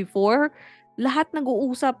forte before, lahat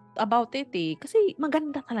nag-uusap about it kasi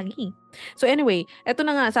maganda talaga So anyway, eto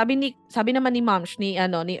na nga, sabi naman ni Momsh ni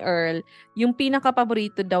Earl, yung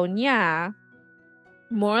pinaka-paborito daw niya,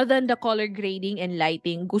 more than the color grading and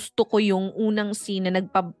lighting, gusto ko yung unang scene na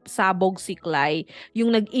nagpasabog si Clay,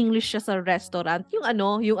 yung nag-English siya sa restaurant, yung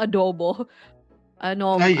yung adobo.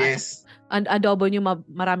 Yes. Adobo niyo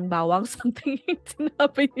maraming bawang, something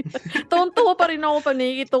sinabi niya. Taon-tawa pa rin ako pa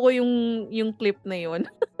nakikita ko yung clip na yun.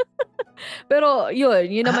 Pero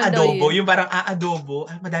yun naman daw adobo, yung parang adobo,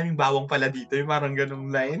 madaming bawang pala dito, yung parang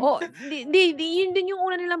ganung line. Yun din yung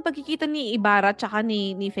una nilang pagkikita ni Ibarra tsaka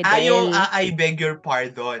ni Fidel. Yung I beg your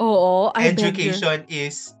pardon. Oo, Education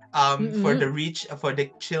is for the rich, for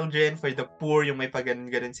the children, for the poor, yung may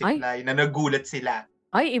pag-ganun si Fly, na nagulat sila.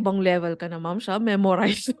 Ay, ibang level ka na, ma'am, siya.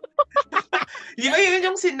 Memorize. Yun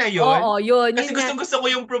yung scene na yun. Oo, yun. Kasi gusto ko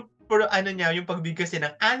yung yung pagbigkas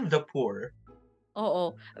niya ng and the poor.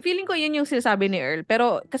 Oo. Feeling ko yun yung sinasabi ni Earl.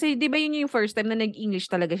 Pero kasi 'di ba yun yung first time na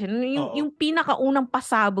nag-English talaga siya. Yung pinakaunang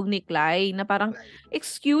pasabog ni Clay na parang,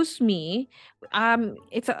 excuse me,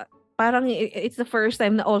 it's the first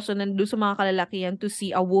time na also nandun sa mga kalalakihan to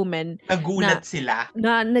see a woman Nagulat sila.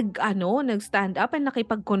 na nag-stand up and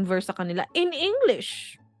nakipag-converse sa kanila in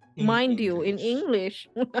English. Mind you, in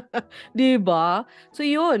English. 'Di ba? So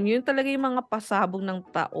yun talaga yung mga pasabog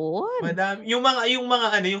ng taon. Madami yung mga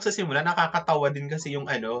yung sa simula nakakatawa din kasi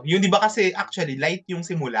yung yung 'di ba kasi actually light yung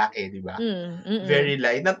simula 'di ba? Very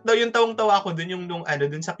light. Yung tawang-tawa ako dun yung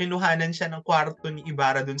dun sa kinuhanan siya ng kwarto ni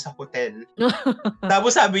Ibarra dun sa hotel.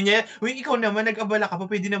 Tapos sabi niya, "Uy, ikaw naman nag-abala ka pa,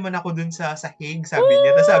 pwede naman ako dun sa sahig," sabi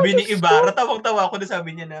niya. Tapos sabi ni Ibarra, tawang-tawa ako na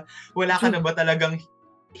sabi niya na, "Wala ka na ba talagang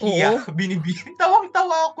hiya, binibini?"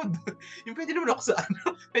 Tawang-tawa ako dun. Yung pwede naman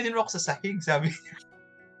ako sa sahig, sabi niya.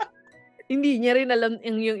 Hindi niya rin alam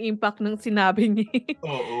yung impact ng sinabi niya.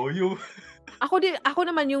 Oo, yung Ako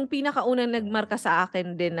naman yung pinakaunang nagmarka sa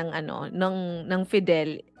akin din ng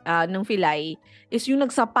Fidel, ng Filay is yung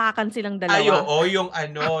nagsapakan silang dalawa. Ay, oo,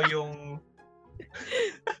 yung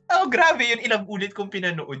grabe yun. Ilang ulit kong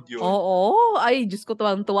pinanood yun. Oo. Ay, Diyos ko,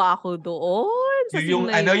 tuwang-tuwa ako doon. Sa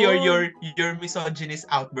yung your misogynist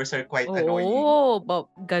outbursts are quite annoying. Oo,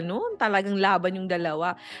 ganun. Talagang laban yung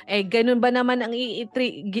dalawa. Ganun ba naman ang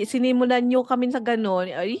sinimulan nyo kami sa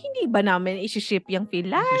ganun? Hindi ba namin isi-ship yung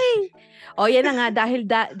Filay? Yan na nga,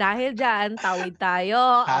 dahil dyan, tawid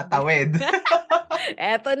tayo. Tawid.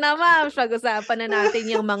 Eto na, ma'am. Pag-usapan na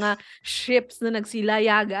natin yung mga ships na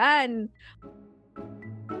nagsilayagan.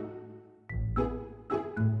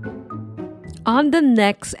 On the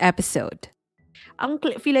next episode, ang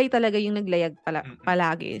Filay talaga yung naglayag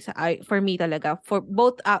palagi for me talaga, for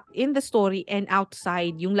both in the story and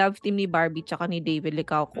outside. Yung love team ni Barbie tsaka ni David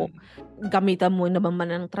Licauco, gamitan mo naman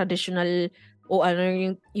ng traditional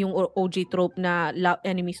yung OG trope na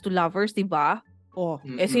enemies to lovers, diba?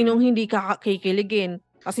 Sinong hindi kikiligin?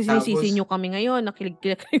 Kasi sinisisi nyo kami ngayon,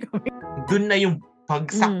 nakilig-kilig kami. Dun na yung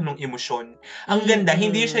pagsak ng emosyon. Ang ganda,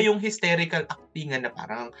 hindi siya yung hysterical actingan na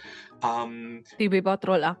parang TV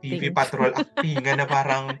Patrol actingan na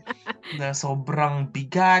parang na sobrang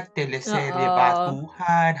bigat, teleserye,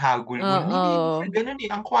 batuhan, hagul. Hindi ganun eh.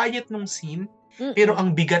 Ang quiet nung scene, pero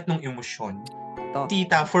ang bigat ng emosyon.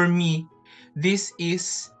 Tita, for me, this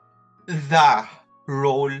is the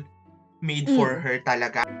role made for her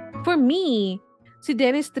talaga. For me, si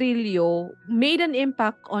Dennis Trillo made an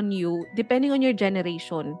impact on you depending on your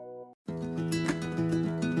generation.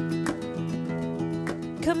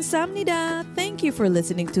 Kamsahamnida! Thank you for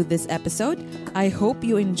listening to this episode. I hope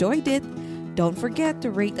you enjoyed it. Don't forget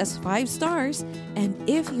to rate us 5 stars. And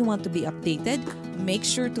if you want to be updated, make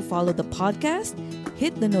sure to follow the podcast,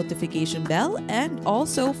 hit the notification bell, and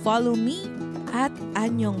also follow me at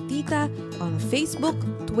Anyong Tita on Facebook,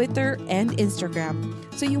 Twitter, and Instagram,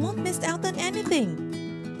 so you won't miss out on anything.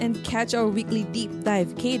 And catch our weekly deep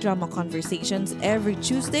dive K-drama conversations every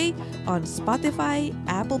Tuesday on Spotify,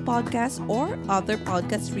 Apple Podcasts, or other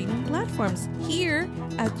podcast streaming platforms here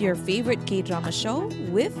at your favorite K-drama show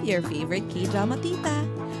with your favorite K-drama tita.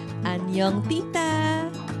 Anyong Tita!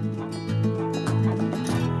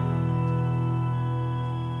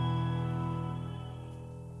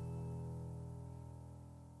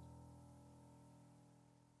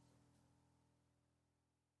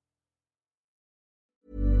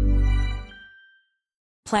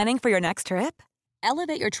 Planning for your next trip?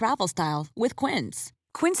 Elevate your travel style with Quince.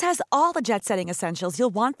 Quince has all the jet-setting essentials you'll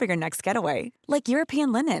want for your next getaway, like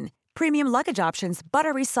European linen, premium luggage options,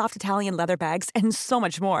 buttery soft Italian leather bags, and so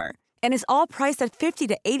much more. And is all priced at 50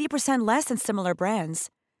 to 80% less than similar brands.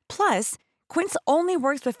 Plus, Quince only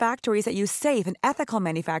works with factories that use safe and ethical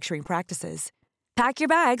manufacturing practices. Pack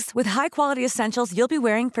your bags with high-quality essentials you'll be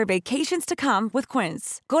wearing for vacations to come with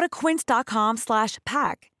Quince. Go to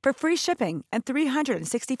quince.com/pack for free shipping and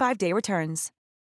 365-day returns.